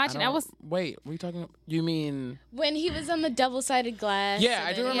 I was watching. I was. Wait, what are you talking? You mean? When he was on the double-sided glass. Yeah, and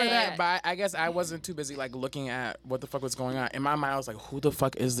I do then- remember yeah. that, but I guess I wasn't too busy like looking at what the fuck was going on. In my mind, I was like, "Who the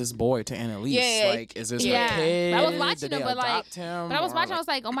fuck is this boy?" To Annalise, Yeah, yeah. like, is this Yeah. a kid? I was watching Did him, they but like, adopt him? but I was Or, watching. I like- was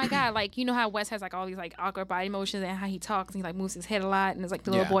like, oh my god, like you know how Wes has like all these like awkward body motions and how he talks and he like moves his head a lot and it's like the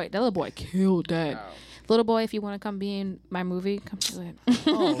little Yeah. boy. That little boy killed that. Oh. Little boy, if you want to come be in my movie, come do it.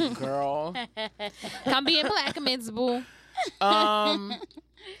 Oh, girl. Come be in Black Invincible.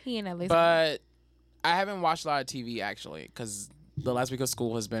 He and at least. But I haven't watched a lot of TV actually because the last week of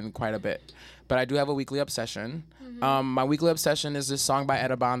school has been quite a bit. But I do have a weekly obsession. My weekly obsession is this song by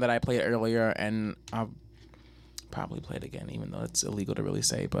Edabon that I played earlier, and I'll probably play it again, even though it's illegal to really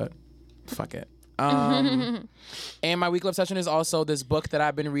say, but fuck it. And my weekly obsession is also this book that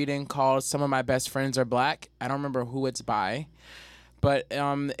I've been reading called Some of My Best Friends Are Black. I don't remember who it's by, but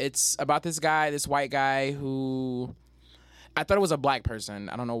it's about this guy, this white guy who... I thought it was a black person.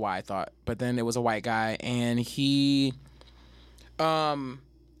 I don't know why I thought, but then it was a white guy, and he, when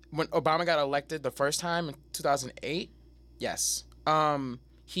Obama got elected the first time in 2008, yes,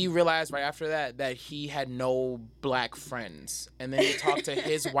 he realized right after that he had no black friends, and then he talked to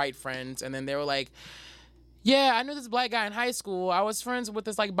his white friends, and then they were like, yeah, I knew this black guy in high school. I was friends with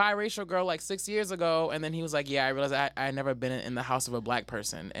this like biracial girl like 6 years ago, and then he was like, yeah, I realized I had never been in the house of a black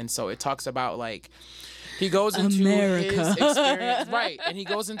person, and so it talks about like. He goes into his experience, right? And he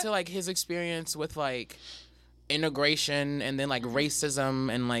goes into like his experience with like integration and then like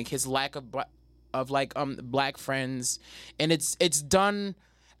racism and like his lack of black friends, and it's done.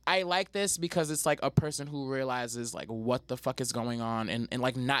 I like this because it's like a person who realizes like what the fuck is going on, and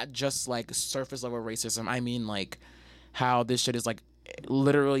like not just like surface level racism. I mean like how this shit is like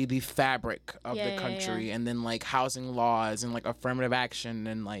literally the fabric of the country, and then like housing laws and like affirmative action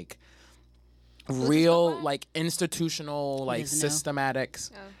and like real like institutional like systematic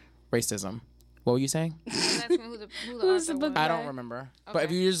racism. What were you saying? Who's the book? I don't remember. But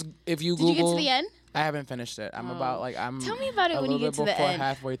if you Did you get Google, to the end? I haven't finished it. I'm Tell me about it a when you little get bit to the before end.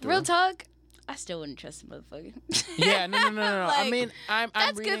 halfway through. Real talk. I still wouldn't trust the motherfucker. Yeah, no. I Like, mean, I'm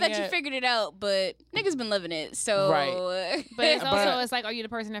That's reading good that you it. figured it out, but niggas been living it, so Right. But it's also, But- it's like, are you the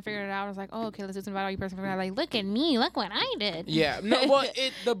person that figured it out? It's like, oh, okay, let's do something about it. Are you the person that figured it out? Like, look at me. Look what I did. Yeah, no. Well,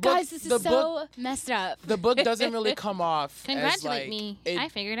 the book, Guys, this is the so book, messed up. the book doesn't really come off. Congratulate as, like, me. It I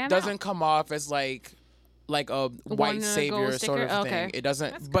figured it out. doesn't come off as like a white and a savior gold sort sticker? of Okay. thing. It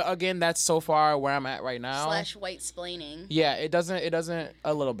doesn't. But again, that's so far where I'm at right now. / white splaining. Yeah, it doesn't.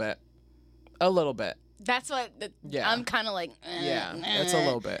 A little bit. That's what. Yeah. I'm kind of like. Yeah, it's a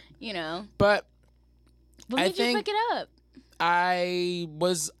little bit. You know. But What I made you think- pick it up? I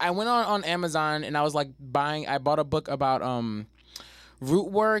went on Amazon and I was like I bought a book about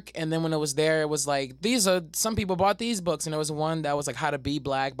root work, and then when it was there, it was like some people bought these books, and there was one that was like How to Be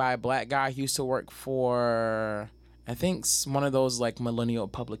Black by a black guy who used to work for I think one of those like millennial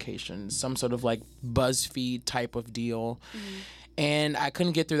publications, some sort of like BuzzFeed type of deal. And I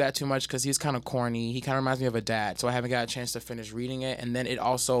couldn't get through that too much because he's kind of corny. He kind of reminds me of a dad, so I haven't got a chance to finish reading it. And then it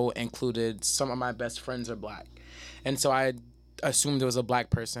also included some of my best friends are black, and so I assumed it was a black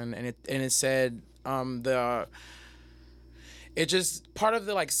person. And it said it just part of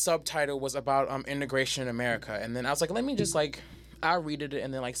the like subtitle was about integration in America. And then I was like, let me just like I'll read it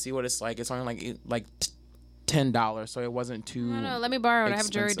and then like see what it's like. It's only like $10, so it wasn't too. No, let me borrow it. I have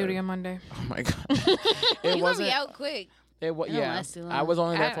jury expensive. duty on Monday. Oh my god! It You gonna wasn't. be out quick. It was It don't yeah. last too long. I was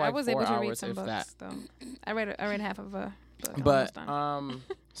only there for I like was 4 able to read hours, some if books, that. though. I read half of a book. I'm But almost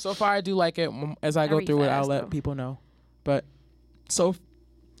done. so far I do like it. As I go read through it, I'll fast, let though. people know. But so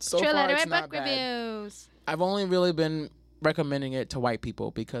True far letter it's and not book bad. reviews. I've only really been recommending it to white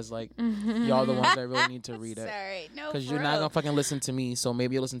people because like y'all the ones that really need to read it. Sorry, no. Because for you're not real. gonna fucking listen to me, so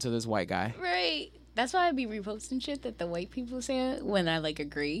maybe you listen to this white guy. Right. That's why I be reposting shit that the white people say when I like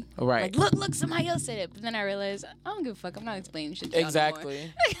agree. Right. Like, look, somebody else said it. But then I realize I don't give a fuck. I'm not explaining shit. To y'all no more.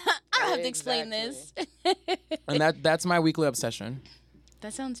 Exactly. I don't have to explain this. And that's my weekly obsession.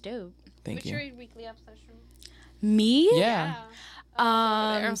 That sounds dope. Thank you. weekly obsession? Me? Yeah.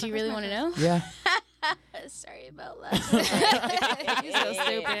 Do you really want to know? Yeah. Sorry about last night. You're so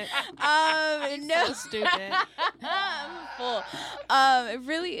stupid. No. So stupid. I'm full. It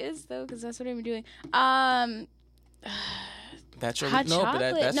really is though, because that's what I'm doing. That's your Hot no, but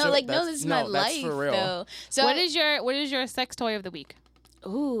chocolate. that's No, your, like that's, no, this is no, my that's life for real. though. So What is your sex toy of the week?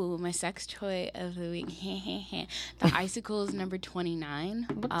 Ooh, my sex toy of the week. The icicles number 29.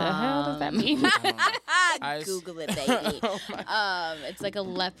 What the hell does that mean? Google it, baby. Oh It's like a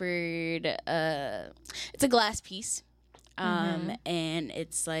leopard. It's a glass piece. And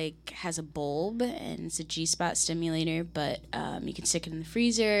it's like has a bulb and it's a G-spot stimulator, but you can stick it in the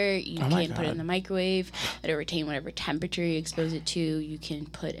freezer. You my can put it in God. the microwave. It'll retain whatever temperature you expose it to. You can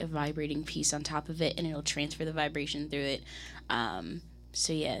put a vibrating piece on top of it, and it'll transfer the vibration through it.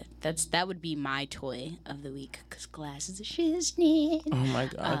 So yeah, that would be my toy of the week because glass is a shiznit. Oh my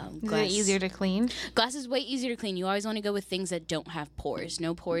god. Is it easier to clean? Glass is way easier to clean. You always want to go with things that don't have pores.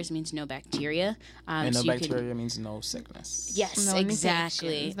 No pores means no bacteria. And no so you can- bacteria means no sickness. Yes, No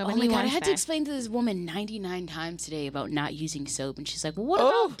exactly. infections. Oh Nobody my god, I wants had to that. explain to this woman 99 times today about not using soap, and she's like, "Well, what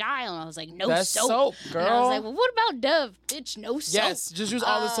Oh. about Dial?" And I was like, "No That's soap, And I was like, girl. "Well, what about Dove, bitch? No soap." Yes, just use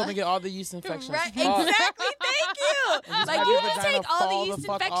all the soap and get all the yeast infections. Right, Fuck. exactly. Thank you. Like have you your can vagina take all fall the the yeast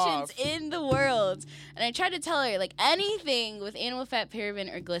fuck infections off. in the world. And I tried to tell her like anything with animal fat,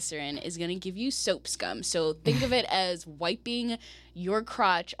 paraben, or glycerin is gonna give you soap scum. So think of it as wiping your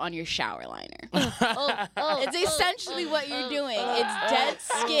crotch on your shower liner. It's essentially what you're doing. It's dead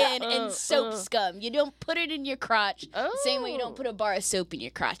skin and soap scum. You don't put it in your crotch the same way you don't put a bar of soap in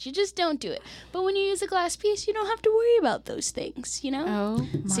your crotch. You just don't do it. But when you use a glass piece, you don't have to worry about those things, you know? Oh,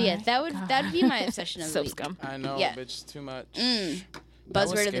 So yeah, that'd be my obsession of the Soap week. scum. I know, Yeah. bitch, too much. Buzzword That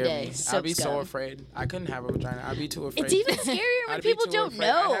would of the scare day. me. Soap I'd be so scum. afraid. I couldn't have a vagina. I'd be too afraid. It's even scarier when I'd be people too don't afraid.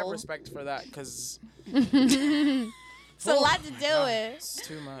 I have know. respect for that because It's a lot to deal with. it's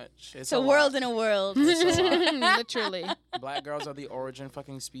too much. It's a world in a world. It's a lot. Literally. Black girls are the origin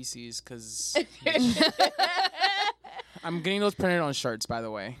fucking species because I'm getting those printed on shirts, by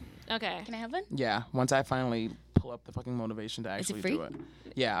the way. Okay. Can I have one? Yeah, once I finally pull up the fucking motivation to it actually free? do it.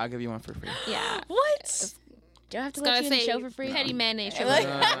 Yeah, I'll give you one for free. Yeah. What? Do I have to let you in the show for free? Petty mayonnaise. No, sugar.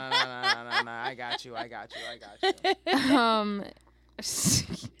 no, I got you.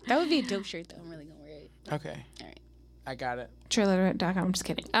 That would be a dope shirt, though. I'm really gonna wear it. Okay. All right. I got it. Triller.com. I'm just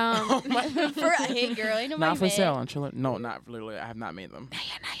kidding. For a hey girl, ain't nobody Not for mad. sale on Triller. No, not literally. I have not made them.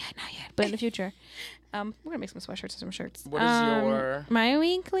 Not yet. But in the future, we're gonna make some sweatshirts and some shirts. What is your- my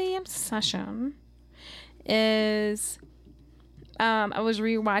weekly obsession? Is I was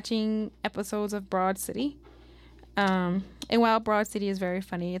rewatching episodes of Broad City. And while Broad City is very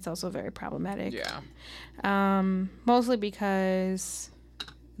funny, it's also very problematic. Yeah. Mostly because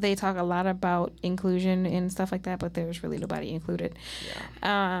they talk a lot about inclusion and stuff like that, but there's really nobody included.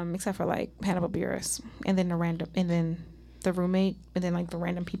 Yeah. Except for like Hannibal Buress and then the roommate and then like the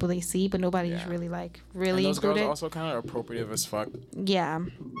random people they see, but nobody's Yeah. really like And really those included. girls are also kind of appropriative as fuck. Yeah,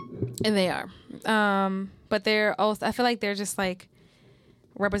 and they are. But they're also, I feel like they're just like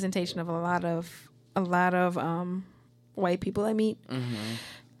representation of a lot of white people I meet.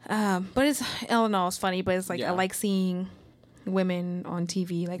 But it's all in all, it's funny. But it's like Yeah. I like seeing women on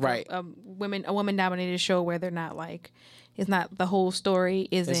TV, like Right. a woman dominated show where they're not like. It's not the whole story.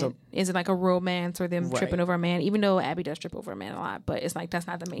 Isn't like a romance or them Right. tripping over a man? Even though Abby does trip over a man a lot, but it's like that's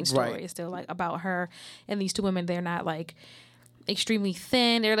not the main story. Right. It's still like about her and these two women. They're not like extremely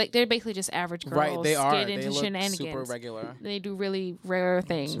thin. They're basically just average girls. Right, they are. Get They into look shenanigans. super regular. They do really rare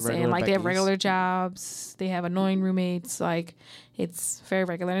things, Regular and like they have Beckys. regular jobs. They have annoying roommates. Like it's very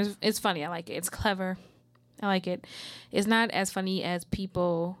regular. And it's funny. I like it. It's clever. I like it. It's not as funny as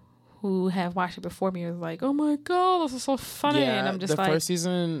people who have watched it before me are like, "Oh my god, this is so funny!" Yeah, and I'm just the like, first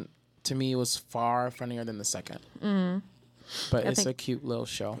season to me was far funnier than the second. But it's a think- cute little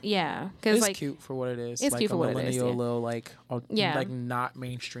show. yeah, because It's like cute for what it is. it's like cute a for what it is, millennial yeah. little like Yeah. like not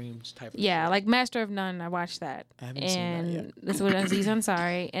mainstream type of yeah, show. like Master of None. I watched that, I haven't seen that and yet. this with Aziz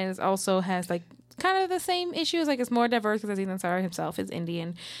Ansari, and it also has like kind of the same issues. Like it's more diverse because Aziz Ansari himself is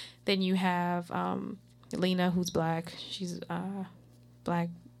Indian. Then you have Lena, who's black. She's black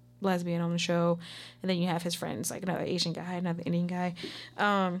lesbian on the show, and then you have his friends, like another Asian guy, another Indian guy.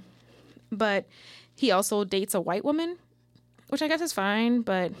 But he also dates a white woman, which I guess is fine.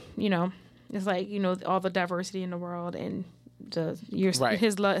 But it's like all the diversity in the world and Right.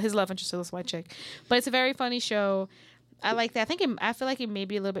 his love interest is this white chick. But it's a very funny show. I like that. I feel like it may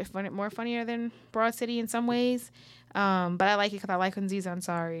be a little bit more funnier than Broad City in some ways. But I like it because I like Aziz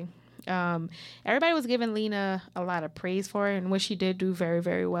Ansari. Everybody was giving Lena a lot of praise for it, and what she did do very,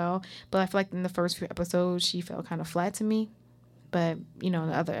 very well. But I feel like in the first few episodes, she felt kind of flat to me. But in the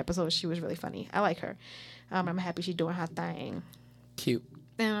other episodes, she was really funny. I like her. I'm happy she's doing her thing. Cute.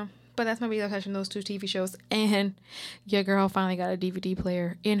 But that's my real obsession, those two TV shows. And your girl finally got a DVD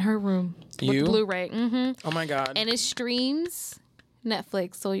player in her room with You? Blu-ray. Mm-hmm. Oh my god. And it streams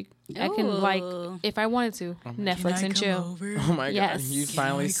Netflix, so I can like, if I wanted to, Netflix and chill. Oh my Yes. god. You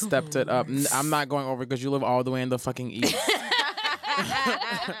finally stepped it up. I'm not going over because you live all the way in the fucking east.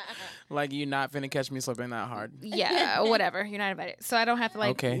 Like you not finna catch me slipping that hard. Yeah, whatever. You're not invited. So I don't have to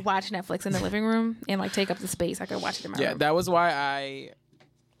like Okay. watch Netflix in the living room and like take up the space. I could watch it in my Yeah, room that was why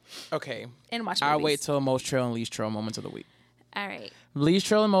Okay. and watch I'll movies. wait till most trail and least trail moments of the week. All right. Least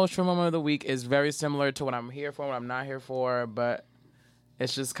trail and most trail moment of the week is very similar to what I'm here for, what I'm not here for, but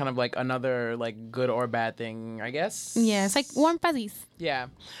it's just kind of like another like good or bad thing, I guess. Yeah, it's like warm fuzzies. Yeah.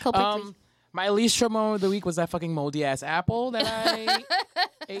 Cold prickly. My least trail moment of the week was that fucking moldy ass apple that I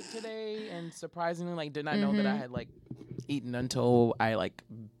ate today, and surprisingly, like, did not know that I had like eaten until I like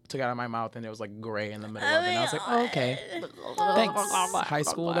took it out of my mouth and it was like gray in the middle of it. And I was like, oh, okay, thanks high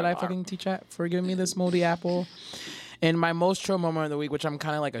school that I fucking teach at for giving me this moldy apple. And my most trail moment of the week, which I'm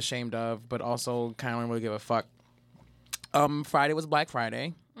kind of like ashamed of, but also kind of don't really give a fuck. Friday was Black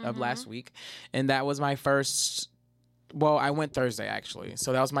Friday of last week, and that was my first. Well, I went Thursday actually,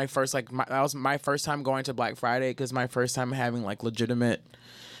 so that was my first that was my first time going to Black Friday because my first time having like legitimate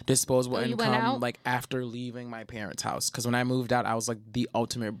disposable you went income out? like after leaving my parents' house. Because when I moved out, I was like the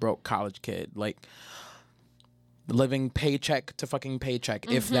ultimate broke college kid, like living paycheck to fucking paycheck,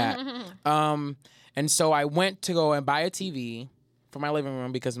 if that. And so I went to go and buy a TV for my living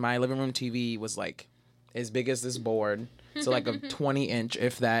room because my living room TV was like as big as this board. So like a 20-inch,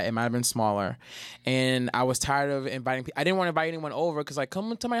 if that. It might have been smaller. And I was tired of inviting people. I didn't want to invite anyone over because like,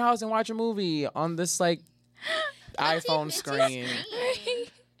 come to my house and watch a movie on this like iPhone screen.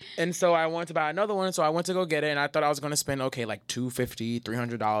 And so I wanted to buy another one. So I went to go get it. And I thought I was going to spend, okay, like $250,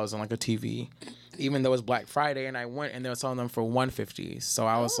 $300 on like a TV. even though it's Black Friday, and I went and they were selling them for $150. So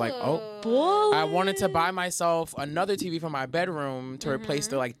I was like, oh. Boy. I wanted to buy myself another TV for my bedroom to replace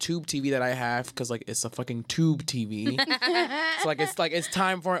the like tube TV that I have because like it's a fucking tube TV. So like it's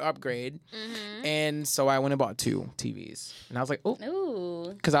time for an upgrade. And so I went and bought 2 TVs, and I was like, oh,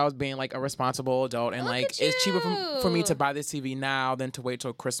 Ooh. because I was being like a responsible adult, and like at it's cheaper for me you. to buy this TV now than to wait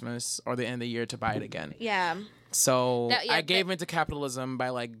till Christmas or the end of the year to buy it again. Yeah. So Yeah, I gave into capitalism by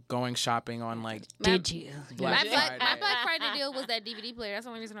like going shopping on like Did you? Black My Friday. Black Friday deal was that DVD player. That's the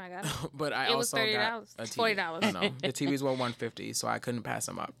only reason I got it. But I It was also $30. got a TV. $40. No, the TVs were $150, so I couldn't pass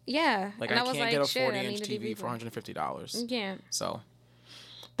them up. Yeah. Like and I was can't like, get a shit, I 40-inch need a TV for player. $150. Yeah. So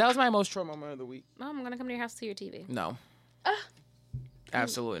that was my most troll moment of the week. Well, I'm gonna come to your house to see your TV. No,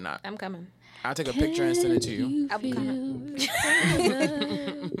 absolutely not. I'm coming. I'll take a picture and send it to you. I'm coming.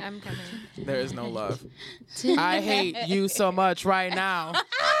 I'm coming. There is no love. I hate you so much right now.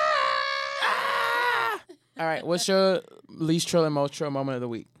 All right, what's your least troll and most troll moment of the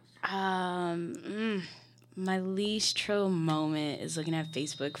week? My least troll moment is looking at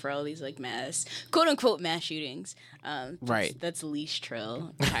Facebook for all these like quote unquote mass shootings. Right. That's least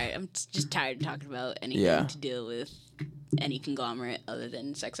troll. I'm just tired of talking about anything Yeah. to deal with any conglomerate other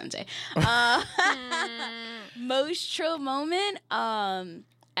than Sex Sensei. Most troll moment,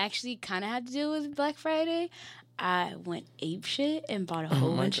 actually kind of had to deal with Black Friday. I went apeshit and bought a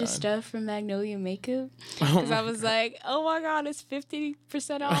whole bunch of God. stuff from Magnolia Makeup because I was like, "Oh my god, it's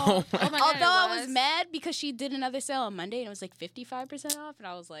 50% off!" Oh my God, Although I it was mad because she did another sale on Monday and it was like 55% off, and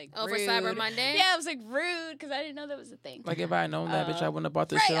I was like, Oh, for rude. Cyber Monday? Yeah, I was like rude because I didn't know that was a thing. Like if I had known that, bitch, I wouldn't have bought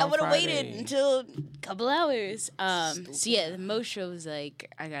this shit Right, I on would have Friday. waited until a couple hours. So yeah, the most show was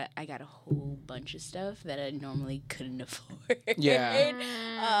like I got a whole bunch of stuff that I normally couldn't afford.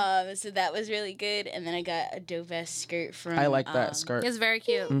 Yeah. So that was really good, and then I got a dope ass skirt from. I like that skirt. It's very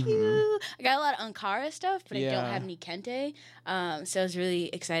cute. Ooh, I got a lot of Ankara stuff, but I Yeah. don't have any Kente. So I was really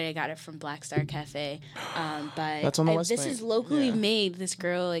excited. I got it from Black Star Cafe. By That's on the West this Bank. is locally Yeah. made. This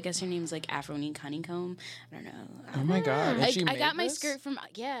girl, I guess her name's like Afronique Honeycomb. I don't know. Oh my God. And I she got made my this? skirt from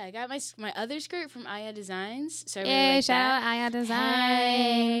I got my other skirt from Aya Designs. So I really Hey, like shout that. out Aya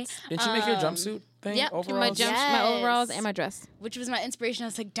Designs. Didn't you make your jumpsuit thing? yep, Overalls? My overalls Yes. and my dress. Which was my inspiration. I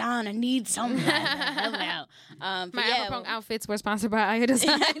was like, Don, I need something. Hell no. But My yeah, Afropunk outfits were sponsored by Aya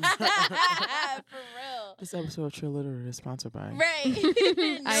Designs. for real. This episode of Chill Literary is sponsored by. Right.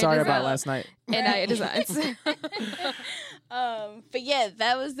 Aya Sorry about Designs. last night. And Aya Designs. But yeah,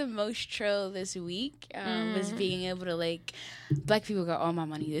 that was the most troll this week. Was being able to like, Black people got all my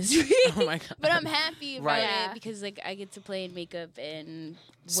money this week. Oh my God. But I'm happy about Right. it because like I get to play in makeup and wear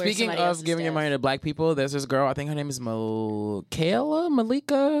Speaking somebody of else's giving your stuff. money to black people, there's this girl, I think her name is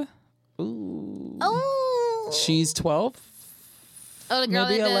Malika. Ooh. Oh, She's 12. Oh, the girl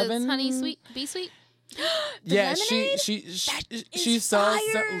Maybe that 11? does Honey Sweet, Be Sweet. Yeah, lemonade? she is sells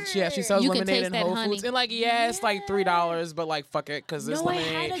fire. she sells You can lemonade taste in that Whole honey. Foods. And like it's like $3, but like fuck it, cause this No, I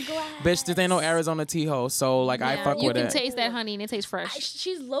had lemonade, a glass. bitch, this ain't no Arizona Tejo, so like I fuck You with can it. taste that honey and it tastes fresh.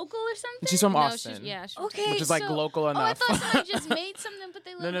 She's local or something. She's from No, Austin. Okay, Which is, like, so- local Oh, I enough. thought somebody just made something, but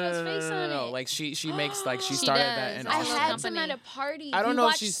they No, left no, no, his no, no, face no, on no, no. it. Like she makes like she She started does. that in I I Austin. had company. some at a party. I don't We know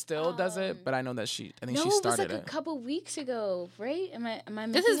if watched, she still does it, but I know that I think no, she it was started like a it. couple weeks ago, right? Am I?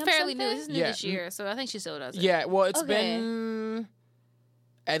 This making is up fairly something? new. This is new Yeah. this year, so I think she still does it. Yeah, well, it's Okay. been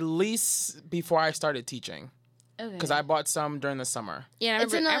at least before I started teaching, Okay. because I bought some during the summer. Yeah, I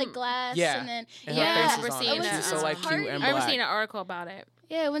It's in remember, the like glass, Yeah. and then And her Yeah, face I is remember on seeing it. that. It's so like cute Party. and I remember black. seeing an article about it.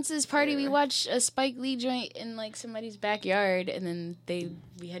 yeah, I went to this party. We watched a Spike Lee joint in like somebody's backyard, and then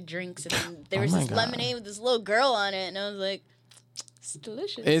we had drinks, and then there Oh was my this God. lemonade with this little girl on it, and I was like, it's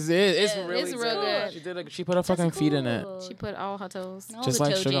delicious. It's Yeah, really it's real good. She put her fucking feet in it. Cool. She put all her toes. All just the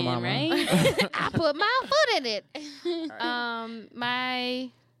like toe Sugar jam, Mama. right? I put my foot in it. My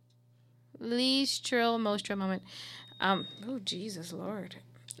least trill, most trill moment. Oh Jesus Lord.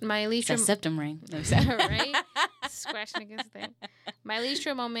 My least That trill septum ring. No, I'm sorry. right? Scratching against that. My least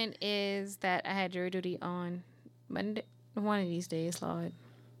trill moment is that I had jury duty on Monday. One of these days, Lord.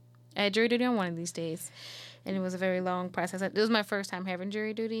 I had jury duty on one of these days. And it was a very long process. It was my first time having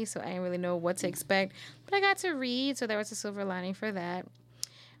jury duty, so I didn't really know what to expect. But I got to read, so there was a silver lining for that.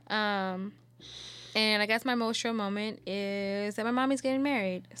 And I guess my most trill moment is that my mommy's getting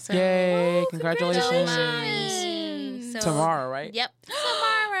married. So Yay! Congratulations. Mommy. So, Tomorrow, right? Yep.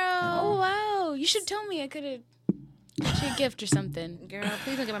 Tomorrow. Oh wow! You should tell me. I could have got you a gift or something. Girl,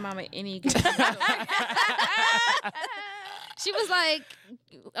 please don't give my mama any gift. She was like,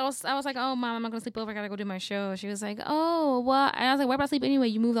 I was like, oh, Mom, I'm not gonna sleep over. I gotta go do my show. She was like, oh, what? And I was like, where about I sleep anyway?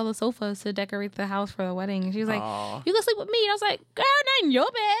 You moved all the sofas to decorate the house for the wedding. And she was like, Aw. you can sleep with me. And I was like, girl, not in your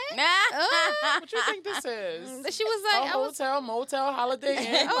bed. What you think this is? She was like, A hotel, motel, Holiday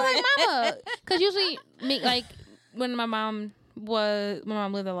Inn? I was like, Mama, because usually, like when my mom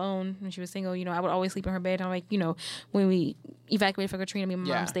lived alone when she was single, you know, I would always sleep in her bed. And like, you know, when we evacuated for Katrina, me and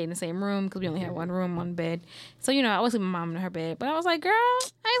my mom stayed in the same room because we only had one room, one bed. So, you know, I always sleep with my mom in her bed. But I was like, girl, I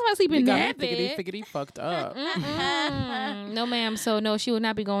just want to sleep in that bed. Figgity fucked up. No, ma'am. So, no, she would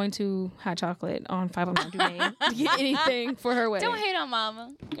not be going to Hot Chocolate on 509 Duane to get anything for her wedding. Don't hate on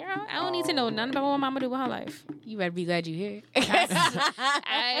Mama. Girl, I don't need to know nothing about what my mama do with her life. You better be glad you're here.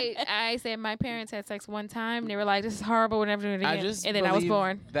 I said my parents had sex one time. They were like, this is horrible. We're never doing it again. And then I was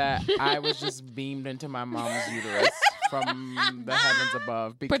born. That I was just beamed into my mom's uterus from the heavens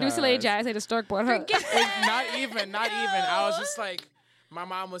above. Because Producer Lady Jai said the stork brought her. not even. I was just like, my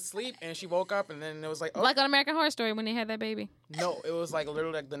mom was asleep and she woke up and then it was like, oh. Like on American Horror Story when they had that baby. No, it was like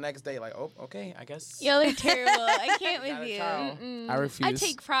literally like the next day, like, oh, okay, I guess. Y'all are terrible. I can't Got with a you. child. I refuse. I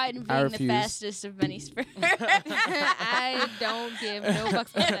take pride in I being the refuse. fastest of many sperm. I don't give no fucks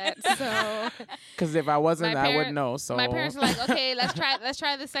for that. So Because if I wasn't, I wouldn't know. So my parents were like, okay, let's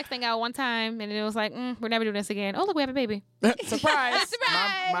try this sex thing out one time, and it was like, we're never doing this again. Oh, look, we have a baby. Surprise!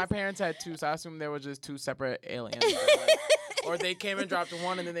 Surprise! My parents had two, so I assumed there were just two separate aliens. Or they came and dropped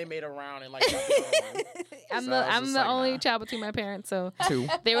one, and then they made a round and like. dropped the other one. I'm So I was the just like, only nah. child between my parents, so Two.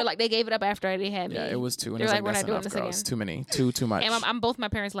 they were like they gave it up after they had me. Yeah, it was two, and They it were was like, we're that's not doing enough, this girls. again. Too many, too much. And I'm both my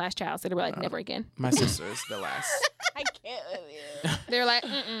parents' last child, so they were like, never again. My sister's the last. I can't with you. They were like,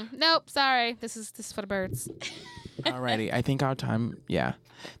 nope, sorry, this is for the birds. Alrighty, I think our time. Yeah,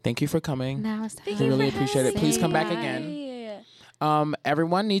 thank you for coming. Now it's time. We really appreciate it. Please come back Bye. again. Yeah.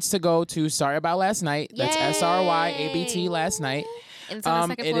 Everyone needs to go to Sorry About Last Night. That's SRYABT Last Night. And it's on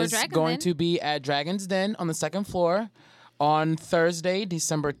the second It floor of is Dragon's going Den. to be at Dragon's Den on the second floor on Thursday,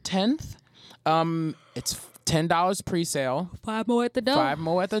 December 10th. It's $10 pre-sale. 5 more at the door. 5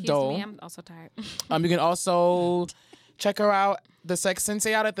 more at the Excuse door. me, I'm also tired. You can also check her out, the Sex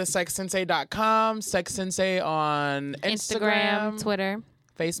Sensei, out at thesexsensei.com. Sex Sensei on Instagram, Twitter,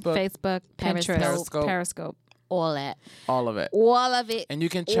 Facebook, Pinterest, Periscope. Periscope. All that. all of it. All of it. And you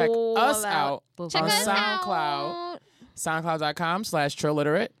can check All us out. out Check on us SoundCloud. out.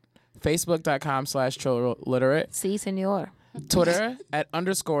 SoundCloud.com/TrillLiterate. Facebook.com/TrillLiterate. Si, senor. Twitter at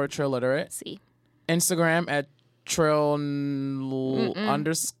 _TrillLiterate. Si. Instagram at Trill Instagram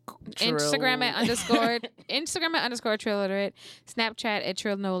at _, TrillLiterate. Snapchat at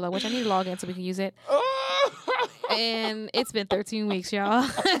TrillNola, which I need to log in so we can use it. And it's been 13 weeks, y'all.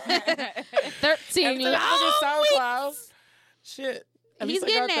 13 long SoundCloud. Shit. At He's least I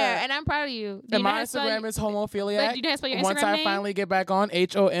getting got there, that. and I'm proud of you. Do And you know how my to spell Instagram is homophiliac. But do you know how to spell your Once Instagram I name? finally get back on,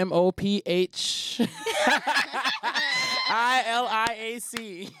 HOMOPH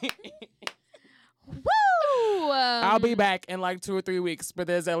ILIAC. Woo! I'll be back in like 2 or 3 weeks, but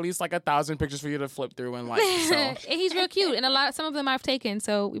there's at least like 1,000 pictures for you to flip through and like. So. And he's real cute, and some of them I've taken,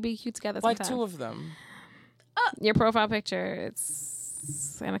 so we'd be cute together. Like sometime. 2 of them. Your profile picture,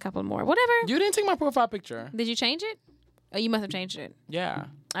 it's and a couple more. Whatever. You didn't take my profile picture. Did you change it? Oh, you must have changed it. Yeah.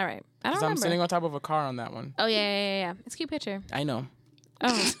 All right. I don't Because remember. I'm sitting on top of a car on that one. Oh yeah. It's a cute picture. I know. Oh,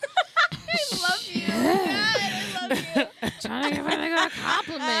 I love you. God, I love you. trying to give a nigga a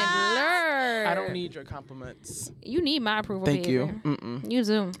compliment. Lord. I don't need your compliments. You need my approval. Thank baby. you. Mm-mm. You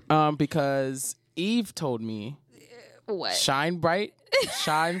do. Because Eve told me, What? shine bright,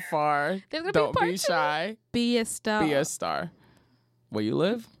 shine far, There's gonna be a don't part be two. shy, Be a star. be a star. Where you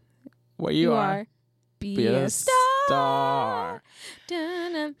live, where you are, Be a star.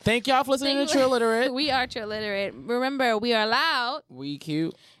 Dun-dun. Thank y'all for listening to Trill Literate. We are Trill Literate. Remember, we are loud We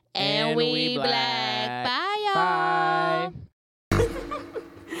cute. and we black. Bye, y'all. Bye.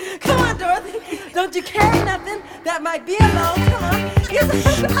 Come on, Dorothy. Don't you carry nothing that might be alone. Come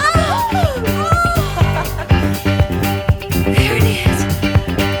on.